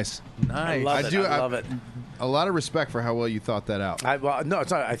 Nice. Nice. Love it. do- I love it. A lot of respect for how well you thought that out. No,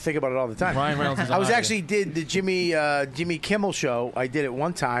 it's not. I think about it all the time. Ryan Reynolds is I was on actually did the Jimmy Kimmel show. I did it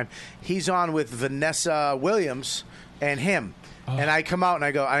one time. He's on with Vanessa Williams and him. And I come out and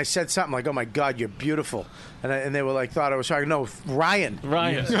I go, I said something like, "Oh my God, you're beautiful," and they were like, thought I was sorry. No, Ryan.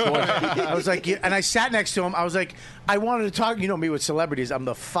 I was like, and I sat next to him. I was like, I wanted to talk. You know me with celebrities. I'm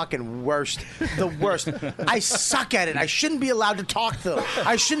the fucking worst. The worst. I suck at it. I shouldn't be allowed to talk to them.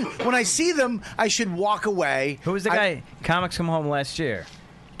 I shouldn't. When I see them, I should walk away. Who was the guy? Comics Come Home last year.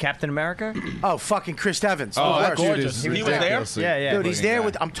 Captain America? Oh, fucking Chris Evans. Oh, The that's worst. gorgeous. He was there? Yeah. Dude, he's there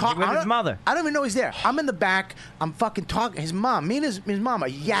with. I'm talking with his mother. I don't even know he's there. I'm in the back. I'm fucking talking. His mom. Me and his mom are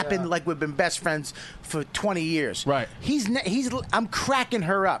yapping like we've been best friends for 20 years. Right. I'm cracking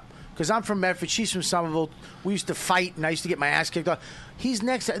her up because I'm from Medford. She's from Somerville. We used to fight, and I used to get my ass kicked off.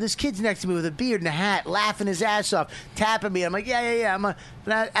 This kid's next to me with a beard and a hat, laughing his ass off, tapping me. I'm like, yeah.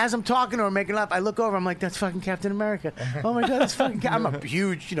 As I'm talking to her, making up, I look over. I'm like, that's fucking Captain America. Oh my God, that's fucking. I'm a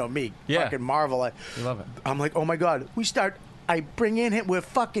huge, fucking Marvel. I love it. I'm like, oh my God. I bring in him with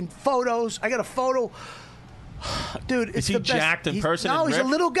fucking photos. I got a photo. Dude, it's Is he the best. jacked in person No, and he's a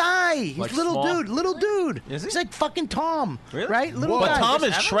ripped? little guy. He's Like little small? dude. He's like fucking Tom. Really? Right? Little But guy. Tom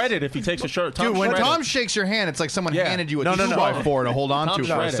is shredded if he takes a shirt. Dude, when Tom shakes your hand, it's like someone handed you a 2x4 to hold on to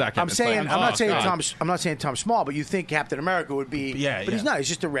for a second. I'm It's saying, like, I'm not oh, saying God. I'm not saying Tom's small, but you think Captain America would be, but he's not. He's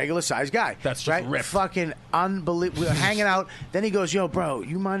just a regular sized guy. That's just right. ripped. Fucking unbelievable. We're hanging out. Then he goes, "Yo, bro,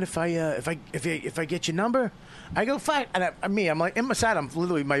 you mind if I get your number?" I go, "Fine." And I'm like inside. I'm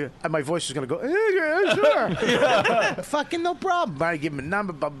literally my voice is gonna go, "Yeah, sure." Fucking no problem. I give him a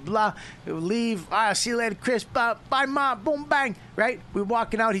number, blah blah blah. Leave. I'll see you later, Chris. Bye, mom. Boom, bang. Right. We're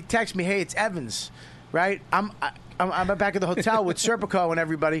walking out. He texts me, "Hey, it's Evans." Right. I'm back at the hotel with Serpico and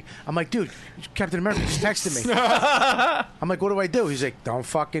everybody. I'm like, dude, Captain America just texted me. I'm like, what do I do? He's like,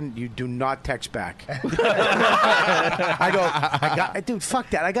 you do not text back. Dude, fuck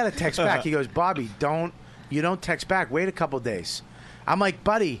that. I got to text back. He goes, Bobby, you don't text back. Wait a couple days. I'm like,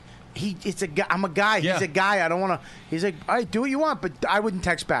 buddy, I'm a guy. Yeah. He's a guy. I don't want to. He's like, all right, do what you want, but I wouldn't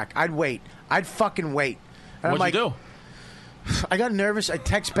text back. I'd wait. I'd fucking wait. And What'd you do? I got nervous. I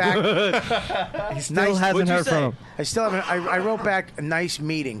text back. He still hasn't heard from him. I still haven't. I wrote back a nice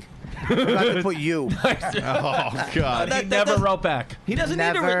meeting. I forgot to put you. Oh God! He never wrote back. He doesn't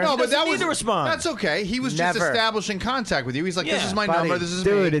Never. need to. No, but that was to respond. That's okay. He was just Never. establishing contact with you. He's like, "This Yeah. is my Buddy. number. This is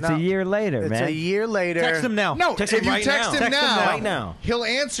Dude, me." it's a year later, It's man. a year later. Text him now. No, Text if him you right text now. him Text him now, right now. he'll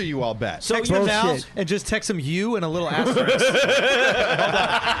answer you. I'll bet. So Text you him now. bullshit. And just text him you and a little asterisk.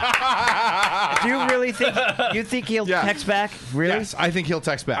 Do you really think he'll text back? Really? Yes, I think he'll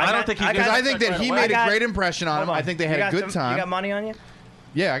text back. I don't think he's because gonna I think text that right he away. made a great impression on him. Hold on. I think they You had got a good time. You got money on you?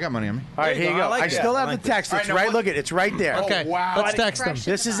 Yeah, I got money on me. All right, here you go. I like I that. still have I like the text. that. It's All right, right. now Look, it's right there. Okay, let's text him.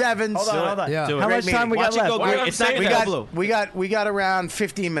 This is Evans. Hold on. Yeah. How much time we got Watch it go left? green. It's not We going to got, blue. we got around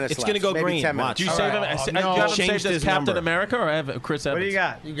 15 minutes It's left. gonna go maybe green. 10 minutes. Watch. Do you All save right. him? No. Do you have him Changed saved as his Captain number. America or Chris Evans? What do you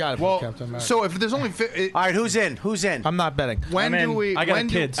got? You got it, Well, Captain America. so if there's only All right, who's in? Who's in? I'm not betting. when I'm do in. we? I got when a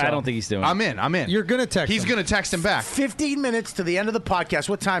do- kid. So. I don't think he's doing it. I'm in. You're gonna text He's him. gonna text him back. 15 minutes to the end of the podcast.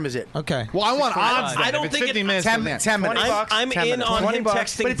 What time is it? Okay. Well, I want odds. I then. don't If it's think 15 it- minutes. 10 from there. 10 minutes. I'm 10 in minutes. on 20 him bucks.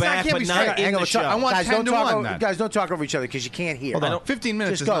 texting But it's not- back, can't but be not straight. in Hang on, the show. I want guys, 10 don't to talk 1 over, then. guys, don't talk over each other because you can't hear. Hold on. 15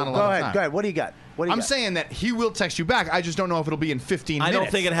 minutes Just is go. not a lot Go of ahead. time. Go ahead. What do you got? What do you I'm got? saying that he will text you back. I just don't know if it'll be in 15 I minutes.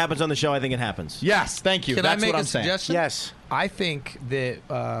 don't think it happens on the show. I think it happens. Yes, thank you. Can That's I make what a I'm saying. suggestion? Yes. I think that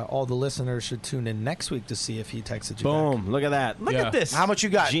all the listeners should tune in next week to see if he texted you back. Boom. Look at that. Look Yeah. at this. How much you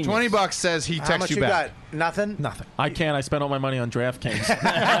got? Genius. $20 says he How texts much you you back. got? Nothing? Nothing. I can't. I spent all my money on DraftKings.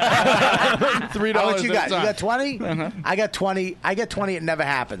 $3 How much you got? at a You got time. 20? I got 20. I got 20. It never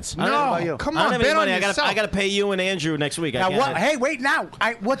happens. I don't know about you. Come I don't on, have any bet on money. yourself. I got to pay you and Andrew next week. Now, what? Hey, wait now.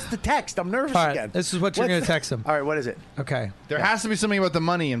 What's the text? I'm nervous All right, again. this is what you're What's gonna the- text him. All right, what is it? Okay. There has to be something about the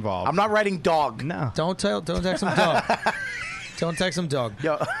money involved. I'm not writing dog. No. Don't text him dog. Don't text him dog.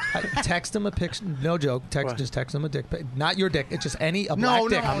 Yo. Text him a picture. No joke. Just text him a dick pic. Not your dick. It's just a black No,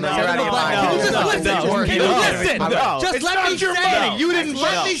 dick. no, no, Text you're him out a of your black mind. dick. No, Just no, listen. no, Can you no, listen? no. Just It's let not me your say money. it. You didn't.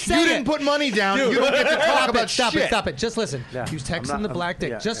 Let me say You it. didn't put money down. Dude, You don't get to talk stop about it, stop shit. it, stop it. Just listen. Yeah. You text I'm him the not- black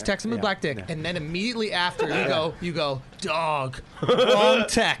dick. yeah, Just text him the yeah, black dick, yeah. and then immediately after you go, dog. Wrong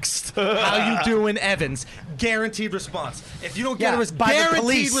text. How you doing, Evans? Guaranteed response. If you don't get Yeah, a by the guaranteed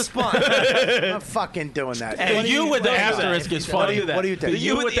police. response. I'm not fucking doing that. And you with the asterisk is funny. What do you think? The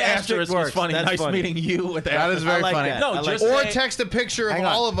you with the asterisk is works. funny. That's Nice funny. meeting you with the That is asterisk. very I like funny. that. No, I like just Or say- text a picture of Hang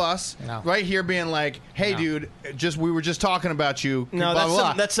on. all of us No. right here being like, "Hey, dude, we were just talking about you." No, blah, that's blah,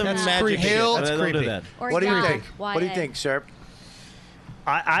 some, that's some That's magic creepy. shit. Hill, I it's don't do creepy. that. Or What do you dog, think? YA. What do you think, sir?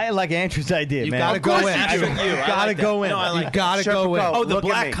 I like Andrew's idea, You man. gotta go in. Asterisk you. You I gotta like go that. in. No, I like You gotta that. go in. Serpico. Oh, the Look at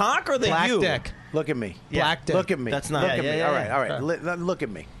black me. cock or the Black you? dick. Look at me. Black Day. Look at me. That's not- Look at Yeah, me. yeah, All yeah. right. Look at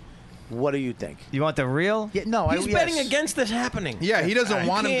me. What do you think? You want the real? Yeah, no, He's betting against this happening. Yeah, he doesn't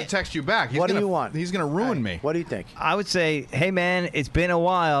want him to can't- text you back. He's What do gonna- you want? He's going to ruin me. What do you think? I would say, hey man, it's been a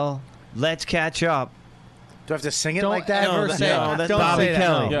while. Let's catch up. Do I have to sing it Don't like that? ever say no, that. that's Don't Bobby say that.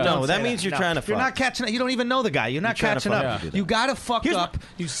 Kelly. No, No, don't that say means you're trying to You're fuck. not catching up. You don't even know the guy. You're not trying to catching fuck. up. You gotta fuck up.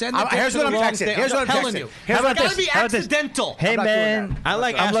 You send the Here's dick to what the I'm wrong texting. thing. Here's what I'm telling texting. you. Here's It's what I'm gotta texting. be How about this? accidental. Hey I'm not doing man, that. I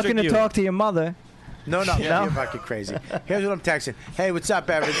like I'm looking to Asterisk talk to your mother. No, No? you're fucking crazy. Here's what I'm texting. Hey, what's up,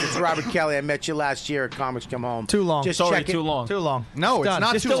 Evans? It's Robert Kelly. I met you last year at Comics Come Home. Too long. Just Sorry, checking. too long. Too long. No, it's Done.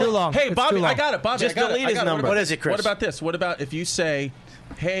 not Just too long. long. Hey, It's Bobby, too long. I got it. Bobby, Just I got it. delete I his got number. What is it, Chris? What about this? What about if you say,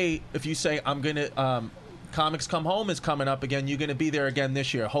 hey, I'm going to, Comics Come Home is coming up again. You're going to be there again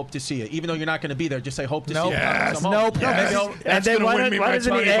this year. Hope to see you. Even though you're not going to be there, just say hope to see you. Comics Come Home. Nope. Yeah, maybe he'll, And then why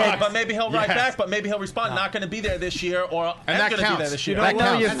doesn't he add? but maybe he'll write back, but maybe he'll respond, not going to be there this year, or And am that going to be counts. there this year. I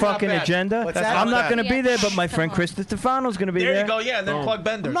know your That's not fucking bad. agenda. What's that? I'm not What's going to be there, but my friend Chris Stefano's going to be There there. you go, yeah, and then plug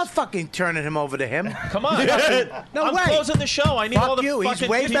Benders. I'm not fucking turning him over to him. Come on. No I'm way. closing the show. I need all Fuck the you. He's fucking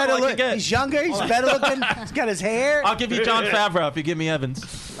way people better I can looking. get. He's younger. He's better looking. He's got his hair. I'll give you John Favreau if you give me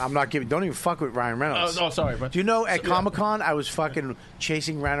Evans. I'm not giving. Don't even fuck with Ryan Reynolds. Oh, sorry, bro. Do you know at Comic Con I was fucking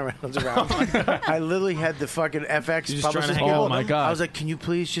chasing Ryan Reynolds around? I literally had the fucking FX just publicist trying to hang people. out. Oh, my God. I was like, can you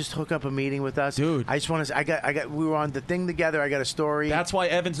please just hook up a meeting with us, Dude. I just want to. I got. We were on the thing together. I got a story. That's why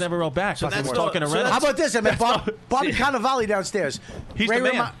Evans never wrote back. So that's we're the- talking to so Reynolds. How about this? I met Bobby Cannavale downstairs. He's the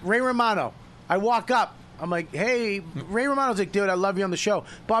man. Ray Romano. I walk up. I'm like, hey, Ray Romano's like, dude, I love you on the show.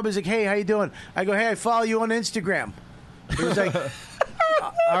 Bobby's like, hey, how you doing? I go, hey, I follow you on Instagram. He was like, all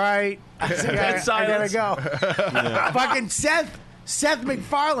right. I was like, I gotta go. Fucking Seth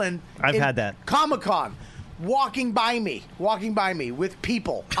MacFarlane. I've had that. Comic-Con. Walking by me with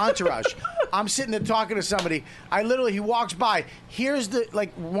people, entourage. I'm sitting there talking to somebody. He walks by. Here's the,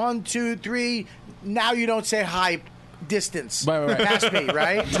 1, 2, 3. Now you don't say hi. Distance past me,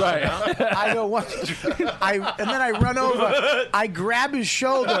 right? Right. I go 1, 2, 3. And then I run over. I grab his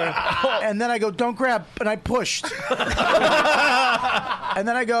shoulder, and then I go, "Don't grab," and I pushed. And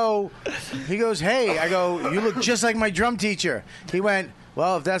then I go. He goes, "Hey," I go, "You look just like my drum teacher." He went,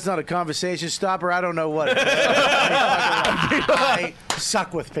 "Well, if that's not a conversation stopper, I don't know what." I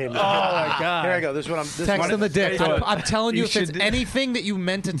suck with famous. Oh, my God. Here I go. This is what I'm. This Text one, him the dick. I'm telling you, You if it's should- anything that you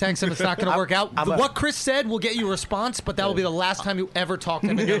meant to text him, it's not going to work out. What Chris said will get you a response, but that will be the last time you ever talk to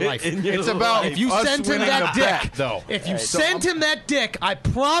him in your life. It's about if you us send him winning that the dick, bet, though. if you send him that dick, I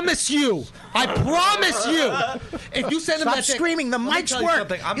promise you, if you send him Stop that dick, screaming. The let me mics tell you work.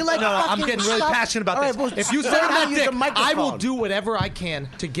 something. I'm, You like I'm fucking getting really stop. passionate about All this. right, well, if you learn send him how that to use dick, the I will microphone. do whatever I can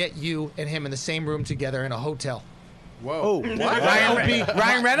to get you and him in the same room together in a hotel. Whoa.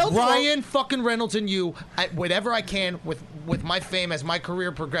 Ryan Reynolds? Ryan fucking Reynolds and you, whatever I can with my fame as my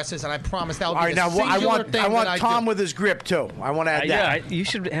career progresses, and I promise that will All be right, the now I singular want thing that I Tom do. with his grip too. I want to add that. You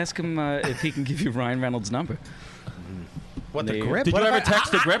should ask him if he can give you Ryan Reynolds' number. What, the grip? Did you ever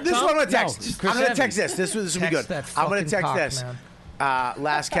text the grip, This is Tom? what I'm going to text. No, I'm going to text Evans. this. This will be Text good. that I'm going to fucking text cock, this. man.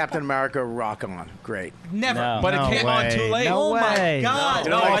 Last Captain America, rock on. Great. Never. But it came on too late. No Oh my way. God!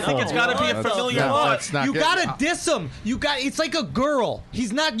 No, I think it's got to be a familiar No, look. that's not You good. gotta diss him. It's like a girl.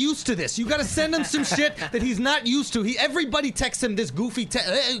 He's not used to this. You gotta send him some shit that he's not used to. Everybody texts him this goofy.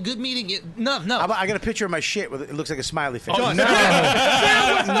 Good meeting. No. I got a picture of my shit with it looks like a smiley face. Now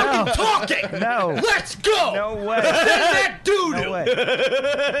we're fucking talking. No. Let's go. No way. Send that dude. No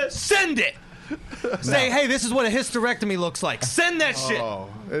way. Send it. Say, hey, this is what a hysterectomy looks like. Send that shit. Oh,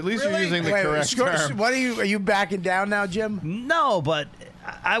 at least Really? you're using the Wait, correct term. What are you backing down now, Jim? No, but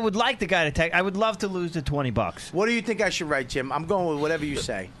I would like the guy to text. I would love to lose the $20. What do you think I should write, Jim? I'm going with whatever you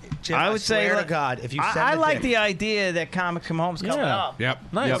say. Jim, I would say, swear look, to God, if you send I the like dick, the idea that Comics Come Home's coming up.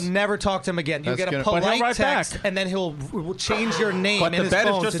 Yep. Nice. Yep. never talk to him again. You That's get a gonna- But he'll polite write text, back. and then he'll change your name But in the his bet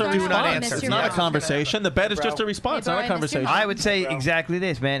phone is just to a do not response. answer. It's not a conversation. The bet is just a response, Hey, not a Brian, conversation. I would say exactly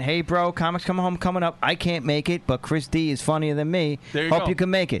this, man. Hey, bro, Comics Come Home coming up. I can't make it, but Chris D is funnier than me. There you Hope go. you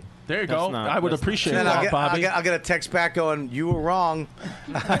can make it. There you go. I would appreciate And then that, Bobby. I'll get a text back going, you were wrong.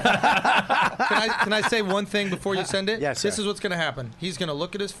 Can I say one thing before you send it? Yes, This sir. is what's going to happen. He's going to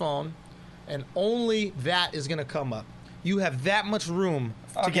look at his phone, and only that is going to come up. You have that much room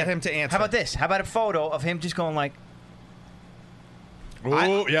to get him to answer. How about this? How about a photo of him just going like,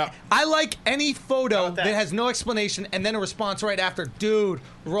 Oh, yeah. I like any photo that has no explanation and then a response right after. Dude,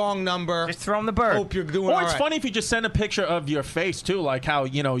 wrong number. just throw him the bird. Hope you're doing Or all it's right. funny if you just send a picture of your face too, like how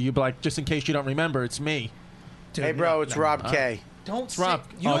you be like, just in case you don't remember, it's me. Dude, Hey, bro, no, it's no. Rob K. Don't Rob.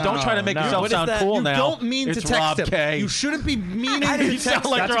 say- Oh, don't try to make yourself sound cool you now. don't mean It's to text Rob him. K. You shouldn't be meaning I to didn't sound text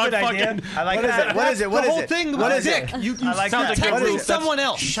like him. you're on fucking. I like What is that. it? What is it? What the is whole it? thing What was is dick. it? You I like sound that. texting What is it? someone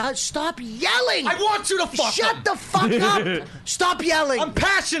else. Stop yelling. I want you to fuck Shut him. the fuck up. Stop yelling. I'm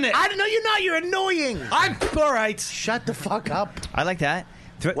passionate. I know you're not. You're annoying. I'm all right. Shut the fuck up. I like that.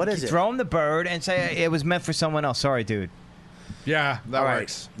 What is it? Throw him the bird and say it was meant for someone else. Sorry, dude. Yeah, that All right.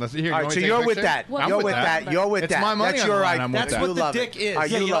 works. Let's hear. All right, so you're with that. You're with that. You're with It's that. my money That's on the your line. idea. I'm with That's that. what the love dick it. is. Yeah,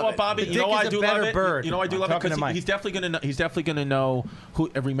 Yeah, you know love what, it. Bobby? The You know dick why is I a do better love it. bird. You know why I do love it Talking to because Mike. he's definitely gonna know who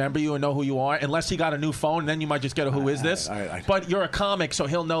remember you and know who you are. Unless he got a new phone, then you might just get a who is this. all right. But you're a comic, so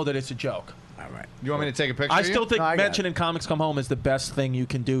he'll know that it's a joke. All right. You want me to take a picture? I of you? still think No, I got mentioning Comics Come Home is the best thing you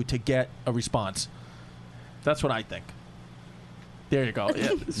can do to get a response. That's what I think. There you go.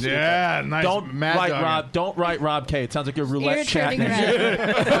 Yeah, Yeah, nice. Don't Mad write dogging. Rob. Don't write Rob K. It sounds like you're roulette Ear turning chatting.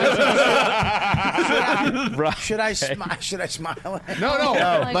 red. Should I smile? Should I smile? No,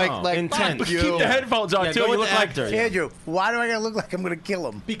 no. Like Intense. you. Keep the headphones on Yeah, too. go You with look the like actor. Andrew, why do I gotta look like I'm gonna kill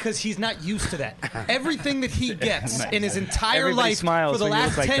him? Because he's not used to that. Everything that he gets in his entire Everybody life smiles for the when you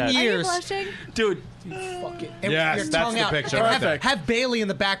last look like 10 that. Are you years. blushing? dude. And Yes, your that's tongue the out. picture And right have, there. have Bailey in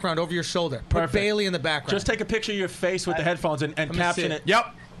the background over your shoulder. Put Perfect. Bailey in the background. Just take a picture of your face with the headphones and me caption see. it.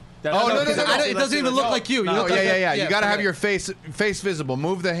 Yep. That's Oh, no, because no, no, no. it doesn't even look like you. You No, look like yeah. You got to forget have it. your face visible.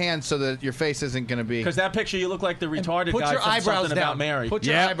 Move the hand so that your face isn't going to be. Because that picture, you look like the retarded put guy your from eyebrows Something down. About Mary. Put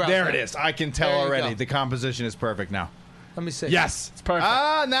your Yeah, eyebrows there down. it is. I can tell There you already. go. The composition is perfect now. Let me see. Yes, it's perfect.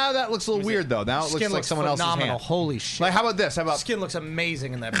 Ah, now that looks a little weird though. Now it looks Skin like looks someone else's phenomenal. hand. Holy shit! Like, how about this? How about Skin looks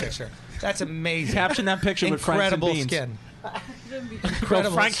amazing in that picture. That's amazing. Caption that picture with Franks and incredible Beans. skin. Go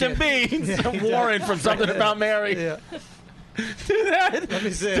Incredible Franks and skin. Beans. Warren from Something About Mary. Yeah. Do that. Let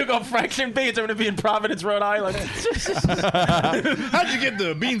me see. To go Franks and Beans. I'm going to be in Providence, Rhode Island. how'd you get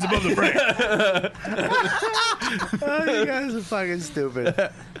the beans above the bread? Oh, you guys are fucking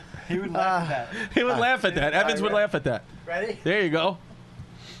stupid. He would laugh at that. He would laugh at that. Evans would laugh at that. Ready? There you go.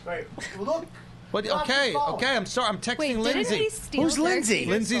 Right. Look. What, okay, I'm sorry. I'm texting Wait, Lindsay. didn't he steal Who's Derek Lindsay? Jeter's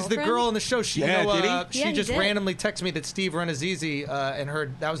Lindsay's the girlfriend? girl on the show. She, Yeah, you know, did he? Yeah, she he just did. randomly texted me that Steve Renazizi and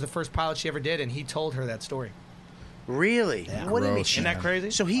her that was the first pilot she ever did, and he told her that story. Really? What do you mean? Isn't that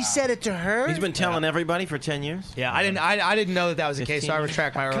crazy? So he said it to her? He's been telling everybody for 10 years. Yeah, I didn't know that was the case, so I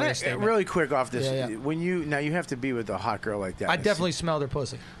retract my Can earlier I, statement. really quick off this. Yeah, yeah. When you have to be with a hot girl like that. I definitely smelled her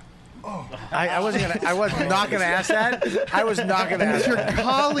pussy. I was not gonna ask that. I was not gonna ask. your that.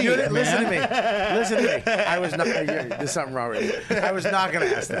 colleague, Listen to me. Listen to me. I was not. There's something wrong with you. I was not gonna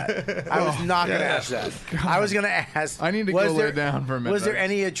ask that. I was not gonna ask that. I was gonna ask. I need to was go there- lay down for a minute. Was there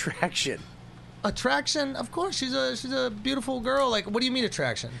any attraction? Attraction, of course. She's a beautiful girl. Like, what do you mean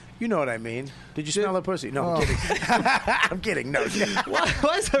attraction? You know what I mean. Did you smell her pussy? No, I'm kidding. I'm kidding. No.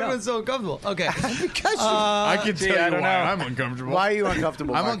 Why is everyone so uncomfortable? Okay, Because I can tell I you don't why know. I'm uncomfortable. Why are you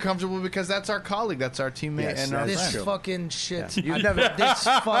uncomfortable? I'm Mark? uncomfortable because that's our colleague, that's our teammate, Yes, and our that's this friend. fucking shit. Yeah. You've never this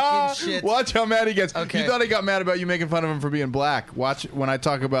fucking shit. Watch how mad he gets. Okay. You thought he got mad about you making fun of him for being black. Watch when I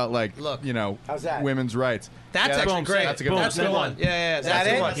talk about Look. How's that? women's rights. That's Yeah, actually boom, great. that's a good That's one. the one. Yeah, Is that's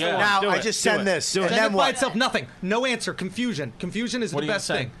that the it? one. Yeah. Now Do I it. just Do send it. this. Do it. And Send then it by what? itself, nothing. No answer. Confusion. Confusion is What the are you best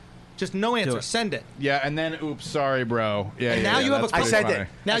gonna say? thing. Just no answer. it. Send it. Yeah, and then oops, sorry, bro. Yeah, And yeah. now yeah, you have a that's couple. I said pretty it. funny.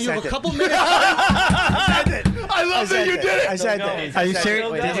 Now I you have sent a it. couple minutes. I said it. I love that you did it. I said that. Are you I said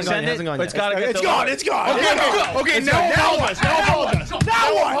serious? it. Did you send it? It's got to get It's the gone. It's gone. Okay, now apologize. Now apologize.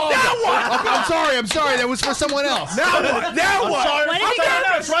 Now what? Now what? I'm sorry. I'm sorry. That was for someone else. Now what? Now what? What did he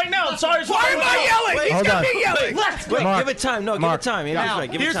get? Right now. I'm sorry. Why am I yelling? He's Hold got on. me yelling. Wait, Mark. give it time. No, Mark. give it time. Yeah, Now, that's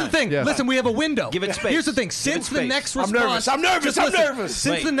right. Give here's it the time. thing. Yeah. Listen, we have a window. Give it space. Here's the thing. Give it Since the space. next I'm response, nervous. I'm nervous. just I'm listen. nervous.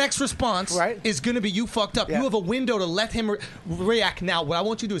 Since Wait. the next response Right. is going to be you fucked up, Yeah. you have a window to let him react. Now, what I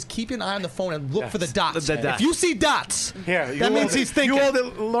want you to do is keep an eye on the phone and look for the dots. The dots. If you see dots, Here, you that means hold it. he's thinking. You hold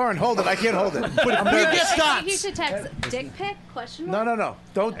it, Lauren. Hold it. I can't hold it. But if we get I think he dots, should text dick pic? Question mark? No.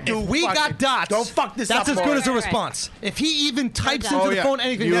 Don't do. if we fucking- got dots, Don't fuck this that's up. as good Lauren. as a Right, right. response. If he even types dots. into the phone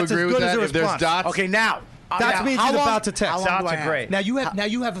anything, You that's as agree with good as that? a If there's response. dots? Okay, now. That now, means how he's long- about to text. How long Dots do I are have? great. Now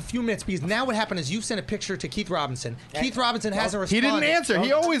you have a few minutes because now what happened is you sent a picture to Keith Robinson. Keith Robinson hasn't He responded. didn't answer.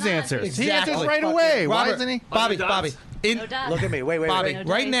 He always answers. Exactly. He answers right away. Why Robert, isn't he? Bobby, No Bobby. dots. No dots. Look at me. Wait. Bobby, No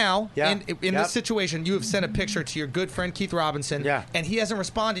right dice. now, Yeah. in Yep. this situation, you have sent a picture to your good friend Keith Robinson, Yeah. and he hasn't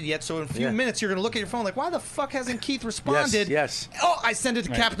responded yet. So in a few Yeah. minutes, you're going to look at your phone like, why the fuck hasn't Keith responded? Yes. Oh, I sent it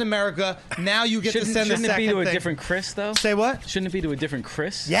to Captain America. Now you get to send the Shouldn't it second be to a thing. different Chris though? Say what? Shouldn't it be to a different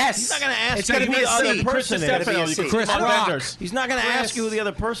Chris? Yes. He's not going to ask It's you gonna who be the a other C. person It's gonna is. be a You C. can Chris come on Rock. vendors. He's not going to ask you who the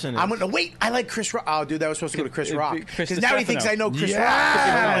other person is. I'm gonna wait. I like Chris Rock. Oh, dude, that was supposed to go to Chris It'd Rock be Chris because now he thinks Stefano. I know Chris Yeah.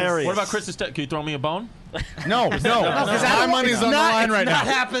 Rock. Hilarious. What about Chris? Can you throw me a bone? No, because my money's on the line right now.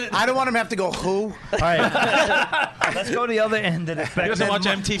 I don't want him to have to go who. All right, let's go to the other end of the spectrum. doesn't watch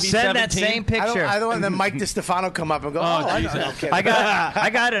MTV Send that 17? same picture. I don't want then Mike DiStefano come up and go. Oh, Jesus. okay. I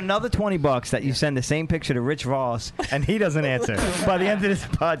got another $20 that you send the same picture to Rich Voss, and he doesn't answer by the end of this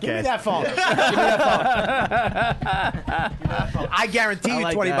podcast. Give me that phone. Give me that phone. I guarantee you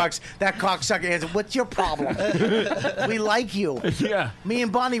like $20. That cocksucker answers. What's your problem? We like you. Yeah. Me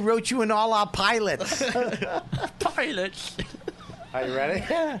and Bonnie wrote you in all our pilots. Pilots. Are you ready?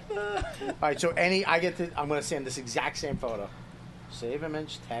 All right. So I'm going to send this exact same photo. Save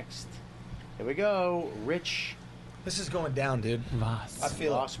image, text. Here we go. Rich. This is going down, dude. Voss. I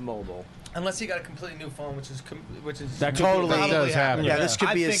feel Voss Mobile. Unless he got a completely new phone, which is That could Totally. That does happen. Yeah, this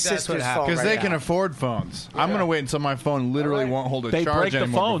could be his sister's phone. Because right they now. can afford phones. I'm going to wait until my phone literally won't hold a They charge break the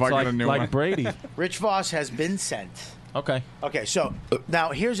anymore phones before I get a new one. like Brady. Rich Voss has been sent. Okay. Okay, so now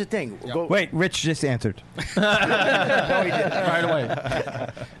here's the thing. Wait, Rich just answered. No, he didn't. Right away.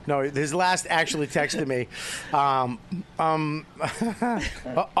 No, his last actually texted me.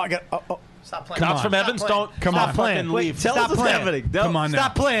 I got. Stop playing. Counts from Evans. Don't Come stop on. playing. Leave. Tell us what's happening. Come on now.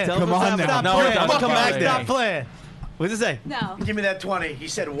 Stop playing. Come on now. Stop No, playing. don't come back there. Stop playing. What does it say? No. Give me that 20. He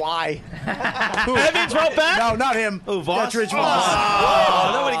said, why? Evans wrote back? No, not him. Who, Voss? That's Rich Voss.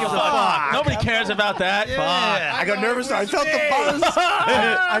 Oh, nobody gives a fuck. Nobody cares about that. Fuck. I got nervous. I felt the buzz.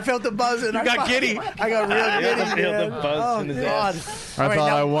 I felt the buzz. And You got giddy. I got real giddy. I feel the man. buzz in his God. ass. I All right, thought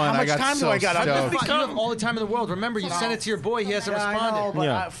now, I won. How I much got time so do I got? stoked. You have all the time in the world. Remember, you sent it to your boy. He hasn't I know, responded. but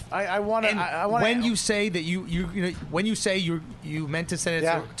Yeah. I want to. I want When you say that you know, when you say you meant to send it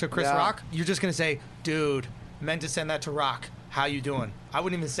Yeah. to Chris Yeah. Rock, you're just gonna say, dude, meant to send that to Rock. How you doing? I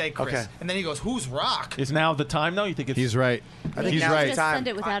wouldn't even say Chris. Okay. And then he goes, who's Rock? Is now the time, though? You think it's... He's right. I think He's now's right. the Just time. send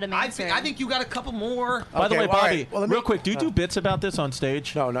it without him I answering. think you got a couple more. By the Okay, way, well, all Bobby, right. Well, let me- real quick, do you do bits about this on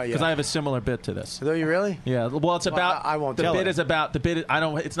stage? No, not yet. Because I have a similar bit to this. Do you really? Yeah, well, it's about. I won't The tell bit it. is about the bit. I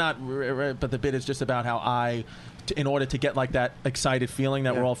don't. It's not. But the bit is just about how in order to get like that excited feeling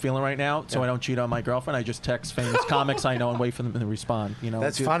that Yeah. we're all feeling right now, so Yeah. I don't cheat on my girlfriend. I just text famous comics I know and wait for them to respond. You know,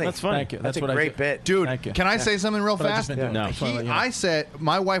 That's funny. That's funny. Thank you. That's a what great I do. bit. Dude, Thank you. can I say something real But I've just fast? been doing it. No. So, you know. I said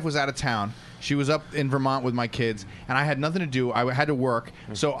my wife was out of town. She was up in Vermont with my kids, and I had nothing to do. I had to work,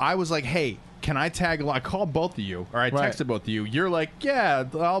 so I was like, "Hey, can I tag?" I called both of you, or I Right. texted both of you. You're like, "Yeah,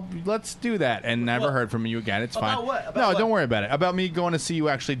 let's do that," and never heard from you again. It's fine. About what? About no, what? don't worry about it. About me going to see you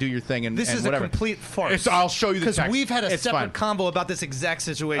actually do your thing, and This and is whatever. a complete farce. I'll show you the Because text. we've had a It's separate fine. combo about this exact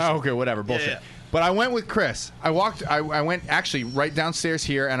situation. Oh, okay, whatever, bullshit. yeah. But I went with Chris. I went actually right downstairs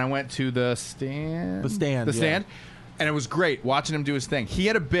here, and I went to the stand. The stand, The yeah. stand, and it was great watching him do his thing. He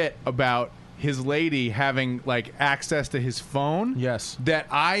had a bit about his lady having like access to his phone. Yes. That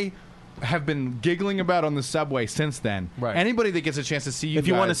I have been giggling about on the subway since then. Right. Anybody that gets a chance to see you, If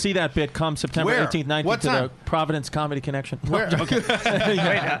you want to guys- see that bit, come September Where? 18th, 19th What to time? the Providence Comedy Connection. No, Where? I'm joking. Wait,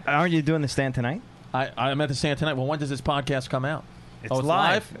 aren't you doing the stand tonight? I'm at the stand tonight. Well, when does this podcast come out? It's Oh, it's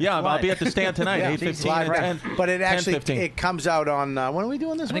live. live? Yeah, It's I'll live. be at the stand tonight, Yeah, 8:15 live, and right. 10. But it actually 10:15. it comes out on when are we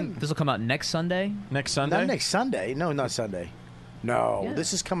doing this? I think this will come out next Sunday. Next Sunday? Not next Sunday. No, not Sunday. No, Yeah.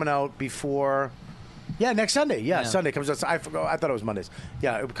 this is coming out before. Yeah, next Sunday. Yeah, Yeah. Sunday comes out. I forgot. I thought it was Mondays.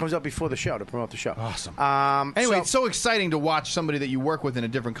 Yeah, it comes out before the show to promote the show. Awesome. so- Anyway, it's so exciting to watch somebody that you work with in a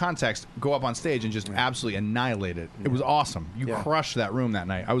different context go up on stage and just absolutely annihilate it. It was awesome. You Yeah. crushed that room that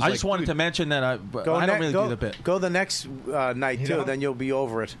night. I was I like, just wanted dude, to mention that I don't really go, do the bit. Go the next night too. know? Then you'll be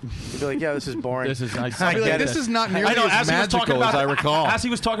over it. You'll be like, yeah, this is boring. This is nice. I'd be like, get this it. is not nearly I know, as as he was talking magical about, as I recall. As he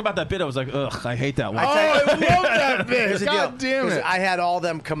was talking about that bit, I was like, ugh, I hate that one. I love that bit. Here's the God deal. damn it. I had all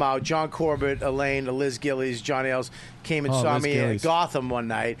them come out. John Corbett, Elaine, Liz Gillies, Johnny Els came and Oh, saw Liz me Gillies. at Gotham one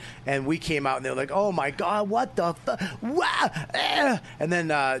night, and we came out and they were like, "Oh my God, what the fuck?" Wow! And then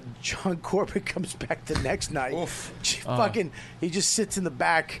John Corbett comes back the next night. Fucking, he just sits in the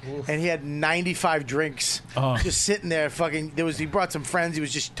back, and he had 95 drinks, just sitting there. Fucking, he brought some friends. He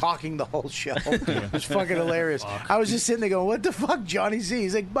was just talking the whole show. It was fucking hilarious. I was just sitting there going, "What the fuck, Johnny Z?"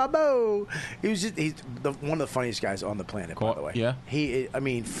 He's like, "Babo." He was just one of the funniest guys on the planet, by the way. Yeah. I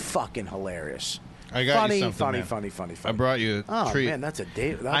mean, fucking hilarious. I got funny, you something, funny, man. funny. I brought you a Oh treat. man, that's a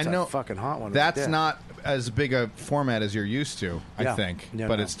date. I That's know a fucking hot one. right That's there. not as big a format as you're used to, I Yeah. think, Yeah,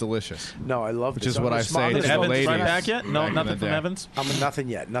 but no. it's delicious. No, I love Which this. is what I'm I smart. say I'm to Did the Evans ladies. write back yet? No, back in nothing the from day. Evans? Nothing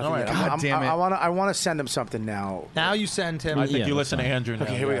yet. Nothing All right. yet. God damn it. I want to send him something now. Now you send him. I think Yeah, you listen to Andrew now.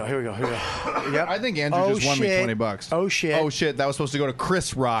 Okay, here we go. Yep. I think Andrew just won me shit. $20. Oh shit. Oh shit! That was supposed to go to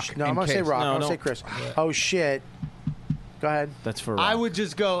Chris Rock. No, I'm in gonna say case. Rock. No, I'm gonna no. say Chris. Oh shit. Go ahead. That's for I would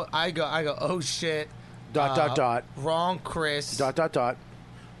just go. I go. Oh shit. Dot. Wrong, Chris. Dot.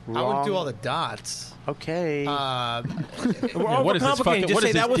 I wouldn't do all the dots. Okay. We're what is this overcomplicating. fucking- Just what say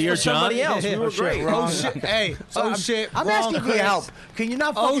is that this, was Dear for somebody John? else. We were great. Oh shit! Hey, I'm wrong asking for your Chris. help. Can you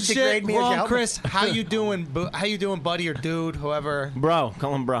not fucking Oh shit! degrade me as you Wrong help me? Chris. How you doing? How you doing, buddy or dude? Whoever. Bro,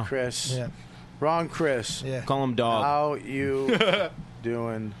 call him bro. Chris. Yeah. Wrong Chris. Yeah. Call him dog. How you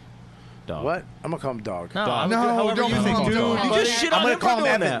doing? Dog. What? I'm gonna call him dog. No, Dog. however don't you call think, him dude. dog. You just shit I'm on gonna him call for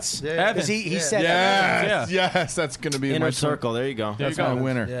him doing Evans. that. Because he said Yes, Yeah. yes, that's going to be Inner my circle. There you go. That's my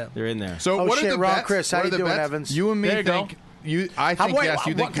winner. Yeah. They're in there. So Oh, what shit, are the Ron bets? Chris, how What you are the doing, bets? Evans? You and me There you think. I think wait, yes.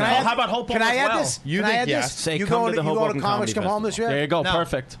 You think can no. I add, How about Hoboken Can I as add well? this? You Can I think add yes. this? Say you come going to the you going Hoboken to Comics Comedy Come Home this year? There you go. No.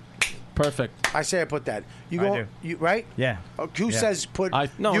 Perfect. Perfect. I say I put that. You I go. do. You right? Yeah. Who says put?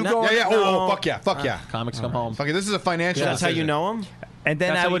 No, you not- go. Yeah, yeah. No. Oh, fuck yeah. Fuck yeah. Comics come home. Okay, this is a financial. That's how you decision. know him? And then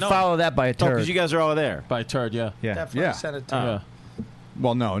That's I how you would know. follow that by a Oh, turd. because you guys are all there. By turd, yeah. yeah. Definitely Yeah. send it to Yeah.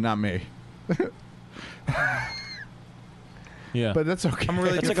 Well, no, not me. Yeah. But that's okay. I'm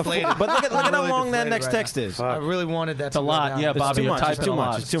really It's like a deflated. but look at I'm how really long that deflated next right text now. is. I really wanted that. It's a lot. Yeah, It's Bobby, too you're much. typing It's too too much.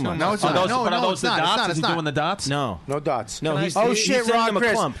 much. It's too much. No, it's Are not. those, No, but are no, those it's the not. It's dots? not. Is It's he not. doing the dots? No. No dots. No, he's Oh he's shit, sending Ron them a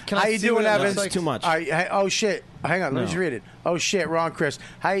Chris. clump. Can I How you see doing, what it Evans? looks like? Too much. All right, hey, oh shit. Hang on, let me No. just read it. Oh shit, Ron Chris.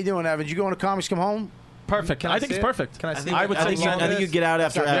 How you doing, Evans? You going to Comics Come Home? Perfect. Can I I think see it's it? perfect. Can I see I it? would I say think so. you get out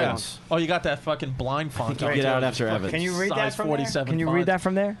after Yeah. Evans. Oh, you got that fucking blind font. You on get it. out after Evans. Can you read that Size from there? 47 Can you font. read that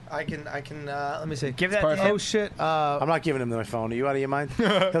from there? I can. Let me see. Give that Perfect. to him. Oh shit! I'm not giving him my phone. Are you out of your mind?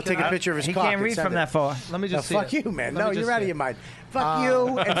 He'll take a picture of his He cock can't and read send from it. that far. Let me No, just see fuck it. you, man. Let No, me just you're out see of it. your mind. Fuck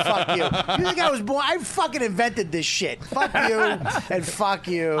you and fuck you. You think I was born? I fucking invented this shit. Fuck you and fuck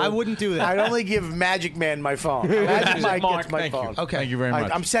you. I wouldn't do that. I'd only give Magic Man my phone. Magic Mike Mark, gets my thank you. phone. Okay. Thank you very All much.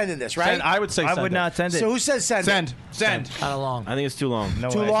 right, I'm sending this, right? Send- I would say I send would it. not send it. So who says send? Send. Send. Kind of long. I think it's too long. No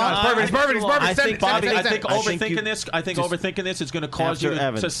Too way. long? It's perfect. It's perfect. It's perfect. I Send think it. Bobby, Send I it. think Send it. overthinking this. I think just overthinking this is going to cause after you to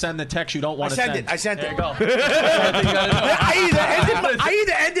Evans. send the text you don't I want to sent send. it. I sent There it. you go. I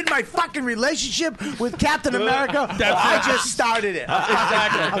either ended my fucking relationship with Captain America or I just started it.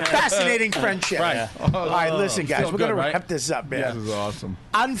 Exactly. A fascinating friendship. Right. All right, listen, guys, Feel we're gonna good, right? wrap this up, man. This is awesome.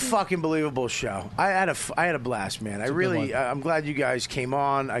 Unfucking believable show. I had a blast, man. I'm glad you guys came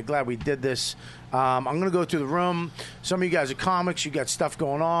on. I'm glad we did this. I'm going to go through the room. Some of you guys are comics. You got stuff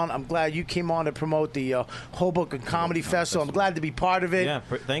going on. I'm glad you came on to promote the Hoboken Comedy Festival. I'm glad to be part of it. Yeah,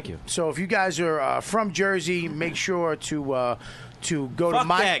 thank you. So if you guys are from Jersey, make sure to go Fuck to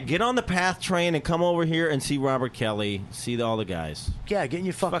my that. Get on the PATH train and come over here and see Robert Kelly. See all the guys. Yeah, get in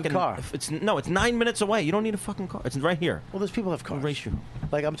your fucking car. It's 9 minutes away. You don't need a fucking car. It's right here. Well, there's people have cars. Race you.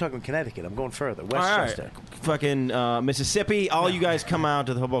 Like I'm talking Connecticut. I'm going further. All right. Westchester. Fucking Mississippi. All you guys come out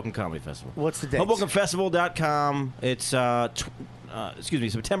to the Hoboken Comedy Festival. What's the date? HobokenFestival.com. It's September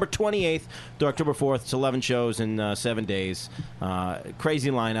 28th to October 4th. It's 11 shows in 7 days. Crazy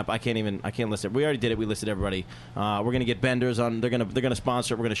lineup. I can't list it. We already did it. We listed everybody. We're gonna get Benders on. They're gonna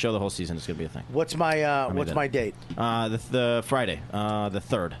sponsor it. We're gonna show the whole season. It's gonna be a thing. What's my date? The Friday, the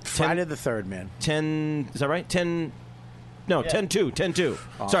 3rd. Friday the 3rd, man. 10. Is that right? 10. No, 10-2. 10-2.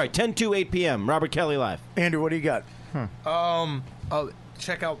 Sorry, 10-2, 8 p.m. Robert Kelly live. Andrew, what do you got?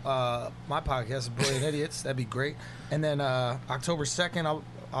 Check out my podcast, Brilliant Idiots. That'd be great. And then October 2nd,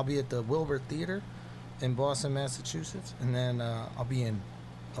 I'll be at the Wilbur Theater in Boston, Massachusetts. And then I'll be in.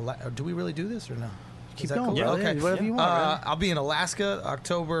 Do we really do this or no? Keep Is that going, cool? bro. Okay. Yeah, whatever you want, man. I'll be in Alaska,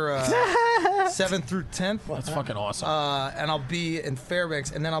 October 7th through 10th. That's fucking awesome. And I'll be in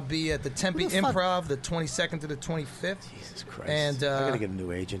Fairbanks, and then I'll be at the Tempe Improv, the 22nd to the 25th. Jesus Christ! And I gotta get a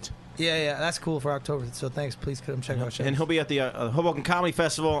new agent. Yeah, that's cool for October. So thanks. Please come check out shows. And he'll be at the Hoboken Comedy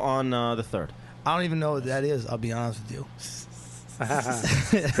Festival on the 3rd. I don't even know what that is. I'll be honest with you.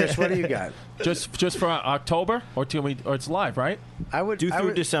 Chris, what do you got? Just for October, or it's live, right? I would do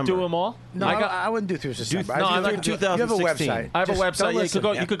through December. Do them all. No, I wouldn't do through December. No, I'd I do like 2016. You have a website. I have a Just website. go Yeah,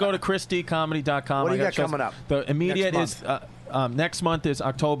 listen. you could go to chrisdcomedy.com. What do you I got shows. coming up? The immediate Next is next month is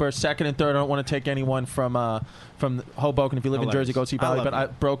October 2nd and 3rd. I don't want to take anyone from Hoboken. If you live in Jersey, go see Valley.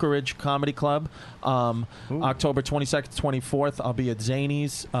 But Brokerage Comedy Club, October 22nd, 24th. I'll be at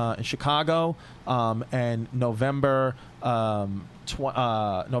Zanies in Chicago, and November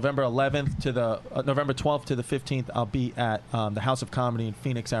 11th to the November 12th to the 15th. I'll be at the House of Comedy in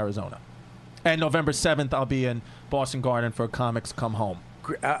Phoenix, Arizona, and November 7th I'll be in Boston Garden for Comics Come Home.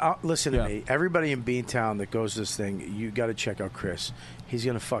 Listen to me. Everybody in Beantown that goes to this thing, you got to check out Chris. He's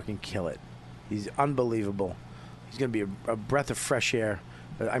going to fucking kill it. He's unbelievable. He's going to be a breath of fresh air.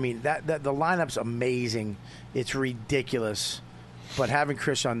 I mean, the lineup's amazing. It's ridiculous. But having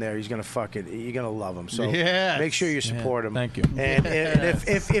Chris on there, he's gonna you're gonna love him. So Yes. make sure you support him. Thank you. And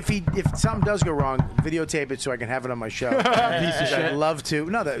if something does go wrong, videotape it so I can have it on my show. Piece of shit. I'd love to.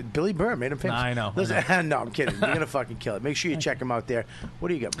 No, Billy Burr made him famous. Nah, I know. Listen, no, I'm kidding. You're gonna fucking kill it. Make sure you check him out there. What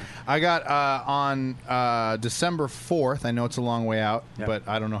do you got? I got on December 4th. I know it's a long way out, but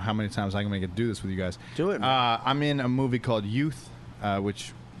I don't know how many times I can make it do this with you guys. Do it. I'm in a movie called Youth,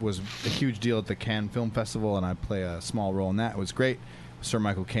 which was a huge deal at the Cannes Film Festival, and I play a small role in that. It was great. Sir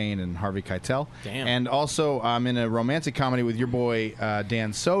Michael Caine and Harvey Keitel. Damn. And also, I'm in a romantic comedy with your boy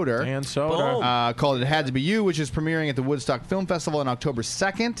Dan Soder. Dan Soder. Called It Had to Be You, which is premiering at the Woodstock Film Festival on October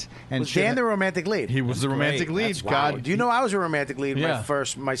 2nd. And Was Dan the romantic lead? He was the romantic lead. That's God, wow. Do you know I was a romantic lead in Yeah.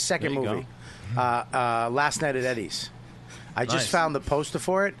 my second There you movie, Last Night at Eddie's. I just Nice. found the poster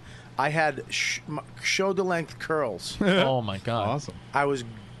for it. I had shoulder length curls. Oh my god! Awesome. I was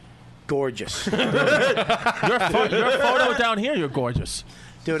gorgeous. Your photo down here, you're gorgeous.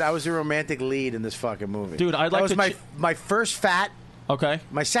 Dude, I was a romantic lead in this fucking movie. Dude, I'd like that was to my first fat. Okay.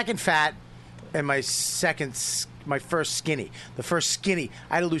 My second fat, and my first skinny. The first skinny,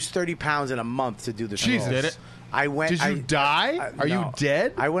 I had to lose 30 pounds in a month to do this. Jesus. role. Did it? I went. Did you die? Are you no.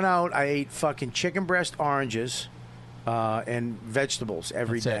 dead? I went out. I ate fucking chicken breast, oranges, and vegetables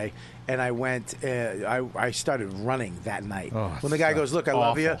every day. And I went. I started running that night. Oh, when the guy goes, "Look, I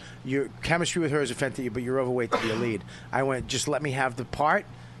love you. awful. Your chemistry with her is offensive, but you're overweight to be a lead." I went, "Just let me have the part."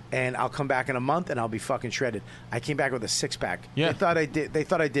 And I'll come back in a month, and I'll be fucking shredded. I came back with a six pack. Yeah. They thought I did. They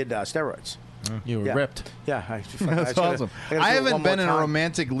thought I did steroids. You were Yeah. ripped. Yeah, That's awesome. I haven't been in a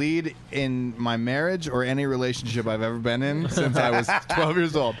romantic lead in my marriage or any relationship I've ever been in since I was 12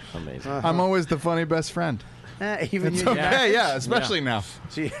 years old. Amazing. I'm always the funny best friend. Even It's you, okay, yeah, especially now.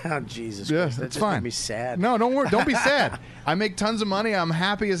 Gee, oh, Jesus Yeah, Christ, that it's just fine. made me sad. No, don't worry. Don't be sad. I make tons of money. I'm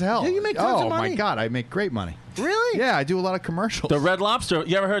happy as hell. Yeah, you make tons oh of money? my god, I make great money. Really? Yeah, I do a lot of commercials. The Red Lobster.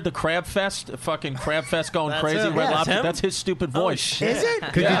 You ever heard the Crab Fest? Fucking Crab Fest going That's crazy. him. Red Yeah, Lobster. him? That's his stupid voice. shit. Is it?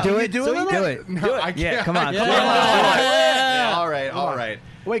 Could you do it? Do it. No, I can't. Yeah, come on. Yeah. Come on. All right, all right.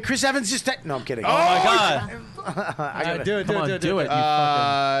 Wait, Chris Evans just. No, I'm kidding. Oh my god. I gotta, Do it. Come on, do it.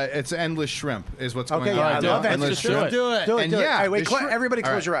 It's Endless Shrimp is what's Okay, going yeah, on. I do love it. that. Let's Endless just do Shrimp. it. Do it. Do it. And do it. yeah, Hey, wait, the shrimp- everybody All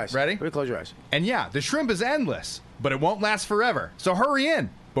close right, your eyes. ready? Everybody close your eyes. And yeah, the shrimp is endless, but it won't last forever. So hurry in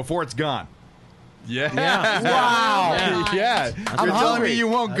before it's gone. Yeah. Wow. Yeah. I'm You're telling hungry. me you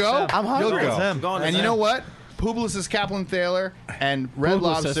won't go? I'm hungry. You'll go. That's him. Gone is And you him. know what? Publicis Kaplan Thaler and Red Publicis.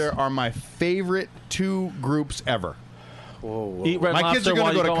 Lobster are my favorite two groups ever. Whoa. Eat Red My Lobster kids are while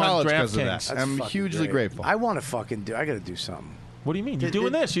going to you go to on college because of that. DraftKings. That's I'm fucking hugely great. grateful. I want to fucking do. I got to do something. What do you mean? You're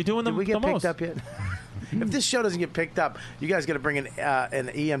doing this. You're doing Did we the get picked most. up yet? If this show doesn't get picked up, you guys got to bring an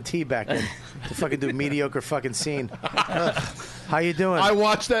EMT back in to fucking do mediocre fucking scene. How you doing? I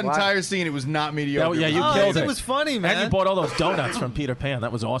watched that What? entire scene. It was not mediocre. Oh, yeah, you Oh, killed it it. was funny, And man. you bought all those donuts from Peter Pan.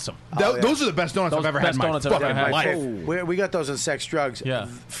 That was awesome. Those are the best donuts Those I've ever had best in my donuts I've ever fucking had. life. We got those on Sex Drugs. Yeah.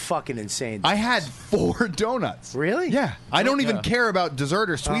 Fucking insane. I had 4 donuts. Really? Yeah. I don't even Yeah. care about dessert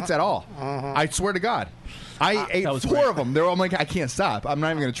or sweets at all. I swear to God. I ate that was 4 great. of them. I'm like, I can't stop. I'm not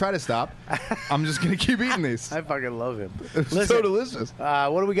even going to try to stop. I'm just going to keep eating these. I fucking love him. It's so delicious.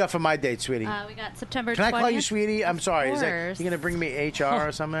 What do we got for my date, sweetie? We got September 20th. Can I call you sweetie? I'm sorry. Of Is that, course. you going to bring me HR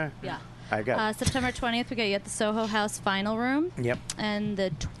or something? Yeah. I got September 20th, we got you at the Soho House Final Room. Yep. And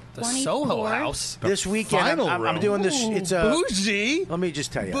the 24th. The Soho House. This weekend, final I'm room. doing this. It's a Bougie. Let me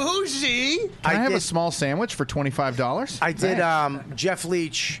just tell you. Bougie. Can I have did- a small sandwich for $25? I did. Jeff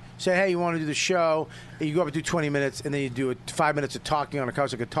Leach say, "Hey, you want to do the show? You go up and do 20 minutes, and then you do 5 minutes of talking on a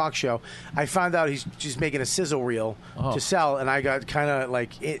couch like a talk show." I found out he's just making a sizzle reel Oh. to sell, and I got kind of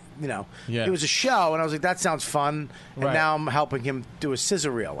like it. You know, Yeah. it was a show, and I was like, "That sounds fun." And Right. now I'm helping him do a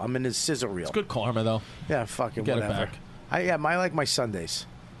sizzle reel. I'm in his sizzle reel. It's good karma, though. Yeah, fucking Get it whatever. back. I like my Sundays.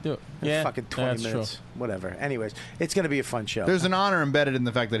 Do it. Yeah. Fucking 20 that's minutes. Whatever. Anyways, it's going to be a fun show. There's an honor embedded in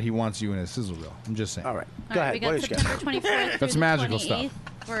the fact that he wants you in his sizzle reel. I'm just saying. All right. All Go right, ahead. we What got did you September 24th That's through magical the stuff.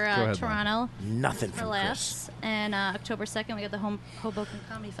 28th for ahead, Toronto. Nothing for from laughs. And October 2nd, we got the Hoboken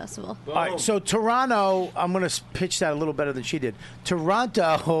Comedy Festival. All right, so Toronto, I'm going to pitch that a little better than she did.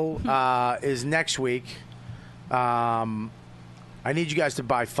 Toronto is next week. I need you guys to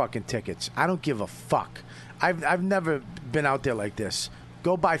buy fucking tickets. I don't give a fuck. I've never been out there like this.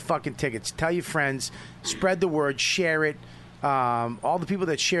 Go buy fucking tickets. Tell your friends. Spread the word. Share it. All the people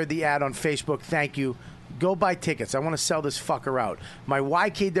that shared the ad on Facebook, thank you. Go buy tickets. I want to sell this fucker out. My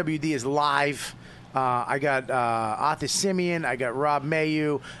YKWd is live. I got Arthur Simeon. I got Rob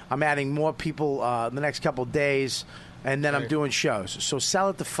Mayu. I'm adding more people the next couple days, and then I'm doing shows. So sell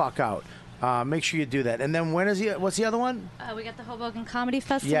it the fuck out. Make sure you do that. And then what's the other one? We got the Hoboken Comedy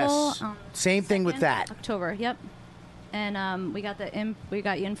Festival. Yes. Same thing with that. October, yep. And we got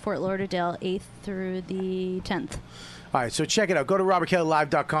you in Fort Lauderdale 8th through the 10th. All right, so check it out. Go to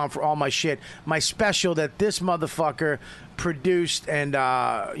robertkellylive.com for all my shit. My special that this motherfucker produced and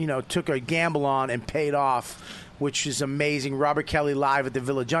took a gamble on and paid off, which is amazing. Robert Kelly Live at the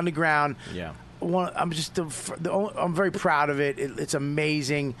Village Underground. Yeah. I'm very proud of it. It's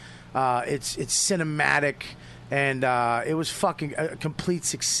amazing. It's cinematic, and it was fucking a complete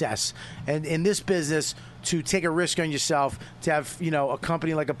success. And in this business, to take a risk on yourself, to have a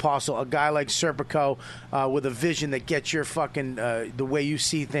company like Apostle, a guy like Serpico with a vision that gets your fucking the way you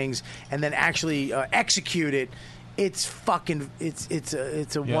see things, and then actually execute it. It's fucking it's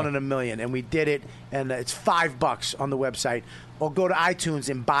a 1 in a million, and we did it, and it's $5 on the website, or go to iTunes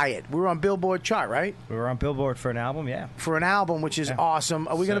and buy it. We were on Billboard chart, right? We were on Billboard for an album, yeah. For an album, which is awesome.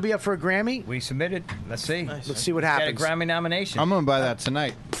 Are we going to be up for a Grammy? We submitted. Let's see. Let's see what happens. Got a Grammy nomination. I'm gonna buy that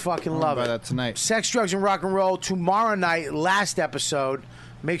tonight. Fucking love it. Buy that tonight. Sex, Drugs, and Rock and Roll tomorrow night. Last episode.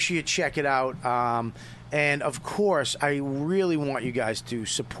 Make sure you check it out. And of course, I really want you guys to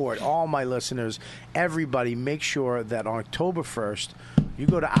support all my listeners. Everybody, make sure that on October 1st, you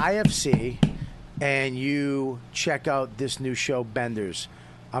go to IFC and you check out this new show, Benders.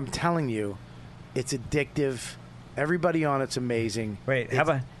 I'm telling you, it's addictive. Everybody on it's amazing. Wait, how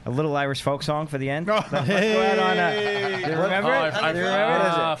about a little Irish folk song for the end? Let's go out on do you remember it? I Do you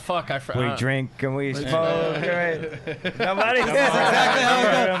remember it? fuck, I forgot. We drink and we smoke. Right? Nobody. That's exactly how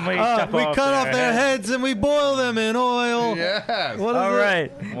it goes. We cut off their heads and we boil them in oil. Yeah. What is All it?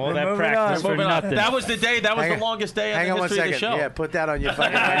 right. Well, that Moving practice on. for Moving on. nothing. That was the day. That was Hang the on. longest day in Hang the on one history of second. the show. Yeah, put that on your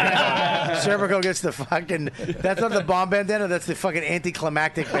fucking Serpico gets the fucking... That's not the bomb bandana. That's the fucking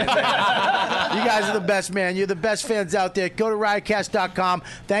anticlimactic bandana. You guys are the best, man. You're the best fans out there. Go to riotcast.com.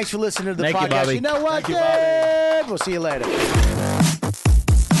 Thanks for listening to the Thank you, podcast. Bobby. You know what, Thank you, Dave? We'll see you later.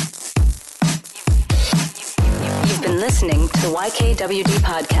 You've been listening to the YKWD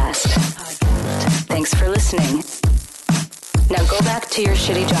podcast. Thanks for listening. Now go back to your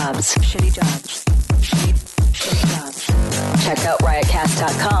shitty jobs. Shitty jobs. Shitty jobs. Check out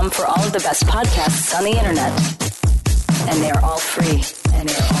riotcast.com for all of the best podcasts on the internet. And they are all free.